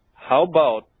how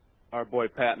about our boy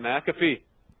Pat McAfee?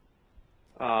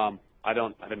 I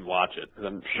didn't watch it because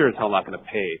I'm sure as hell not going to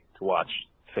pay to watch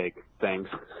fake things.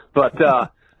 But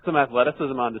some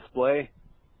athleticism on display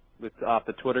off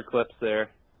the Twitter clips there.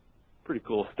 Pretty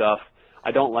cool stuff. I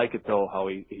don't like it though how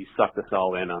he sucked us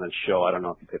all in on his show. I don't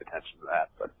know if you paid attention to that,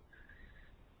 but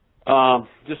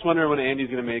just wondering when Andy's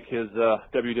going to make his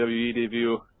WWE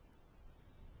debut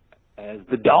as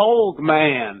the Dog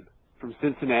Man from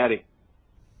Cincinnati.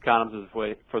 Condoms is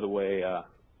for the way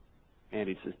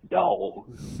Andy says dog.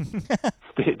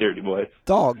 Stay dirty, boys.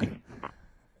 Dog.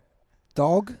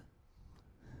 Dog?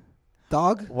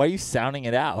 Dog? Why are you sounding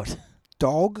it out?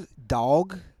 Dog?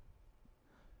 Dog?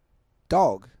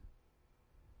 Dog.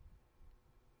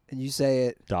 And you say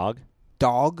it. Dog?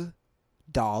 Dog?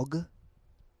 Dog?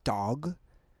 Dog?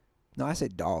 No, I say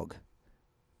dog.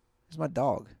 It's my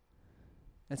dog.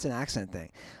 It's an accent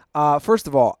thing. First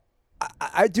of all,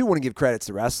 I do want to give credits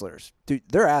to wrestlers. Dude,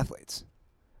 they're athletes.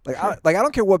 I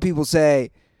don't care what people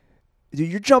say. Dude,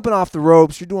 you're jumping off the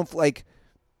ropes. You're doing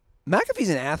McAfee's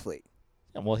an athlete.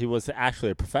 Well, he was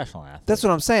actually a professional athlete. That's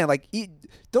what I'm saying.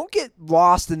 Don't get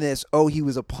lost in this. Oh, he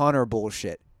was a punter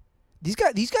bullshit. These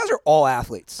guys are all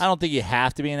athletes. I don't think you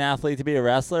have to be an athlete to be a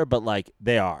wrestler, but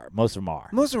they are. Most of them are.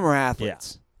 Most of them are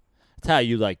athletes. Yeah. It's how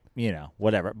you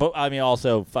whatever. But I mean,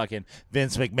 also fucking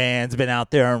Vince McMahon's been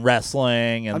out there and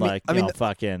wrestling and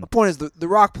fucking. The point is the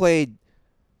Rock played.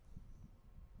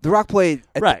 The Rock played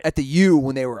at the U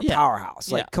when they were a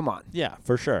powerhouse. Come on. Yeah,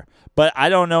 for sure. But I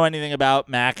don't know anything about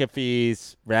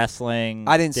McAfee's wrestling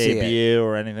debut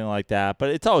or anything like that. But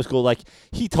it's always cool.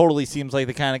 He totally seems like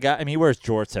the kind of guy. I mean, he wears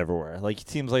jorts everywhere. He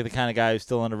seems like the kind of guy who's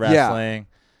still into wrestling.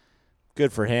 Yeah.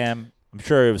 Good for him. I'm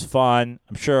sure it was fun.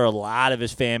 I'm sure a lot of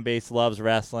his fan base loves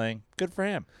wrestling. Good for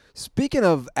him. Speaking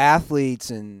of athletes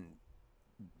and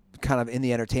kind of in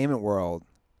the entertainment world,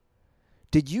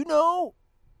 did you know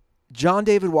John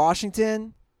David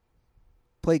Washington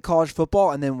played college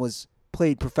football and then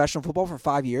played professional football for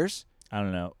 5 years? I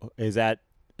don't know. Is that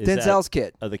Denzel's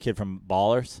kid? The kid from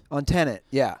Ballers? On Tenet,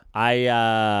 yeah.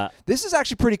 This is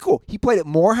actually pretty cool. He played at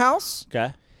Morehouse.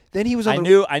 Okay. Then he was on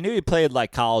I knew he played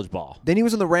college ball. Then he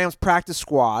was on the Rams practice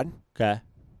squad. Okay.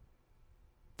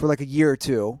 For a year or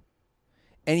two.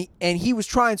 And he was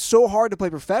trying so hard to play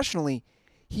professionally.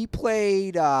 He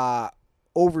played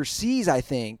overseas, I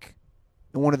think,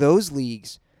 in one of those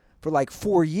leagues for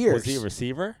 4 years. Was he a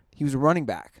receiver? He was a running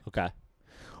back. Okay.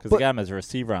 Because they got him as a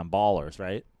receiver on Ballers,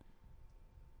 right?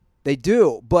 They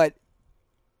do, but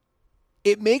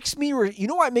it makes me you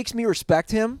know what makes me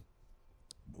respect him?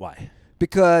 Why?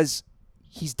 Because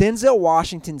he's Denzel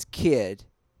Washington's kid.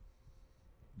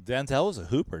 Denzel was a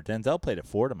hooper. Denzel played at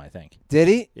Fordham, I think. Did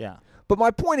he? Yeah. But my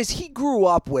point is he grew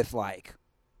up with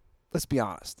let's be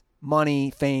honest, money,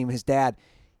 fame, his dad.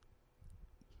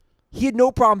 He had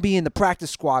no problem being the practice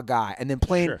squad guy and then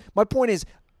playing. Sure. My point is,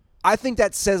 I think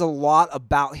that says a lot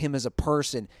about him as a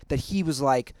person, that he was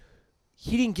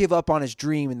he didn't give up on his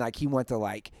dream and he went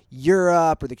to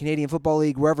Europe or the Canadian Football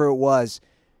League, wherever it was.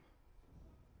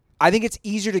 I think it's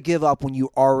easier to give up when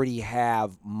you already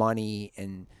have money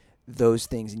and those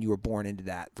things and you were born into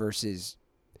that versus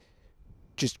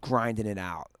just grinding it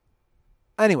out.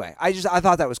 Anyway, I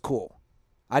thought that was cool.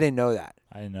 I didn't know that.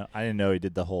 I didn't know he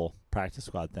did the whole practice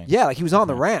squad thing. Yeah, he was on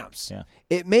the Rams. Yeah.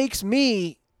 It makes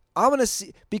me, I'm going to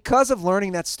see, because of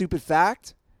learning that stupid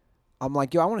fact, I'm I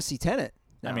want to see Tenet.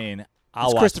 I mean,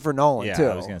 it's Christopher Nolan, too. Yeah,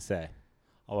 I was going to say.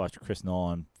 I'll watch Chris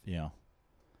Nolan,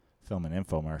 film an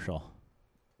infomercial.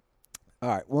 All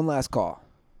right, one last call.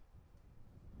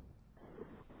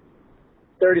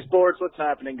 Dirty Sports, what's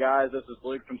happening, guys? This is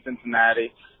Luke from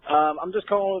Cincinnati. I'm just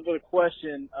calling with a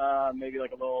question, maybe a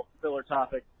little filler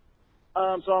topic.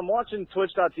 So I'm watching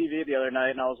Twitch.tv the other night,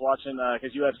 and I was watching,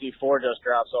 because UFC 4 just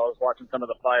dropped, so I was watching some of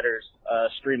the fighters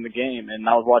stream the game, and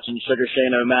I was watching Sugar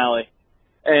Shane O'Malley.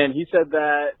 And he said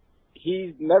that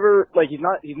he's never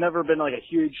been a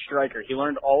huge striker. He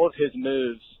learned all of his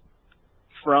moves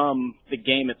from the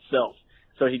game itself.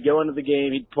 So he'd go into the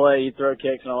game, he'd play, he'd throw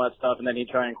kicks and all that stuff, and then he'd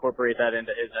try and incorporate that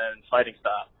into his own fighting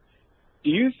style.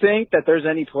 Do you think that there's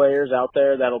any players out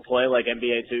there that'll play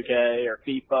NBA 2K or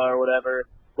FIFA or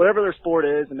whatever their sport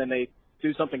is, and then they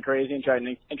do something crazy and try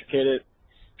to intricate it,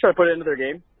 try to put it into their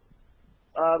game?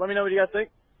 Let me know what you guys think.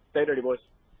 Stay dirty, boys.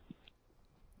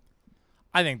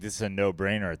 I think this is a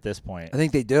no-brainer at this point. I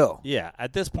think they do. Yeah,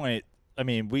 at this point, I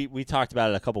mean, we talked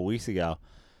about it a couple weeks ago.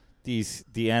 The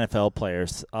NFL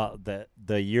players,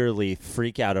 the yearly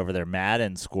freak out over their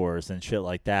Madden scores and shit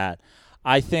like that.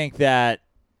 I think that,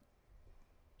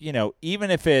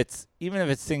 even if it's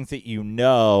things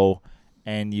that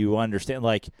and you understand,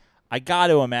 I got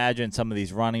to imagine some of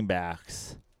these running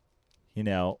backs,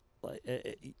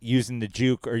 using the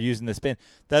juke or using the spin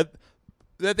that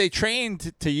they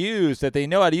trained to use, that they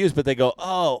know how to use, but they go,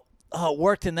 oh, it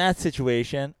worked in that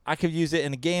situation. I could use it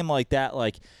in a game like that.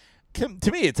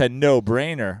 To me, it's a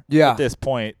no-brainer at this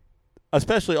point,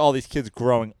 especially all these kids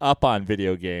growing up on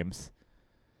video games,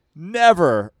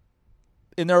 never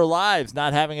in their lives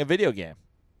not having a video game.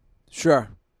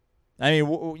 Sure. I mean,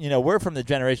 we're from the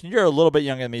generation. You're a little bit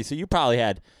younger than me, so you probably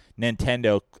had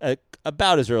Nintendo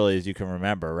about as early as you can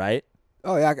remember, right?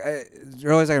 Oh, yeah. As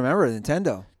early as I remember,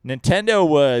 Nintendo. Nintendo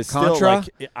was Contra?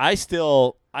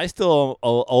 still I still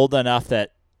old enough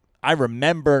that I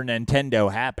remember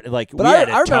Nintendo happening. We had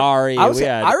Atari.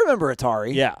 I remember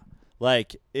Atari. Yeah.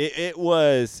 It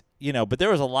was, but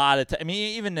there was a lot of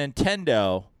even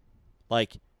Nintendo,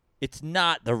 it's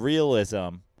not the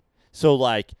realism. So,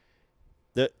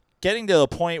 the getting to the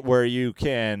point where you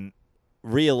can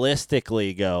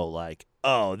realistically go like,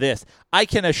 oh, this. I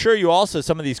can assure you also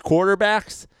some of these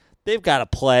quarterbacks, they've got a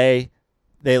play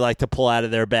they like to pull out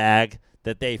of their bag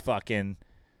that they fucking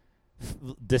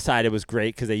decided was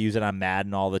great because they use it on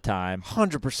Madden all the time.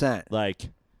 100%.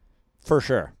 Like, for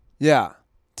sure. Yeah,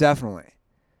 definitely.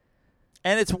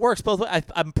 And it works both ways.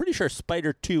 I'm pretty sure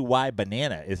Spider 2Y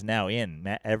Banana is now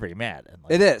in every Madden.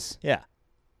 Like, It is. yeah.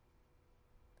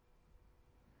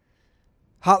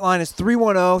 Hotline is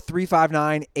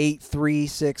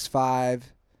 310-359-8365.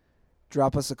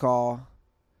 Drop us a call.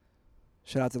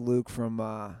 Shout out to Luke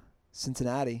from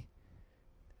Cincinnati.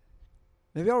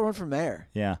 Maybe I'll run for mayor.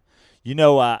 Yeah. You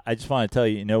know, I just want to tell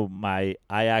you,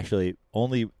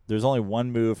 there's only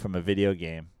one move from a video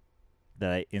game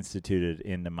that I instituted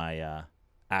into my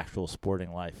actual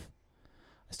sporting life.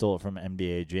 I stole it from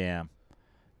NBA Jam.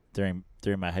 During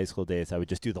my high school days, I would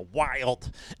just do the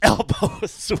wild elbow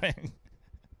swing.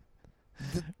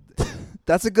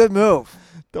 That's a good move.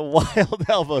 The wild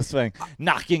elbow swing,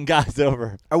 knocking guys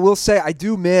over. I will say I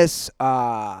do miss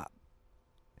I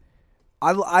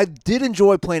did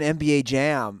enjoy playing NBA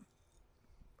Jam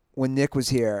when Nick was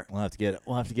here. We'll have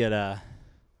to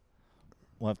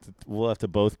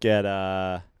both get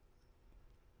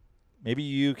maybe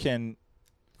you can,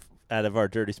 out of our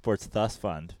Dirty Sports Thus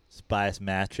Fund, buy us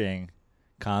matching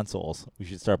consoles. We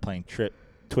should start playing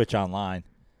Twitch online.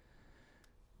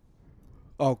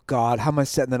 Oh, God. How am I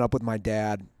setting that up with my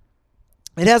dad?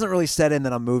 It hasn't really set in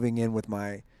that I'm moving in with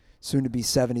my soon-to-be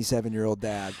 77-year-old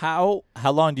dad. How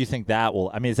long do you think that will?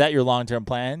 I mean, is that your long-term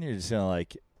plan? You're just going to,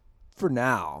 like, For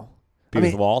now. be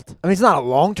with Walt? I mean, it's not a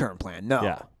long-term plan, no.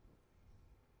 Yeah.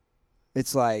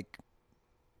 It's like...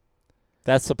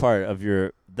 That's the part of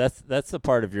your that's the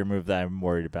part of your move that I'm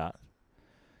worried about.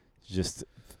 Just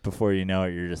before you know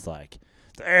it, you're just like,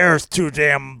 the air's too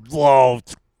damn low.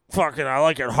 Fucking, I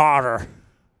like it hotter.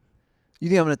 You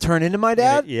think I'm going to turn into my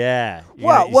dad? Yeah.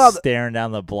 Well, staring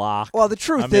down the block. Well, the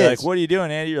truth I'm is... like, what are you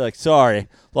doing, Andy? You're like, sorry,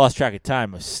 lost track of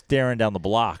time. I was staring down the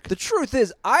block. The truth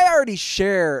is, I already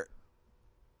share...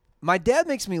 My dad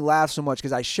makes me laugh so much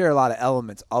because I share a lot of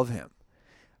elements of him.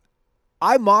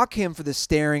 I mock him for the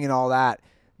staring and all that.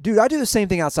 Dude, I do the same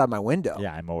thing outside my window.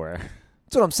 Yeah, I'm aware.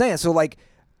 That's what I'm saying. So, like,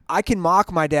 I can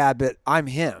mock my dad, but I'm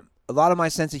him. A lot of my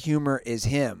sense of humor is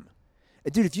him.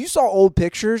 Dude, if you saw old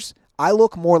pictures, I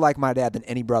look more like my dad than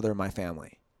any brother in my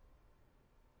family.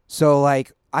 So,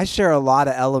 like, I share a lot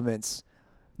of elements.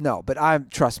 No, but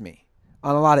trust me,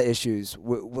 on a lot of issues,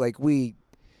 we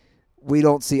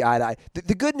don't see eye to eye.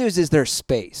 The good news is there's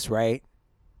space, right?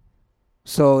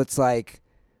 So it's like,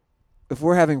 if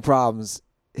we're having problems,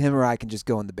 him or I can just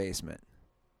go in the basement.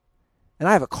 And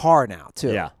I have a car now,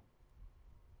 too. Yeah.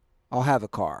 I'll have a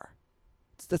car.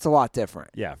 That's a lot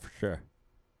different. Yeah, for sure.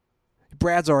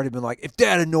 Brad's already been like, if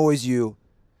Dad annoys you,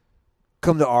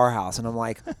 come to our house. And I'm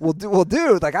like, well,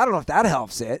 dude, like, I don't know if that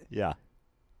helps it. Yeah.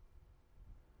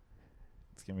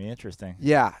 It's going to be interesting.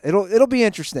 Yeah, it'll be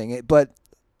interesting, but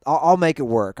I'll make it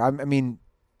work. I mean,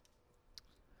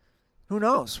 who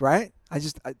knows, right? I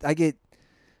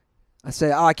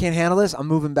say, oh, I can't handle this. I'm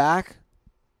moving back.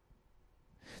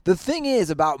 The thing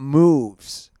is about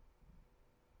moves,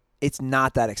 it's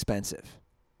not that expensive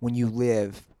when you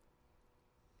live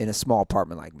in a small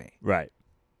apartment like me. Right.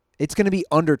 It's going to be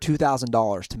under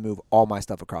 $2,000 to move all my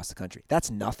stuff across the country.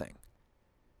 That's nothing.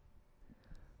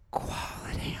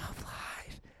 Quality of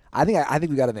life. I think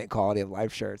we got to make quality of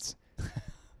life shirts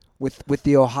with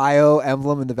the Ohio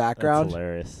emblem in the background. That's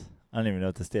hilarious. I don't even know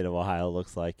what the state of Ohio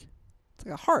looks like. It's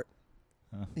like a heart.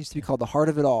 It used to be called the heart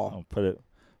of it all. I'll put it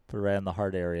right in the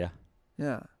heart area.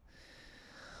 Yeah.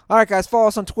 All right, guys. Follow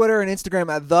us on Twitter and Instagram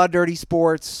at The Dirty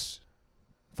Sports.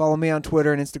 Follow me on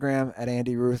Twitter and Instagram at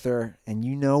Andy Ruther. And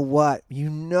you know what? You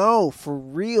know, for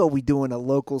real, we doing a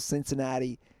local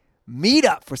Cincinnati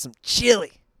meetup for some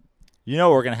chili. You know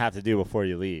what we're going to have to do before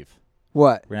you leave?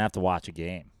 What? We're going to have to watch a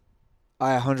game.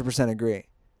 I 100% agree.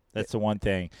 That's the one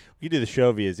thing. We can do the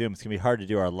show via Zoom. It's going to be hard to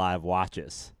do our live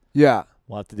watches. Yeah.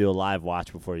 We'll have to do a live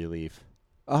watch before you leave.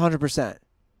 100%.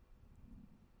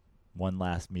 One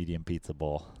last medium pizza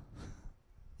bowl.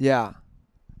 Yeah.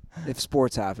 If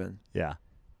sports happen. Yeah.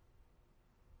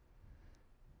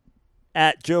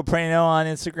 At Joe Prano on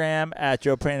Instagram, at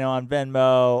Joe Prano on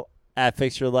Venmo, at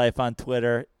Fix Your Life on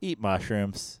Twitter. Eat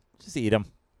mushrooms. Just eat them.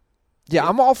 Yeah,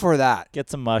 I'm all for that. Get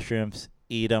some mushrooms.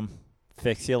 Eat them.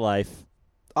 Fix your life.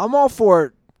 I'm all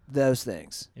for those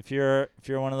things. If you're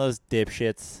one of those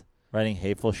dipshits writing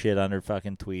hateful shit under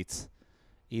fucking tweets,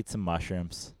 eat some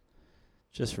mushrooms.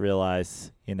 Just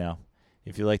realize,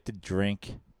 if you like to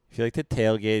drink, if you like to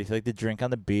tailgate, if you like to drink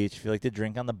on the beach, if you like to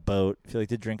drink on the boat, if you like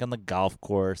to drink on the golf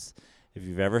course, if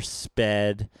you've ever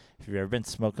sped, if you've ever been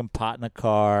smoking pot in a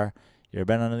car, you've ever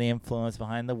been under the influence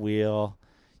behind the wheel,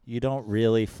 you don't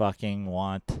really fucking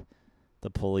want the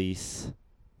police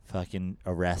fucking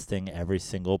arresting every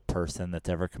single person that's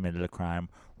ever committed a crime.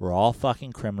 We're all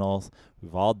fucking criminals.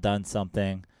 We've all done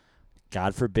something.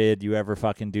 God forbid you ever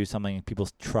fucking do something and people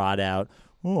trot out,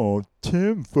 oh,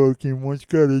 Tim fucking once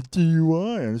got a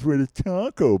DUI on his way to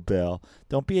Taco Bell.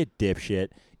 Don't be a dipshit.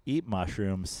 Eat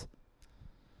mushrooms.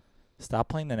 Stop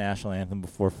playing the national anthem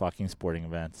before fucking sporting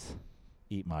events.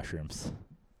 Eat mushrooms.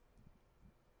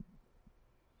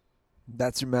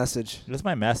 That's your message. That's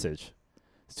my message.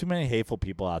 There's too many hateful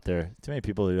people out there. Too many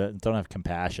people who don't have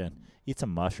compassion. Eat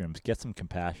some mushrooms. Get some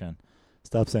compassion.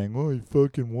 Stop saying, oh, he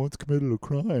fucking once committed a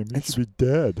crime. He should be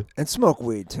dead. And smoke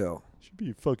weed, too. Should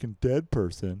be a fucking dead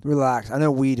person. Relax. I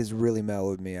know weed has really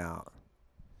mellowed me out.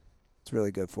 It's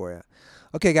really good for you.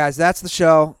 Okay, guys, that's the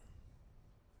show.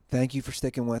 Thank you for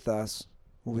sticking with us.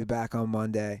 We'll be back on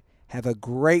Monday. Have a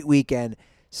great weekend.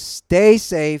 Stay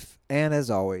safe. And as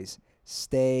always,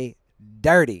 stay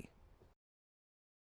dirty.